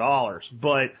 $1,100.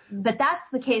 But that's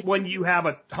the case when you have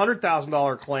a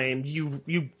 $100,000 claim, you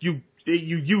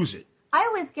use it. I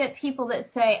always get people that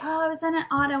say, "Oh, I was in an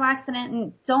auto accident,"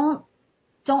 and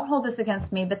don't hold this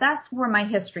against me, but that's where my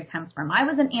history comes from. I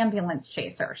was an ambulance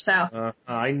chaser, so.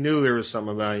 I knew there was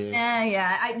something about you.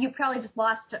 Yeah. You probably just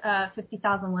lost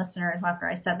 50,000 listeners after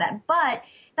I said that. But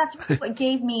that's really what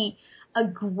gave me a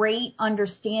great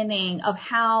understanding of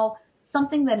how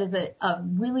something that is a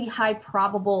really high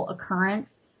probable occurrence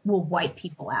will wipe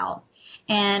people out.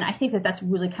 And I think that that's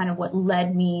really kind of what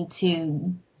led me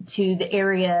to the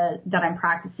area that I'm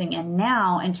practicing in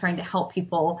now and trying to help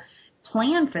people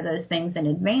plan for those things in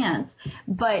advance.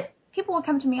 But people would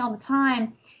come to me all the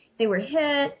time. They were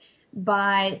hit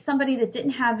by somebody that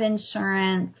didn't have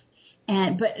insurance,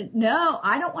 But no,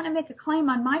 I don't want to make a claim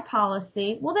on my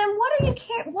policy. Well, then why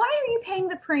are you paying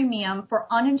the premium for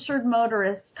uninsured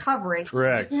motorist coverage?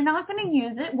 Correct. If you're not going to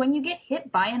use it when you get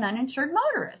hit by an uninsured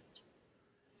motorist.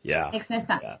 Yeah. Makes no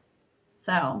sense. Yeah.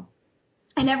 So,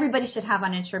 and everybody should have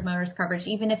uninsured motorist coverage.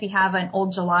 Even if you have an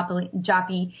old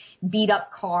jalopy beat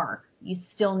up car, you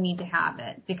still need to have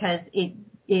it because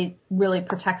it really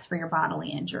protects for your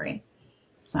bodily injury.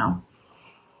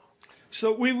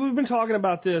 So we've been talking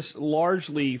about this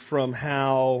largely from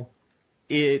how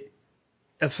it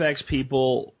affects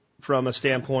people from a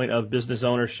standpoint of business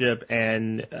ownership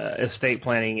and estate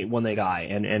planning when they die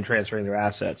and transferring their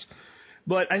assets.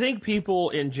 But I think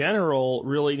people in general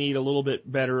really need a little bit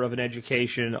better of an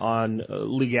education on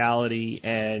legality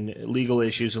and legal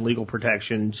issues and legal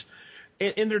protections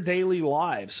in their daily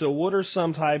lives. So what are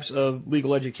some types of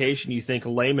legal education you think a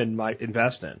layman might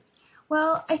invest in?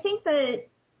 Well,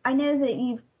 I know that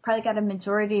you've probably got a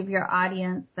majority of your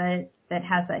audience that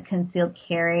has that concealed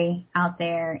carry out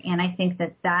there, and I think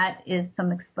that is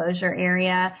some exposure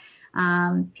area.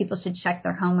 People should check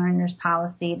their homeowner's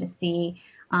policy to see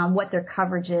what their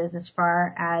coverage is as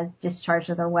far as discharge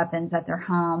of their weapons at their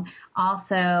home.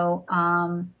 Also,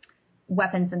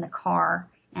 weapons in the car,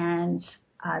 and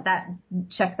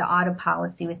check the auto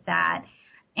policy with that.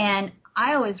 And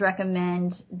I always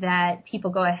recommend that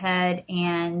people go ahead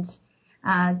and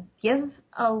give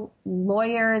a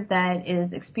lawyer that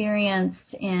is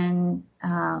experienced in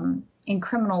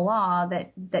criminal law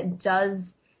that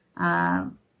does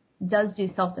do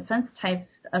self-defense types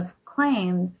of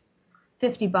claims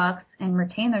 $50 and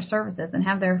retain their services and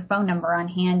have their phone number on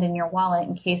hand in your wallet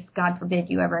in case, God forbid,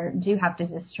 you ever do have to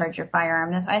discharge your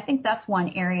firearm. I think that's one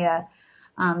area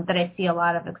that I see a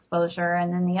lot of exposure.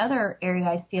 And then the other area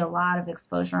I see a lot of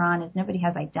exposure on is nobody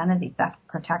has identity theft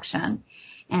protection.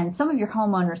 And some of your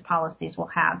homeowners' policies will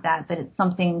have that, but it's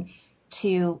something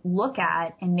to look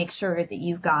at and make sure that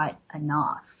you've got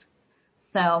enough.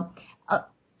 So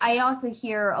I also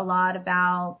hear a lot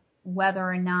about whether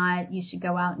or not you should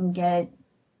go out and get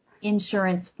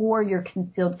insurance for your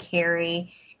concealed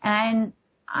carry. And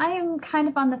I'm kind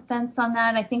of on the fence on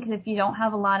that. I think if you don't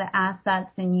have a lot of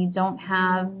assets and you don't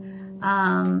have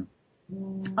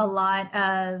a lot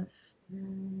of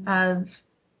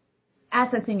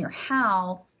assets in your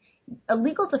house, a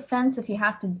legal defense, if you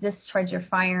have to discharge your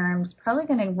firearms, is probably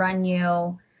going to run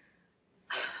you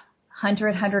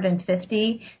 $100,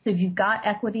 $150. So if you've got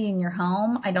equity in your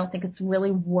home, I don't think it's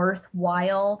really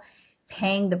worthwhile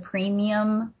paying the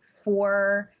premium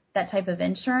for that type of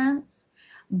insurance.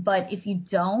 But if you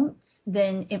don't,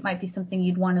 then it might be something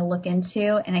you'd want to look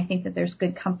into. And I think that there's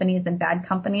good companies and bad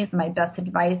companies. My best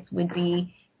advice would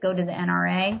be go to the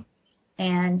NRA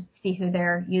and see who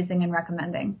they're using and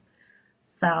recommending.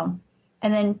 So,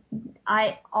 and then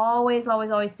I always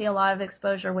see a lot of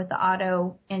exposure with the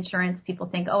auto insurance. People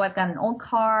think, oh, I've got an old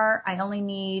car. I only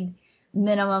need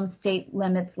minimum state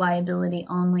limits liability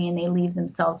only, and they leave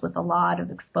themselves with a lot of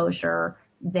exposure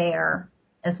there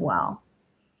as well.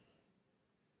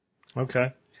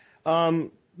 Okay.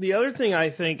 The other thing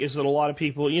I think is that a lot of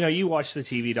people, you watch the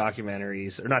TV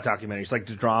documentaries, or not documentaries, like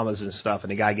the dramas and stuff, and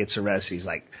the guy gets arrested. He's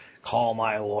like, call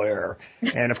my lawyer.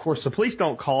 And, of course, the police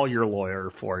don't call your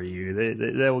lawyer for you.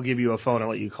 They will give you a phone and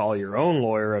let you call your own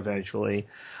lawyer eventually.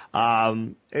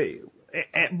 But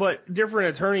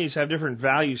different attorneys have different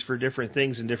values for different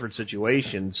things in different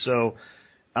situations. So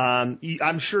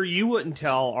I'm sure you wouldn't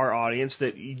tell our audience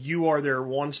that you are their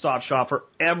one-stop shop for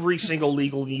every single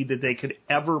legal need that they could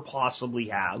ever possibly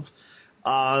have.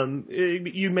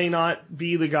 You may not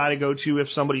be the guy to go to if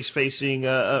somebody's facing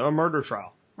a murder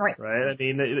trial. Right. I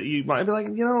mean, you might be like,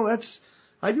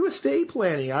 I do estate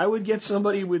planning. I would get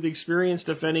somebody with experience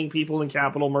defending people in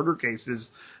capital murder cases,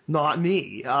 not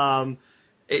me.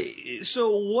 So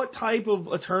what type of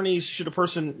attorneys should a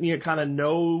person kind of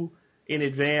know in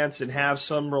advance and have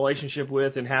some relationship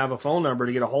with and have a phone number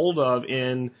to get a hold of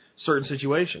in certain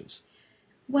situations?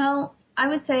 Well, I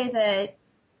would say that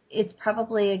it's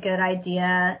probably a good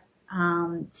idea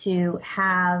to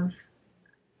have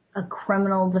a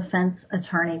criminal defense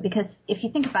attorney, because if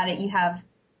you think about it, you have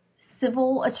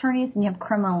civil attorneys and you have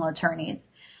criminal attorneys.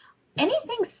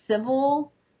 Anything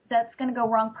civil that's going to go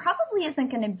wrong probably isn't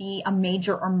going to be a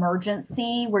major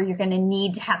emergency where you're going to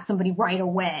need to have somebody right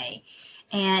away.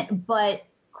 But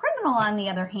criminal, on the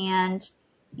other hand,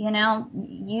 you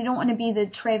don't want to be the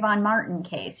Trayvon Martin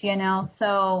case,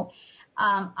 So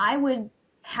I would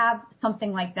have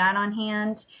something like that on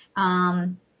hand.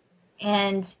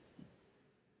 And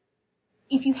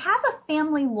if you have a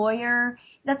family lawyer,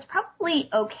 that's probably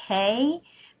okay,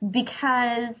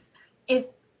 because if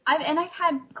I've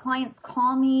had clients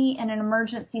call me in an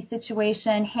emergency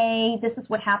situation. Hey, this is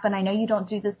what happened. I know you don't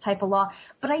do this type of law,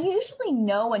 but I usually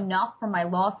know enough from my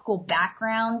law school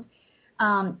background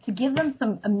to give them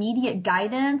some immediate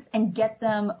guidance and get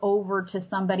them over to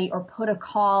somebody or put a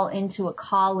call into a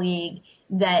colleague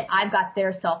that I've got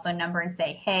their cell phone number and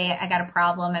say, hey, I got a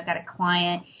problem. I've got a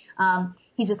client.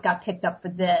 He just got picked up for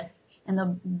this.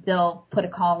 And they'll put a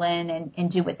call in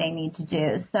and do what they need to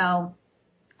do. So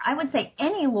I would say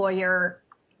any lawyer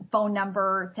phone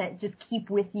number to just keep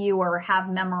with you or have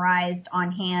memorized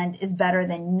on hand is better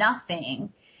than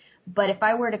nothing. But if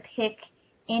I were to pick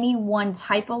any one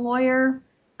type of lawyer,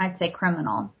 I'd say a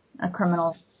criminal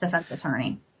defense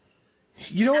attorney.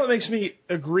 You know what makes me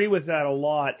agree with that a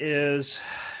lot is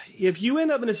if you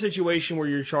end up in a situation where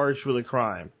you're charged with a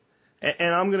crime,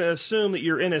 and I'm going to assume that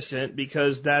you're innocent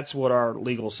because that's what our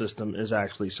legal system is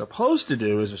actually supposed to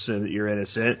do, is assume that you're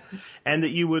innocent, and that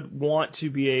you would want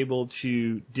to be able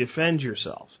to defend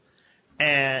yourself,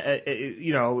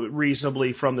 and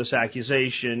reasonably from this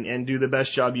accusation, and do the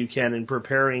best job you can in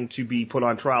preparing to be put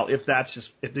on trial if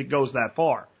it goes that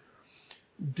far.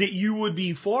 That you would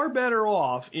be far better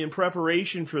off in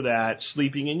preparation for that,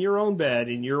 sleeping in your own bed,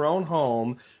 in your own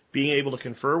home, being able to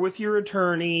confer with your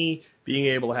attorney, being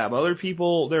able to have other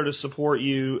people there to support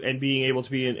you, and being able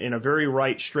to be in a very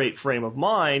right, straight frame of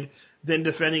mind than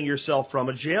defending yourself from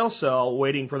a jail cell,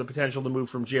 waiting for the potential to move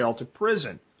from jail to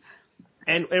prison.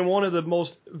 And one of the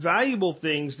most valuable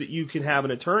things that you can have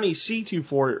an attorney see to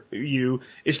for you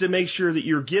is to make sure that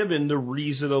you're given the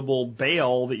reasonable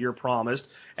bail that you're promised,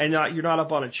 and you're not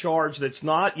up on a charge that's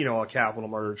not, a capital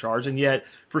murder charge, and yet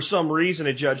for some reason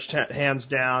a judge hands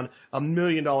down $1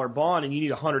 million bond and you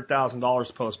need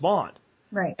 $100,000 post bond.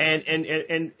 Right. And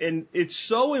it's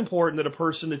so important that a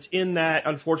person that's in that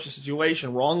unfortunate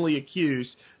situation, wrongly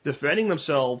accused, defending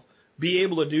themselves, be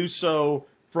able to do so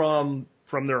from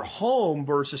their home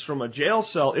versus from a jail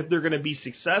cell if they're going to be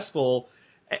successful.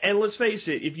 And let's face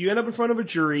it, if you end up in front of a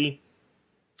jury,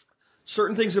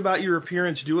 certain things about your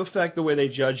appearance do affect the way they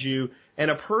judge you. And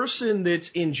a person that's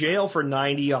in jail for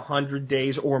 90, 100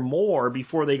 days or more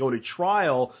before they go to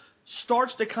trial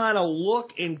starts to kind of look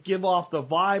and give off the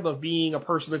vibe of being a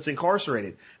person that's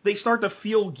incarcerated. They start to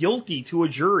feel guilty to a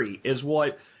jury, is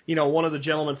what one of the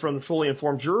gentlemen from the Fully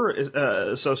Informed Juror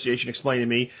Association explained to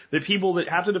me, that people that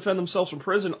have to defend themselves from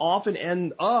prison often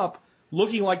end up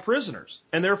looking like prisoners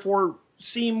and therefore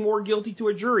seem more guilty to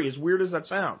a jury, as weird as that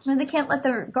sounds. And they can't let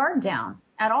their guard down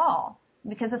at all,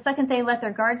 because the second they let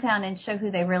their guard down and show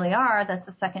who they really are, that's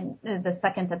the second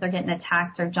that they're getting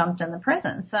attacked or jumped in the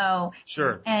prison. So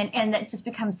sure, and that just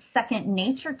becomes second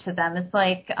nature to them. It's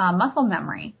like muscle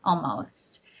memory almost,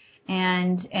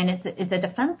 and it's a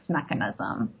defense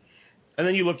mechanism. And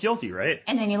then you look guilty, right?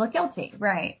 And then you look guilty,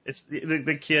 right? It's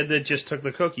the kid that just took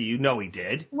the cookie. He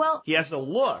did. Well, he has a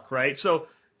look, right? So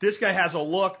this guy has a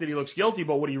look that he looks guilty,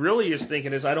 but what he really is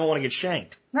thinking is, I don't want to get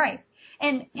shanked. Right.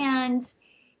 And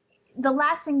the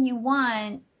last thing you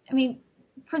want,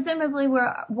 presumably we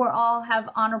all have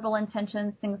honorable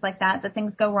intentions, things like that. But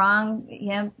things go wrong.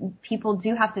 People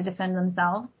do have to defend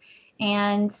themselves,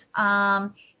 and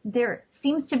there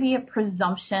seems to be a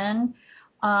presumption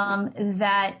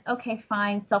that, okay,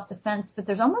 fine, self-defense, but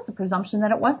there's almost a presumption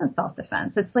that it wasn't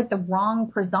self-defense. It's like the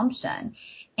wrong presumption.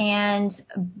 And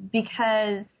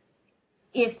because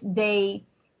if they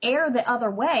err the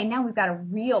other way, now we've got a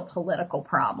real political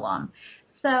problem.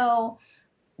 So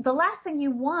the last thing you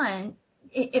want,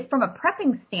 from a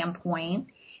prepping standpoint,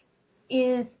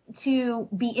 is to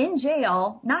be in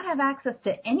jail, not have access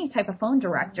to any type of phone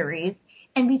directories,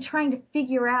 and be trying to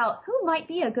figure out who might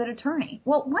be a good attorney.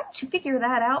 Well, why don't you figure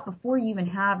that out before you even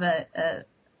have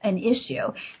an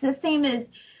issue? The same as,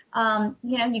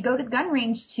 you go to the gun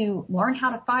range to learn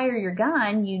how to fire your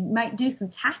gun. You might do some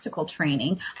tactical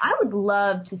training. I would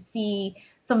love to see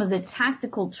some of the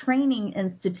tactical training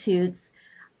institutes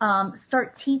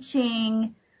start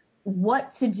teaching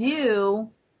what to do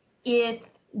if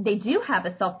they do have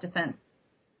a self-defense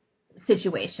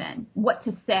situation, what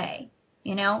to say.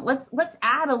 Let's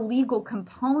add a legal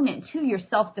component to your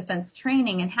self-defense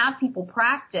training and have people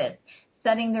practice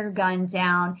setting their gun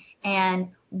down and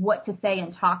what to say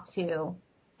and how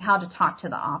to talk to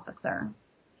the officer.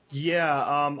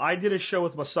 Yeah, I did a show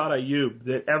with Masad Ayub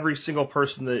that every single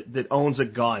person that owns a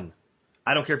gun,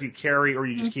 I don't care if you carry or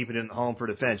you just keep it in the home for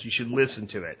defense, you should listen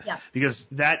to it. Yeah. Because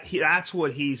that's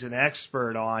what he's an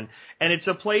expert on. And it's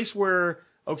a place where,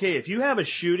 okay, if you have a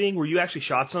shooting where you actually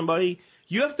shot somebody,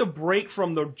 you have to break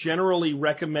from the generally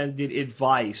recommended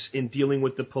advice in dealing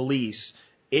with the police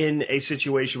in a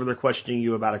situation where they're questioning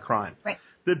you about a crime. Right.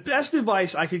 The best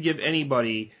advice I could give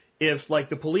anybody if, like,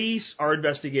 the police are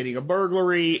investigating a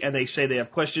burglary and they say they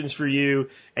have questions for you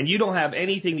and you don't have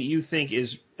anything that you think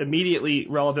is immediately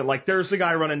relevant, like there's the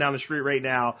guy running down the street right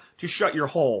now, to shut your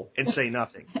hole and say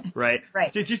nothing, right?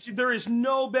 Right. There is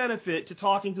no benefit to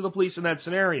talking to the police in that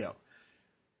scenario.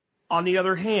 On the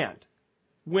other hand,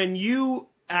 when you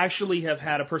actually have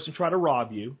had a person try to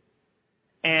rob you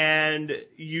and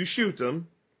you shoot them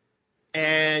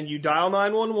and you dial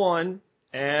 911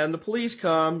 and the police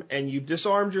come, and you've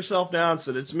disarmed yourself now and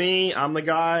said, it's me, I'm the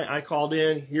guy, I called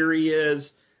in, here he is,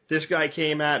 this guy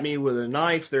came at me with a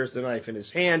knife, there's the knife in his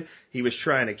hand, he was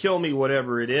trying to kill me,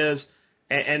 whatever it is,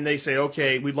 and they say,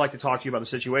 okay, we'd like to talk to you about the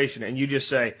situation, and you just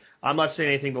say, I'm not saying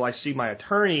anything until I see my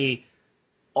attorney,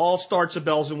 all starts of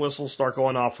bells and whistles start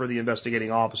going off for the investigating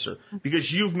officer,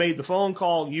 because you've made the phone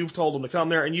call, you've told them to come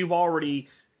there, and you've already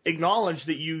acknowledged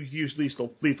that you used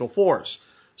lethal force.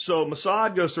 So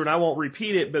Mossad goes through, and I won't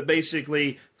repeat it, but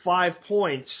basically 5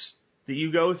 points that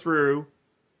you go through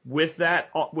with that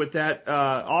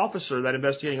officer, that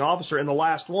investigating officer, and the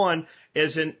last one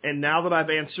is, and now that I've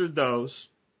answered those,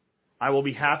 I will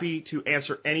be happy to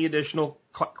answer any additional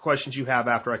questions you have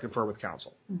after I confer with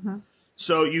counsel. Mm-hmm.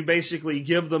 So you basically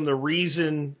give them the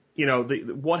reason,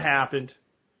 what happened,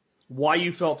 why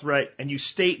you felt threat, and you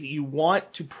state that you want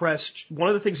to press. One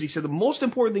of the things he said, the most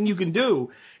important thing you can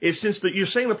do is, since you're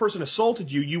saying the person assaulted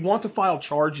you, you want to file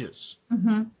charges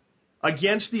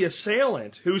against the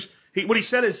assailant. What he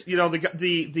said is,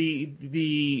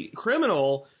 the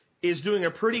criminal is doing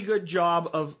a pretty good job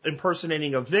of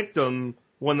impersonating a victim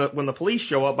when the police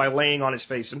show up by laying on his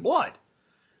face in blood.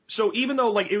 So even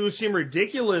though it would seem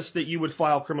ridiculous that you would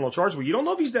file criminal charges, well, you don't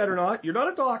know if he's dead or not. You're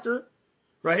not a doctor.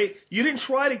 Right? You didn't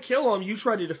try to kill him. You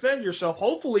tried to defend yourself.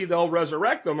 Hopefully they'll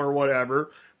resurrect them or whatever.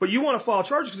 But you want to file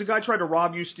charges because the guy tried to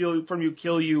rob you, steal from you,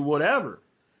 kill you, whatever.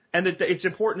 And that it's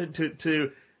important to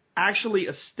actually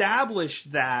establish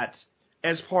that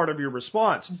as part of your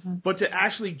response. Mm-hmm. But to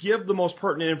actually give the most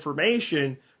pertinent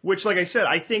information, which, like I said,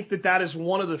 I think that is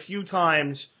one of the few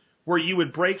times where you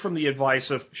would break from the advice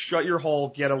of shut your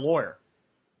hole, get a lawyer.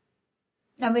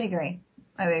 I would agree.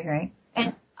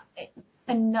 And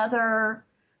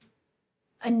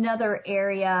Another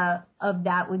area of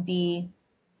that would be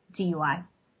DUI.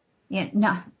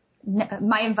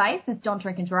 My advice is don't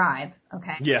drink and drive.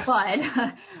 Okay. Yeah. But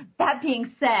that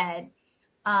being said,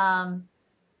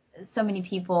 so many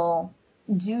people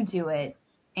do it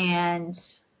and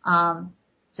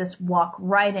just walk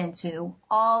right into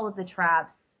all of the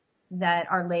traps that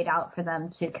are laid out for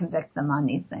them to convict them on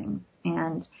these things.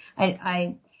 And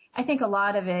I think a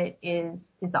lot of it is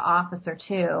the officer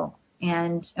too.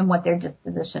 And what their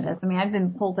disposition is. I mean, I've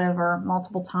been pulled over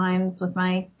multiple times with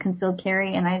my concealed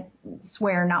carry, and I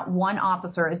swear not one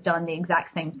officer has done the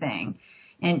exact same thing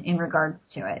in regards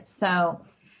to it. So,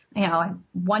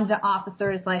 one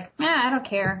officer is like, I don't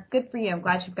care. Good for you. I'm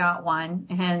glad you've got one.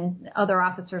 And other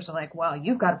officers are like, well,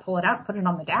 you've got to pull it out and put it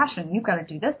on the dash, and you've got to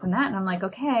do this and that. And I'm like,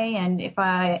 okay. And if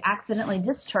I accidentally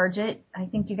discharge it, I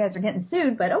think you guys are getting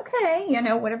sued, but okay,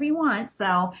 whatever you want.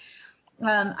 So,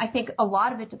 I think a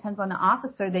lot of it depends on the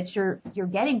officer that you're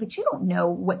getting, but you don't know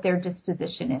what their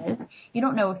disposition is. You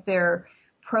don't know if they're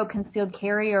pro-concealed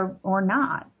carry or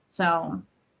not. So,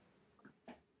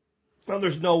 well,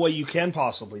 there's no way you can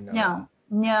possibly know.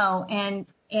 No, and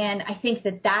I think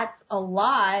that's a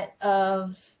lot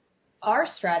of our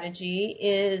strategy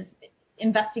is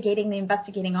investigating the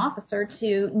investigating officer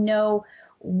to know,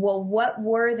 well, what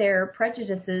were their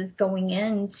prejudices going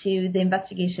into the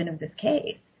investigation of this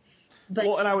case.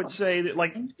 And I would say that,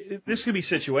 this could be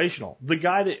situational. The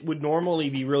guy that would normally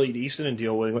be really decent and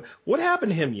deal with it, what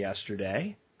happened to him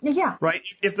yesterday? Yeah. Right?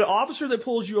 If the officer that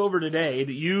pulls you over today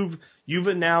that you've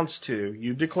announced to,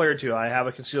 you've declared to, I have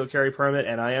a concealed carry permit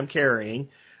and I am carrying,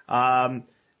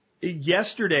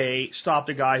 yesterday stopped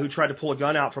a guy who tried to pull a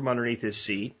gun out from underneath his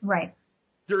seat. Right.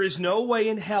 There is no way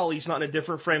in hell he's not in a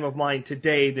different frame of mind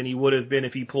today than he would have been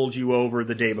if he pulled you over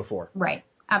the day before. Right.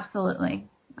 Absolutely.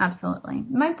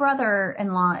 My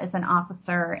brother-in-law is an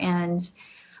officer, and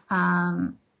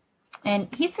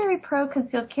he's very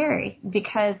pro-concealed carry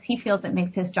because he feels it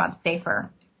makes his job safer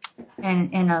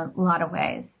in a lot of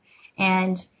ways.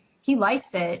 And he likes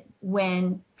it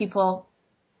when people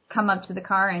come up to the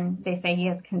car and they say he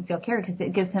has concealed carry because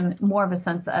it gives him more of a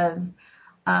sense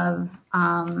of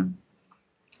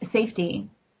safety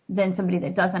than somebody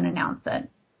that doesn't announce it.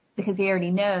 Because he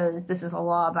already knows this is a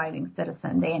law-abiding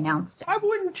citizen. They announced it. I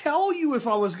wouldn't tell you if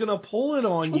I was going to pull it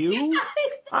on you.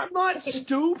 I'm not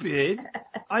stupid.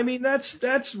 I mean,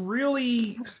 that's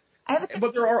really...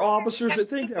 But there are officers that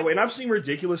think that way. And I've seen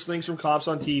ridiculous things from cops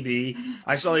on TV.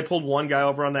 I saw they pulled one guy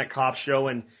over on that cop show,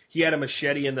 and he had a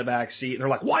machete in the back seat. And they're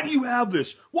like, why do you have this?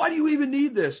 Why do you even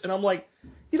need this? And I'm like,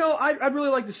 I'd really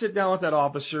like to sit down with that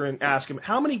officer and ask him,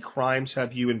 how many crimes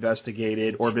have you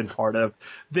investigated or been part of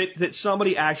that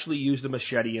somebody actually used a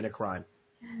machete in a crime?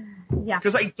 Yeah.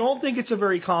 Because I don't think it's a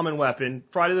very common weapon.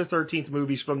 Friday the 13th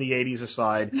movies from the 80s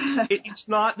aside, it's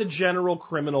not the general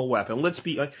criminal weapon. Let's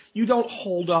be you don't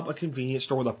hold up a convenience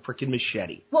store with a freaking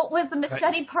machete. Well, was the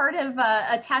machete part of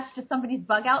attached to somebody's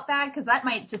bug-out bag? Because that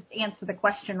might just answer the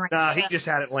question right now. He just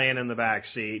had it laying in the back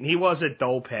seat, and he was a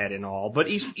dope head and all. But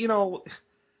he's,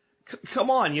 come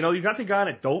on, you got the guy on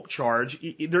a dope charge.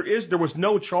 There was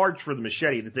no charge for the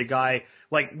machete that the guy,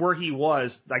 like where he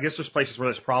was. I guess there's places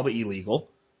where that's probably illegal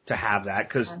to have that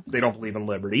because they don't believe in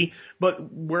liberty.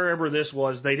 But wherever this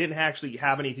was, they didn't actually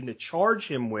have anything to charge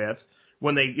him with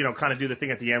when they, kind of do the thing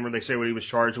at the end where they say what he was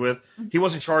charged with. He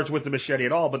wasn't charged with the machete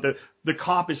at all, but the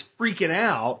cop is freaking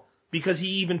out because he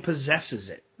even possesses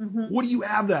it. Mm-hmm. What do you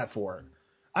have that for?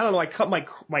 I don't know. I cut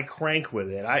my crank with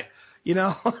it. So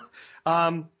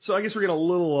I guess we're getting a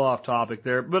little off topic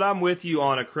there, but I'm with you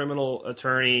on a criminal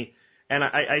attorney, and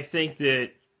I think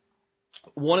that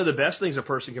one of the best things a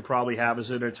person could probably have is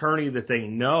an attorney that they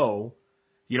know,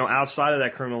 outside of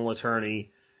that criminal attorney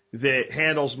that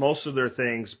handles most of their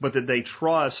things, but that they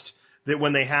trust that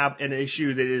when they have an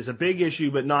issue that is a big issue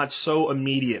but not so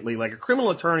immediately. Like a criminal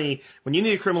attorney, when you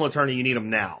need a criminal attorney, you need them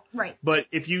now. Right. But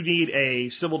if you need a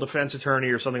civil defense attorney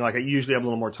or something like that, you usually have a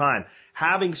little more time.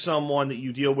 Having someone that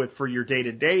you deal with for your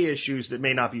day-to-day issues that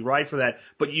may not be right for that,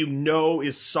 but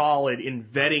is solid in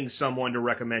vetting someone to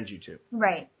recommend you to.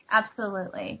 Right.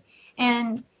 Absolutely.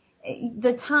 And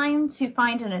the time to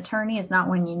find an attorney is not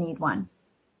when you need one.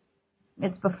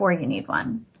 It's before you need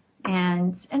one.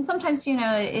 And sometimes,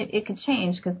 it could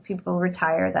change because people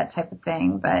retire, that type of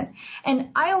thing. And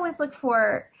I always look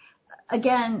for,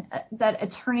 again, that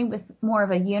attorney with more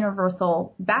of a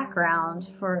universal background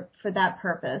for that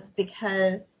purpose.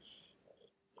 Because,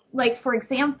 like, for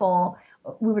example,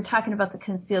 we were talking about the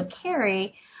concealed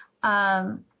carry.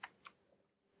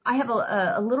 I have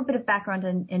a little bit of background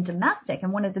in domestic,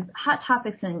 and one of the hot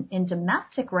topics in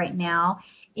domestic right now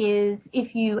is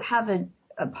if you have a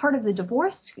part of the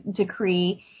divorce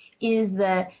decree is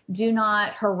the do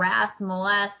not harass,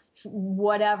 molest,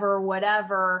 whatever,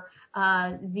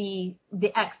 the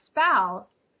ex-spouse.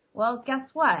 Well, guess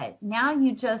what? Now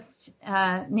you just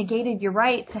negated your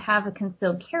right to have a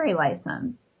concealed carry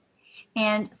license.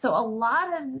 And so a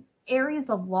lot of areas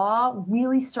of law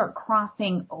really start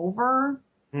crossing over.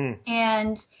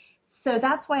 And so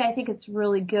that's why I think it's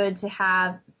really good to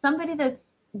have somebody that's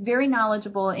very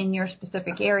knowledgeable in your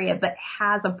specific area but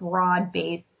has a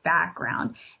broad-based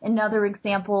background. Another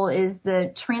example is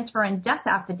the transfer and death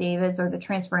affidavits or the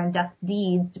transfer and death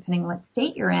deeds, depending on what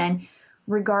state you're in,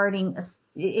 regarding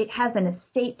it has an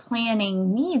estate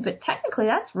planning need, but technically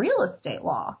that's real estate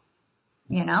law.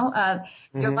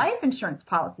 Your life insurance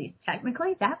policies,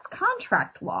 technically that's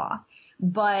contract law.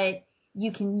 But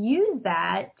you can use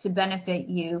that to benefit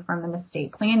you from an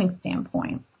estate planning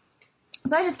standpoint.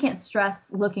 So I just can't stress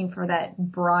looking for that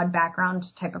broad background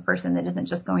type of person that isn't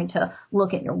just going to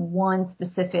look at your one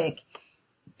specific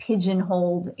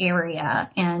pigeonholed area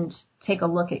and take a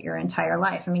look at your entire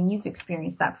life. I mean, you've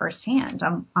experienced that firsthand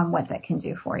on what that can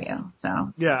do for you.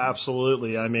 So yeah,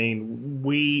 absolutely. I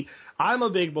mean, I'm a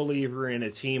big believer in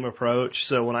a team approach.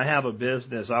 So when I have a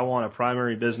business, I want a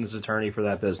primary business attorney for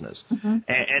that business. Mm-hmm.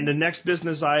 And the next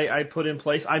business I put in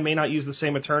place, I may not use the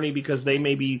same attorney because they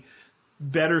may be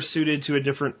better suited to a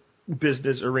different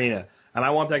business arena. And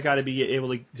I want that guy to be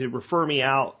able to refer me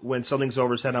out when something's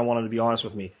over his head and I want him to be honest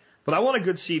with me. But I want a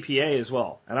good CPA as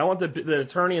well. And I want the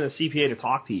attorney and the CPA to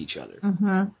talk to each other.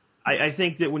 Mm-hmm. I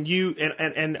think that when you,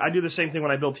 and I do the same thing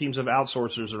when I build teams of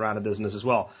outsourcers around a business as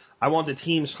well. I want the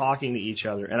teams talking to each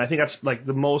other. And I think that's like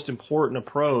the most important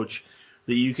approach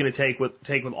that you can take with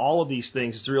all of these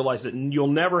things is to realize that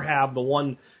you'll never have the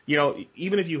one,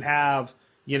 even if you have,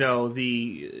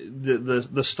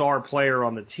 the star player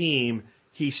on the team,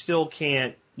 he still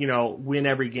can't, win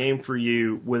every game for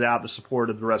you without the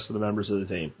support of the rest of the members of the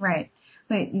team. Right.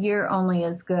 You're only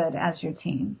as good as your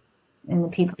team and the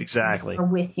people exactly who are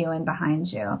with you and behind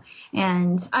you.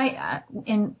 And I,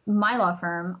 in my law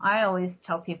firm, I always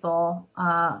tell people,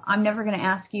 I'm never going to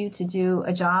ask you to do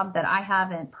a job that I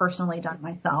haven't personally done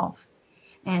myself.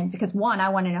 And because one, I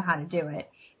want to know how to do it.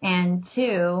 And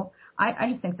two, I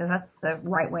just think that that's the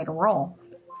right way to roll.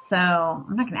 So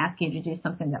I'm not going to ask you to do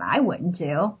something that I wouldn't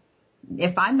do.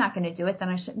 If I'm not going to do it, then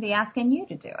I shouldn't be asking you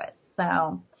to do it.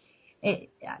 So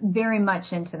very much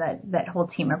into that whole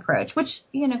team approach, which,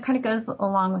 kind of goes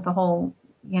along with the whole,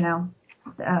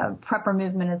 prepper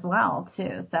movement as well,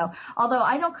 too. So although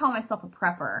I don't call myself a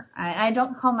prepper, I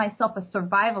don't call myself a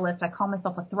survivalist, I call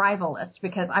myself a thrivalist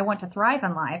because I want to thrive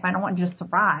in life. I don't want to just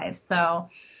survive. So,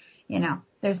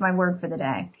 there's my word for the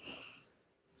day.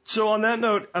 So on that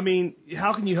note, I mean,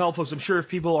 how can you help folks? I'm sure if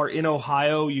people are in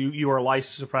Ohio, you are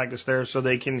licensed to practice there, so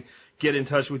they can get in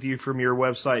touch with you from your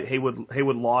website,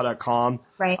 haywoodlaw.com,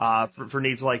 right. For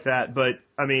needs like that. But,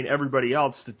 I mean, everybody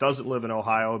else that doesn't live in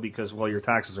Ohio because, well, your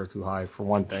taxes are too high, for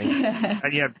one thing.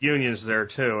 And you have unions there,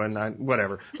 too, and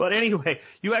whatever. But anyway,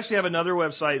 you actually have another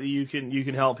website that you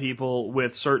can help people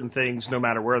with certain things no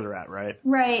matter where they're at, right?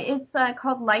 Right. It's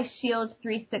called Life Shield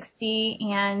 360,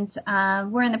 and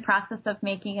we're in the process of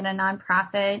making it a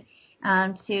nonprofit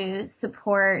to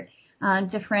support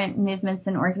different movements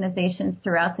and organizations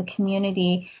throughout the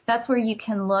community. That's where you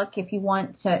can look if you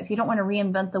don't want to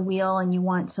reinvent the wheel and you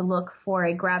want to look for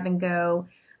a grab and go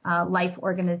life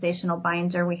organizational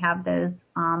binder. We have those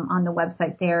on the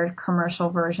website there,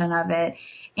 commercial version of it.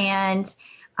 And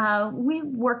we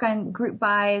work on group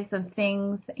buys of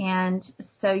things, and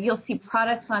so you'll see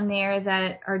products on there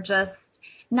that are just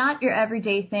not your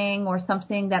everyday thing or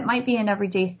something that might be an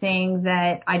everyday thing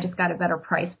that I just got a better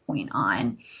price point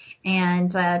on.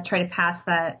 And try to pass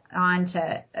that on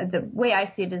to the way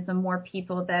I see it is the more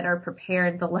people that are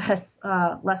prepared, the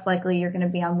less likely you're going to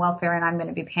be on welfare and I'm going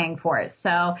to be paying for it.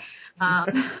 So,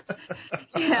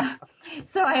 yeah.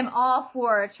 So I'm all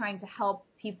for trying to help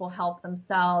people help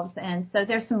themselves. And so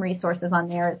there's some resources on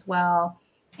there as well.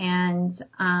 And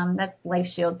that's Life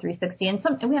Shield 360.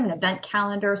 And we have an event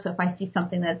calendar, so if I see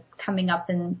something that's coming up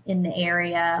in the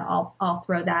area, I'll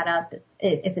throw that up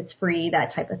if it's free,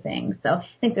 that type of thing. So I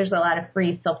think there's a lot of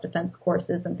free self-defense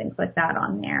courses and things like that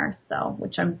on there, so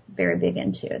which I'm very big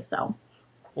into. So.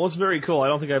 Well, it's very cool. I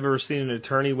don't think I've ever seen an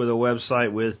attorney with a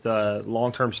website with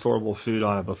long-term storable food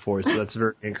on it before, so that's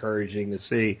very encouraging to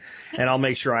see. And I'll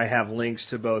make sure I have links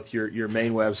to both your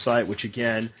main website, which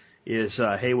again is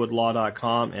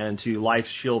haywoodlaw.com, and to Life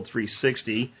Shield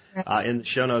 360 in the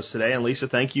show notes today. And Lisa,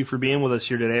 thank you for being with us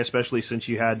here today, especially since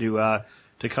you had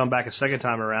to come back a second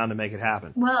time around to make it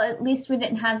happen. Well, at least we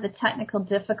didn't have the technical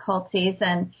difficulties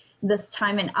and this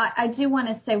time. And I do want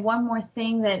to say one more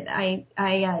thing that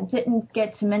I didn't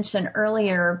get to mention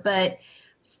earlier, but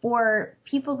for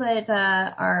people that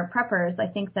are preppers, I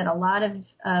think that a lot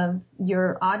of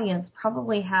your audience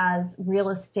probably has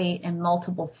real estate in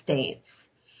multiple states.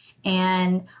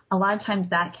 And a lot of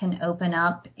times that can open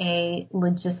up a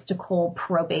logistical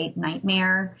probate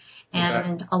nightmare.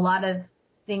 And a lot of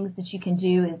things that you can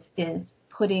do is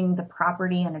putting the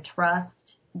property in a trust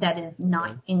that is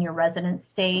not in your resident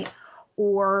state,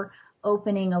 or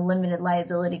opening a limited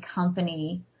liability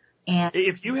company. And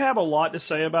if you have a lot to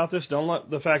say about this, don't let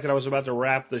the fact that I was about to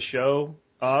wrap the show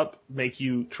up make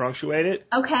you truncuate it.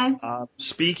 Okay.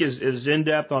 Speak as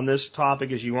in-depth on this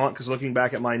topic as you want, because looking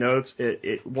back at my notes,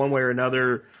 it one way or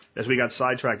another, as we got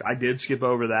sidetracked, I did skip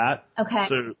over that. Okay.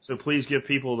 So please give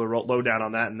people the lowdown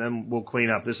on that, and then we'll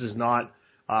clean up. This is not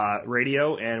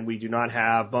radio, and we do not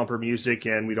have bumper music,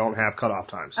 and we don't have cutoff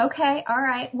times. Okay. All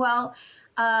right. Well,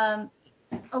 a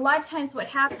lot of times what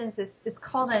happens is it's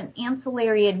called an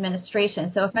ancillary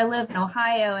administration. So if I live in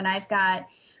Ohio and I've got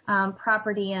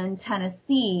property in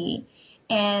Tennessee,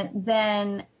 and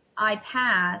then I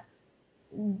pass,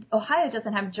 Ohio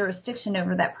doesn't have jurisdiction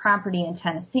over that property in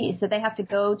Tennessee, so they have to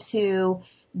go to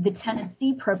the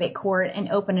Tennessee probate court and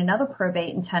open another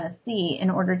probate in Tennessee in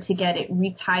order to get it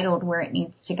retitled where it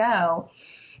needs to go.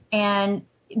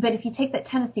 But if you take that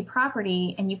Tennessee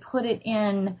property and you put it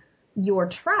in your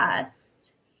trust,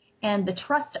 and the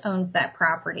trust owns that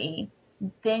property,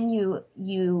 then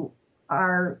you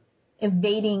are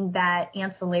evading that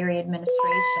ancillary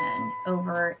administration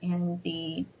over in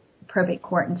the probate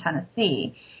court in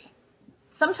Tennessee.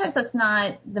 Sometimes that's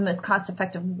not the most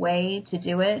cost-effective way to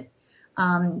do it.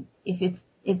 If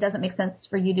it doesn't make sense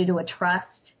for you to do a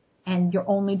trust and you're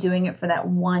only doing it for that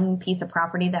one piece of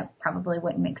property, that probably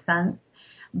wouldn't make sense.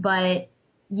 But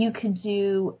you could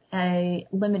do a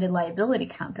limited liability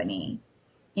company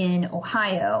in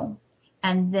Ohio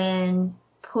and then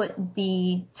put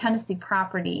the Tennessee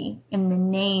property in the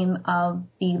name of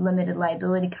the limited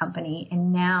liability company,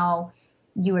 and now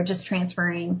you are just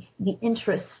transferring the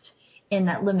interest in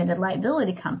that limited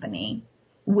liability company,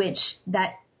 which the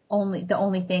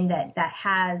only thing that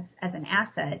has as an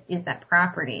asset is that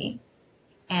property.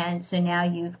 And so now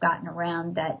you've gotten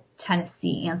around that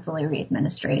Tennessee ancillary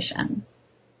administration.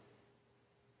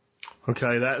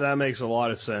 Okay, that makes a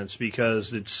lot of sense,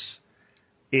 because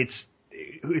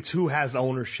it's who has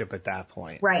ownership at that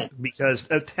point. Right. Because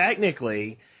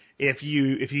technically, if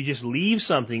you just leave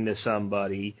something to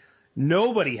somebody,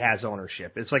 nobody has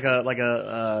ownership. It's like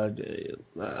a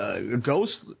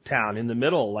ghost town in the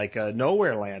middle, like a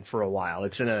nowhere land for a while.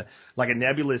 It's in a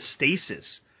nebulous stasis.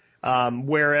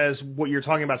 Whereas what you're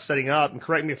talking about setting up, and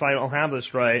correct me if I don't have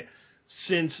this right,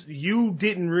 since you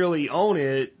didn't really own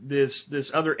it,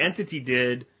 this other entity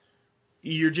did,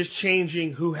 you're just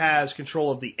changing who has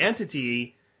control of the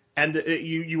entity, and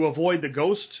you avoid the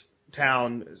ghost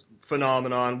town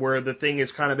phenomenon where the thing is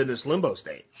kind of in this limbo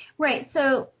state. Right.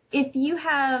 So if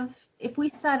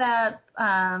we set up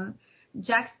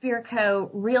Jack Spirko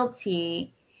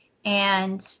Realty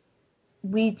and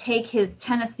we take his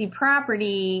Tennessee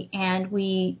property and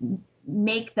we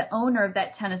make the owner of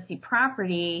that Tennessee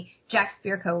property Jack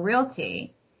Spirko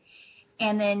Realty,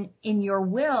 and then in your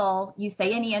will you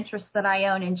say any interest that I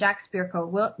own in Jack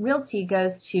Spirko Realty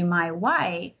goes to my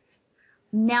wife,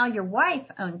 now your wife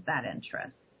owns that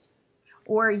interest.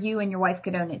 Or you and your wife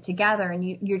could own it together,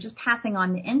 and you're just passing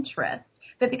on the interest.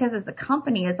 But because it's a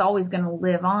company, it's always going to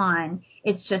live on.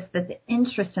 It's just that the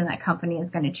interest in that company is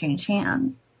going to change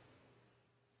hands.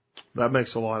 That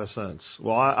makes a lot of sense.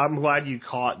 Well, I'm glad you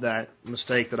caught that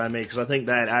mistake that I made, because I think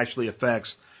that actually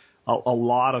affects a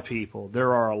lot of people.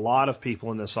 There are a lot of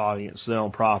people in this audience that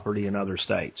own property in other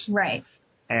states. Right.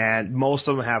 And most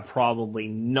of them have probably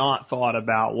not thought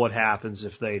about what happens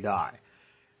if they die.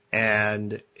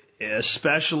 And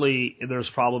especially, there's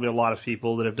probably a lot of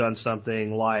people that have done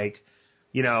something like,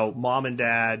 mom and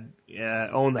dad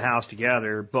own the house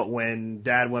together, but when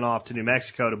dad went off to New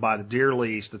Mexico to buy the deer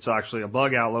lease, that's actually a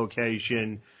bug out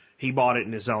location, he bought it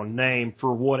in his own name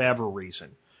for whatever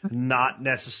reason, not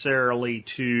necessarily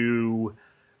to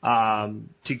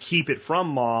keep it from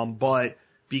mom, but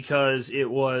because it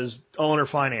was owner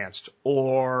financed,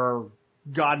 or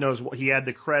God knows what, he had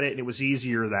the credit and it was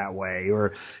easier that way,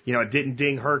 or, it didn't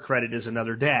ding her credit as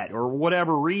another debt, or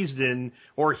whatever reason,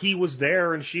 or he was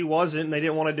there and she wasn't, and they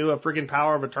didn't want to do a freaking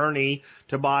power of attorney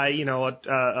to buy, a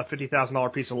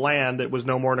 $50,000 piece of land that was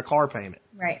no more than a car payment.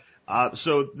 Right.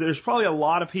 So there's probably a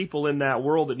lot of people in that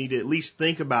world that need to at least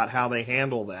think about how they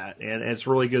handle that, and it's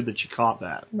really good that you caught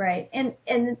that. Right. And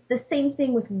the same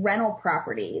thing with rental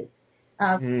properties.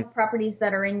 Properties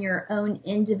that are in your own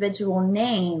individual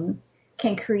name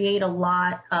can create a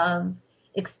lot of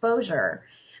exposure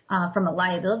from a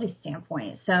liability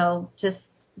standpoint. So just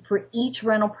for each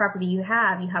rental property you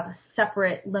have a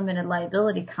separate limited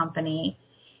liability company.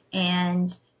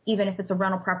 And even if it's a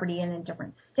rental property in a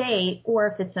different state, or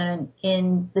if it's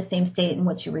in the same state in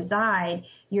which you reside,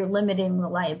 you're limiting the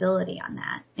liability on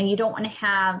that. And you want to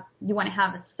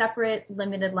have a separate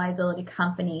limited liability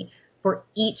company for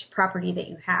each property that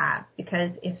you have,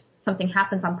 because if something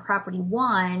happens on property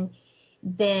one,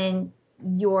 then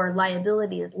your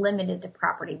liability is limited to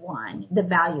property one, the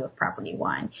value of property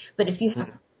one. But if you have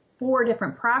 4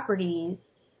 different properties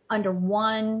under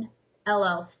one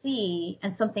LLC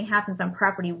and something happens on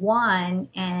property one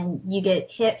and you get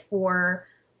hit for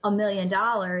 $1 million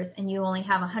and you only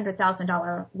have a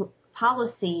 $100,000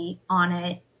 policy on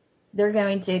it, they're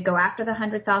going to go after the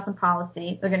 $100,000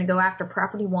 policy. They're going to go after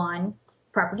property one,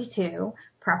 property two,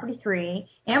 property 3,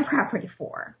 and property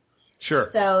 4. Sure.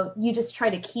 So you just try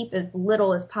to keep as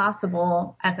little as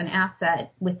possible as an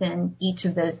asset within each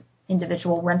of those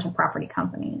individual rental property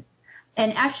companies.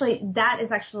 And actually, that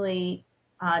is actually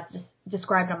just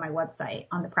described on my website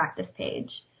on the practice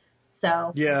page.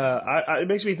 So yeah, it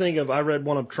makes me think of, I read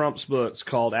one of Trump's books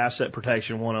called Asset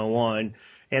Protection 101,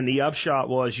 and the upshot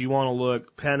was you want to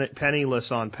look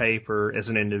penniless on paper as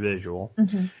an individual.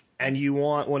 Mm-hmm. And you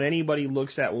want, when anybody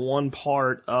looks at one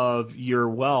part of your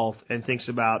wealth and thinks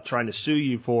about trying to sue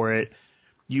you for it,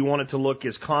 you want it to look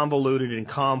as convoluted and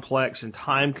complex and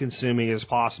time-consuming as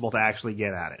possible to actually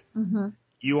get at it. Mm-hmm.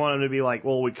 You want them to be like,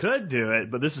 well, we could do it,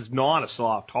 but this is not a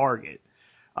soft target.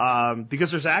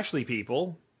 Because there's actually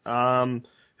people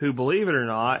who, believe it or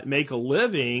not, make a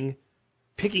living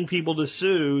picking people to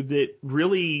sue that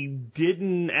really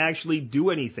didn't actually do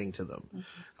anything to them.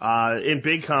 Mm-hmm. In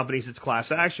big companies, it's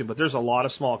class action, but there's a lot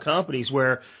of small companies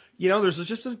where, there's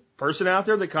just a person out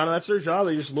there that that's their job.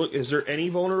 They just look, is there any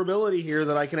vulnerability here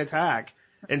that I can attack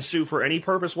and sue for any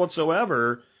purpose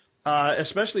whatsoever,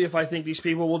 especially if I think these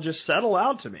people will just settle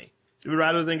out to me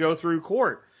rather than go through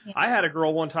court. Yeah. I had a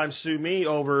girl one time sue me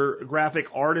over graphic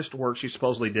artist work she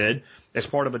supposedly did as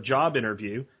part of a job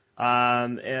interview for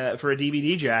a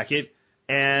DVD jacket.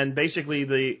 And basically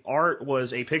the art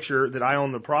was a picture that I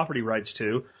own the property rights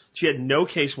to. She had no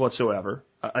case whatsoever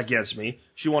against me.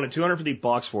 She wanted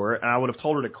 $250 for it, and I would have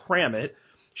told her to cram it.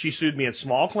 She sued me in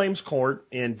small claims court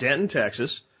in Denton,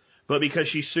 Texas. But because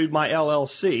she sued my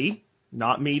LLC,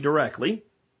 not me directly,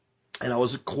 and I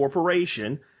was a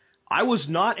corporation, I was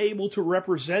not able to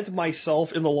represent myself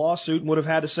in the lawsuit and would have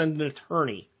had to send an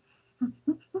attorney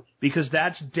because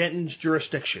that's Denton's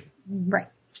jurisdiction. Right.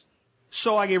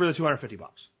 So I gave her the $250.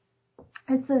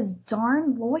 It's those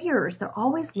darn lawyers. They're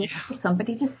always looking for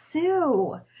somebody to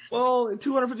sue. Well,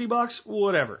 $250,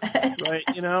 whatever, right?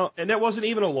 You know, and that wasn't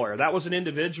even a lawyer. That was an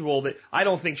individual that I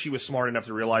don't think she was smart enough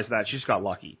to realize that. She just got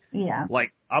lucky. Yeah.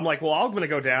 Like, I'm like, well, I'm going to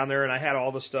go down there, and I had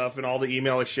all the stuff and all the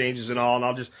email exchanges and all, and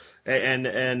I'll just,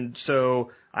 and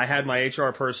so I had my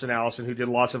HR person, Allison, who did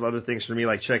lots of other things for me,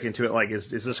 like check into it, like, is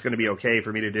this going to be okay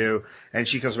for me to do? And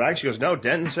she comes back, she goes, no,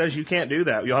 Denton says you can't do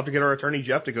that. You'll have to get our attorney,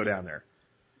 Jeff, to go down there.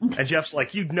 And Jeff's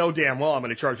like, you know damn well I'm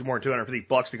going to charge you more than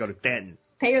 $250 to go to Denton.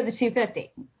 Pay her the $250.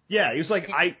 Yeah, he was like,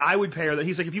 I would pay her that.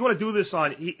 He's like, if you want to do this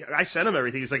on, I sent him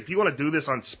everything. He's like, if you want to do this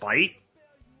on spite,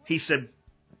 he said,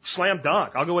 slam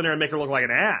dunk. I'll go in there and make her look like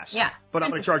an ass. Yeah. But I'm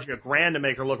going to charge you $1,000 to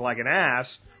make her look like an ass,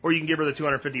 or you can give her the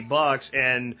 $250,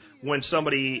 and when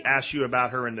somebody asks you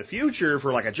about her in the future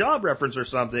for like a job reference or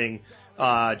something,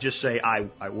 just say,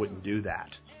 I wouldn't do that.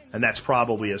 And that's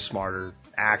probably a smarter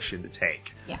action to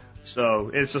take. Yeah. So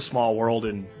it's a small world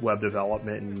in web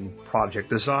development and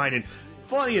project design. And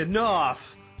funny enough,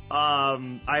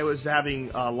 I was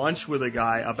having lunch with a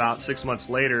guy about 6 months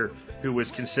later who was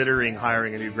considering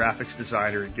hiring a new graphics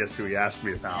designer, and guess who he asked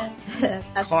me about?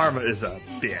 Karma is a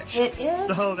bitch. It is.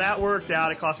 So that worked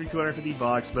out. It cost me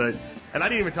 $250, and I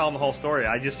didn't even tell him the whole story.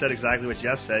 I just said exactly what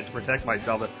Jeff said to protect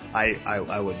myself.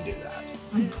 I wouldn't do that.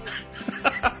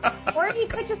 Or you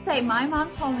could just say, my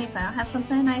mom told me if I don't have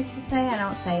something nice to say, I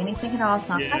don't say anything at all. It's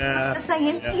not to say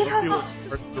anything at all.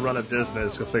 To run a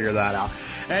business, we'll figure that out.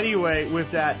 Anyway, with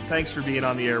that, thanks for being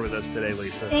on the air with us today,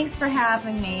 Lisa. Thanks for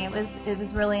having me. It was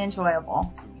really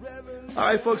enjoyable. All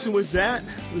right, folks, and with that,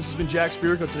 this has been Jack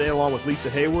Spirko today, along with Lisa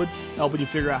Haywood, helping you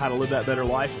figure out how to live that better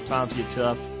life if times get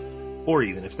tough, or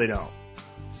even if they don't.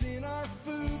 It's in our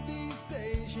food these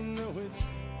days, you know it's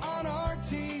on our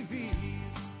TVs.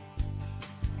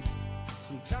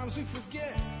 Sometimes we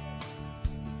forget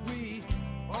we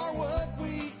are what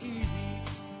we eat.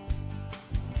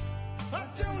 I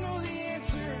don't know the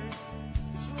answer.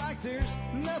 It's like there's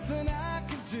nothing I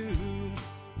can do.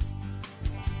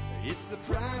 It's the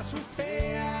price we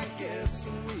pay, I guess,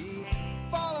 and we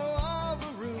follow all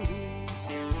the rules.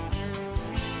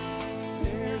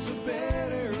 There's a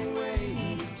better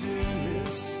way to do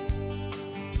this.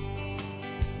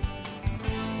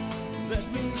 Let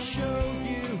me show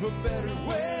you a better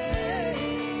way.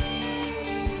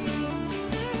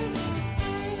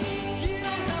 You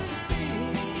don't have to be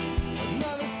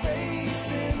another face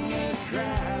in the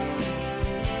crowd.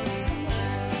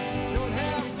 Don't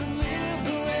have to live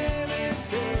the way they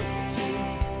tell you to.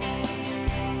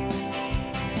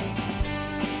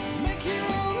 Make your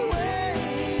own way,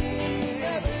 and the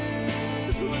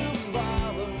others will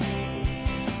follow.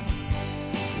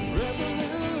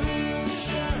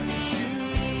 Revolution is you.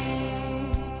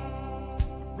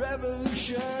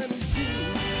 Revolution is you.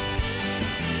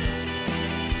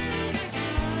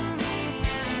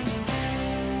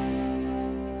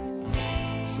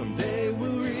 Someday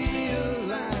we'll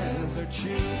realize our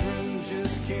children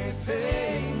just can't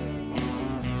pay.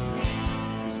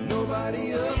 'Cause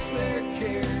nobody up there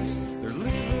cares. They're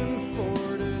living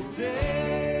for today.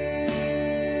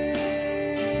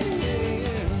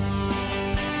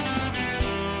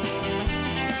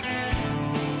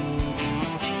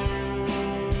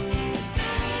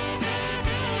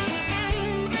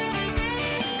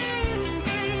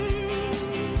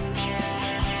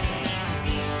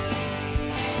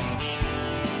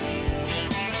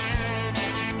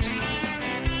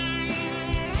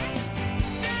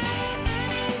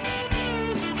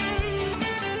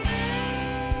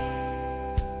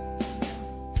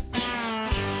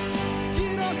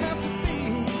 You don't have to be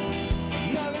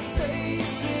another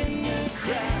face in the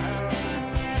crowd.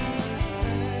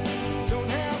 Don't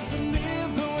have to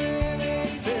live the way they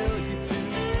tell you to.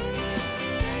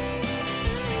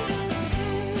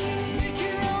 Make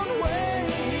your own way,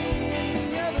 and the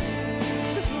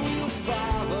others will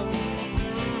follow.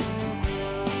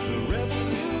 The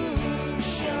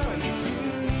revolution is you.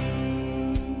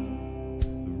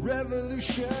 The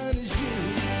revolution